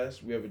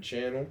Podcast. We have a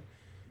channel.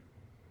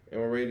 And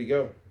we're ready to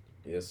go.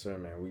 Yes, sir,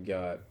 man. We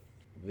got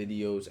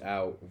videos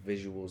out,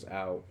 visuals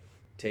out.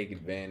 Take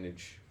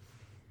advantage.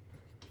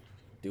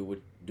 Do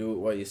it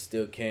while you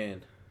still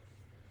can.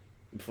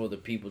 Before the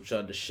people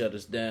try to shut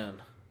us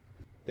down.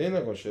 They're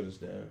not going to shut us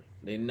down.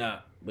 They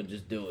not, but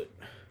just do it.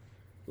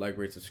 Like,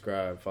 rate,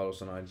 subscribe. Follow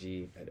us on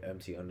IG at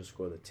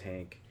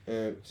empty_the_tank.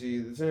 Empty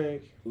the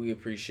tank. We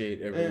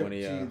appreciate every one of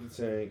y'all. Empty the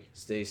tank.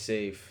 Stay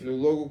safe. New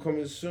logo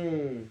coming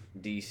soon.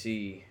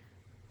 DC.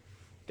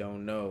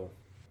 Don't know.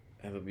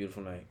 Have a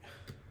beautiful night.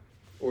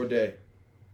 Or day.